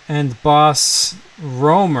 and boss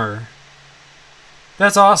roamer.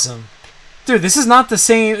 That's awesome. Dude, this is not the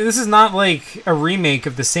same. This is not like a remake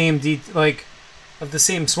of the same of the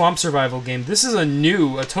same swamp survival game. This is a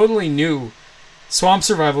totally new swamp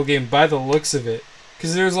survival game by the looks of it.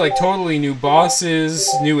 Because there's like totally new bosses,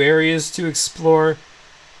 new areas to explore.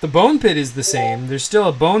 The bone pit is the same. There's still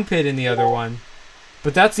a bone pit in the other one.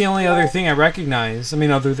 But that's the only other thing I recognize. I mean,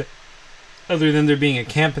 other than there being a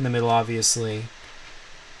camp in the middle, obviously.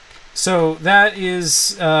 So that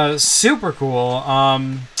is super cool.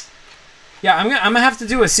 Yeah, I'm gonna have to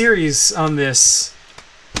do a series on this,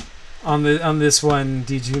 on this one,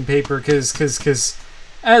 D-Tune Paper, because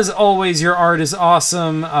as always, your art is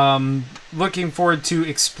awesome. Looking forward to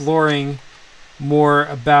exploring more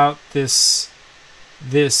about this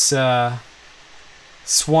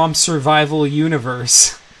swamp survival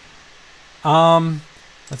universe. Let's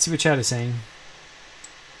see what chat is saying.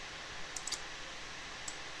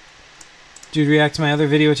 Dude, react to my other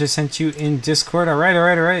video which I sent you in Discord. All right.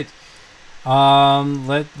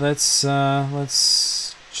 Let's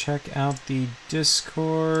check out the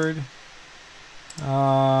Discord.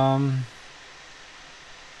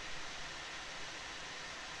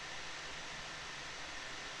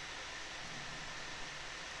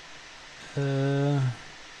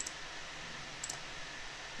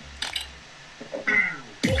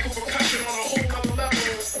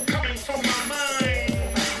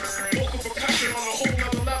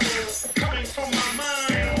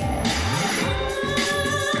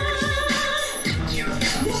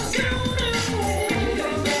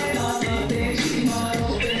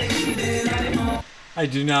 I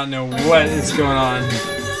do not know what is going on.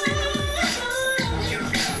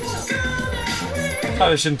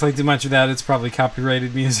 Probably shouldn't play too much of that. It's probably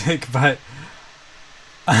copyrighted music, but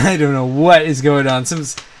I don't know what is going on.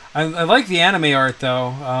 I like the anime art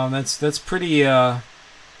though. That's pretty. Yeah,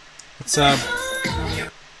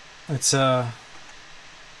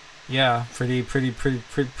 pretty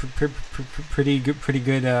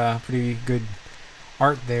good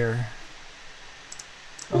art there.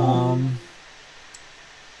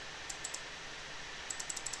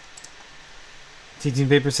 Teaching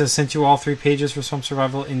Paper says, sent you all 3 pages for Swamp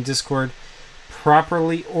Survival in Discord.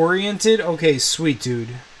 Properly oriented? Okay, sweet, dude.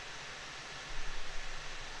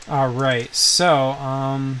 Alright, so,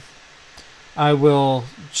 I will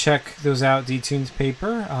check those out, D-Tunes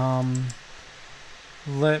Paper.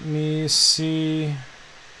 Let me see.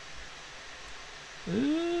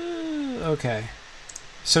 Okay.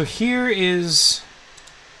 So here is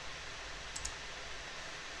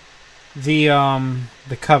the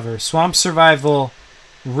cover. Swamp Survival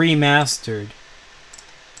Remastered.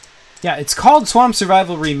 Yeah, it's called Swamp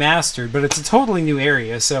Survival Remastered, but it's a totally new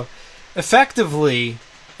area. So effectively,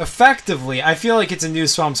 I feel like it's a new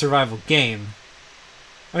Swamp Survival game.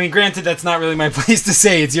 I mean, granted, that's not really my place to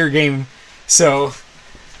say. It's your game, so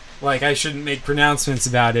like I shouldn't make pronouncements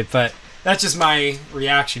about it, but that's just my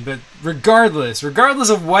reaction. But regardless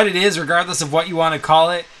of what it is, regardless of what you want to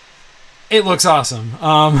call it, it looks awesome.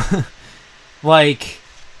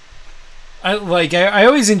 I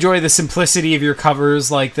always enjoy the simplicity of your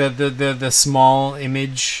covers, like the small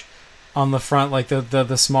image on the front, like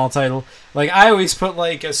the small title. Like I always put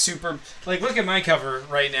like a super, like look at my cover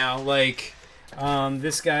right now, like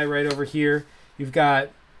this guy right over here. You've got,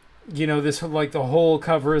 you know, this like the whole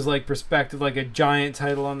cover is like perspective, like a giant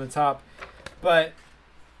title on the top. But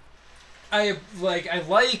I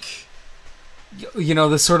like you know,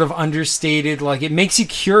 the sort of understated, like it makes you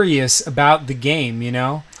curious about the game, you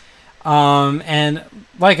know. And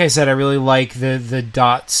like I said, I really like the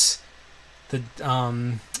dots,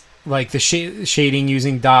 like the shading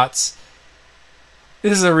using dots.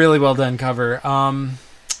 This is a really well done cover. Let's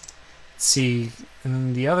see, and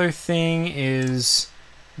then the other thing is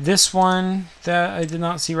this one that I did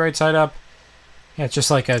not see right side up. Yeah, it's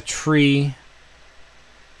just like a tree.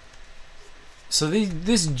 So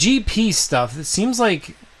this GP stuff, it seems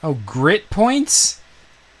like, oh, grit points?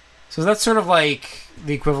 So that's sort of like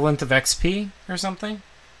the equivalent of XP or something.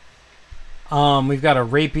 We've got a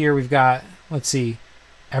rapier, we've got, let's see,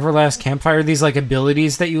 Everlast Campfire, these like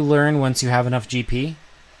abilities that you learn once you have enough GP.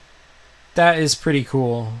 That is pretty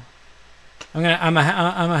cool. I'm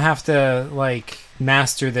gonna have to like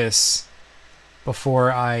master this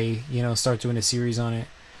before I, you know, start doing a series on it.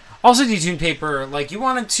 Also, Detuned Paper, like, you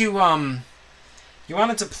wanted to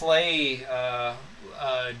play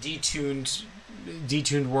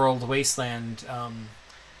Detuned World Wasteland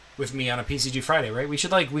with me on a PCG Friday, right? We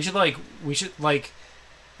should like.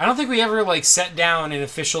 I don't think we ever like set down an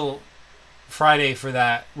official Friday for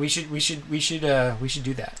that. We should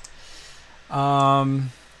do that.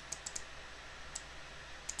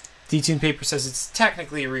 Detuned Paper says it's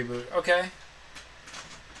technically a reboot. Okay.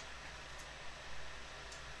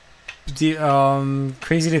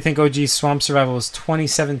 Crazy to think OG Swamp Survival was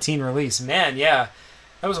 2017 release. Man, yeah.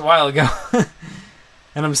 That was a while ago.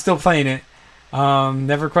 And I'm still playing it.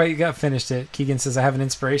 Never quite got finished it. Keegan says I have an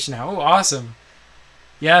inspiration now. Oh, awesome.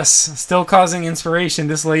 Yes, still causing inspiration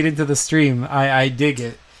this late into the stream. I dig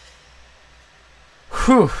it.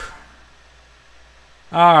 Whew.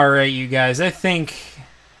 Alright, you guys. I think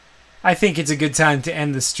it's a good time to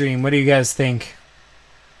end the stream. What do you guys think?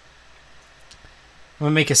 I'm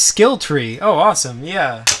going to make a skill tree. Oh, awesome.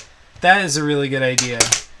 Yeah. That is a really good idea.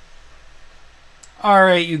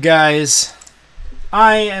 Alright, you guys.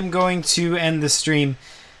 I am going to end the stream.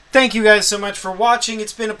 Thank you guys so much for watching.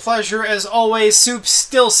 It's been a pleasure as always. Soup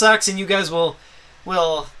still sucks, and you guys will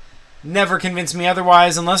never convince me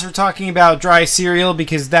otherwise unless we're talking about dry cereal,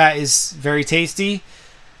 because that is very tasty.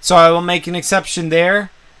 So I will make an exception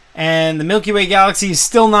there. And the Milky Way Galaxy is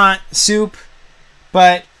still not soup,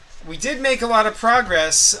 but we did make a lot of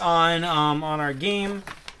progress on our game,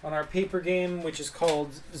 on our paper game, which is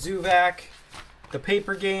called Zuvac, the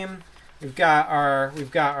paper game. We've got our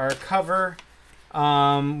cover.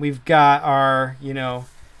 We've got our, you know,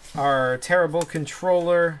 our terrible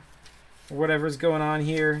controller, whatever's going on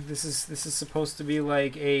here. This is supposed to be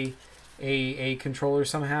like a controller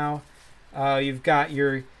somehow. You've got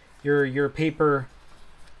your paper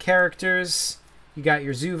characters. You got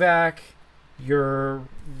your Zuvac, your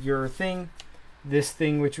thing,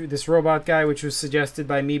 this robot guy, which was suggested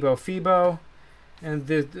by Meebo Phoebo, and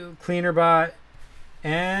the cleaner bot.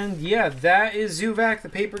 And yeah, that is Zuvac, the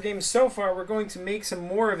paper game. So far, we're going to make some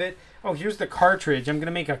more of it. Oh, here's the cartridge. I'm going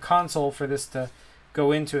to make a console for this to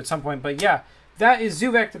go into at some point. But yeah, that is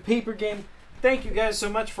Zuvac, the paper game. Thank you guys so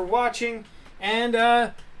much for watching. And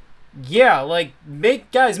yeah, like make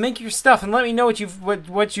your stuff and let me know what you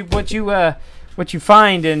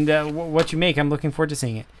find and what you make. I'm looking forward to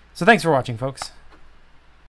seeing it. So thanks for watching, folks.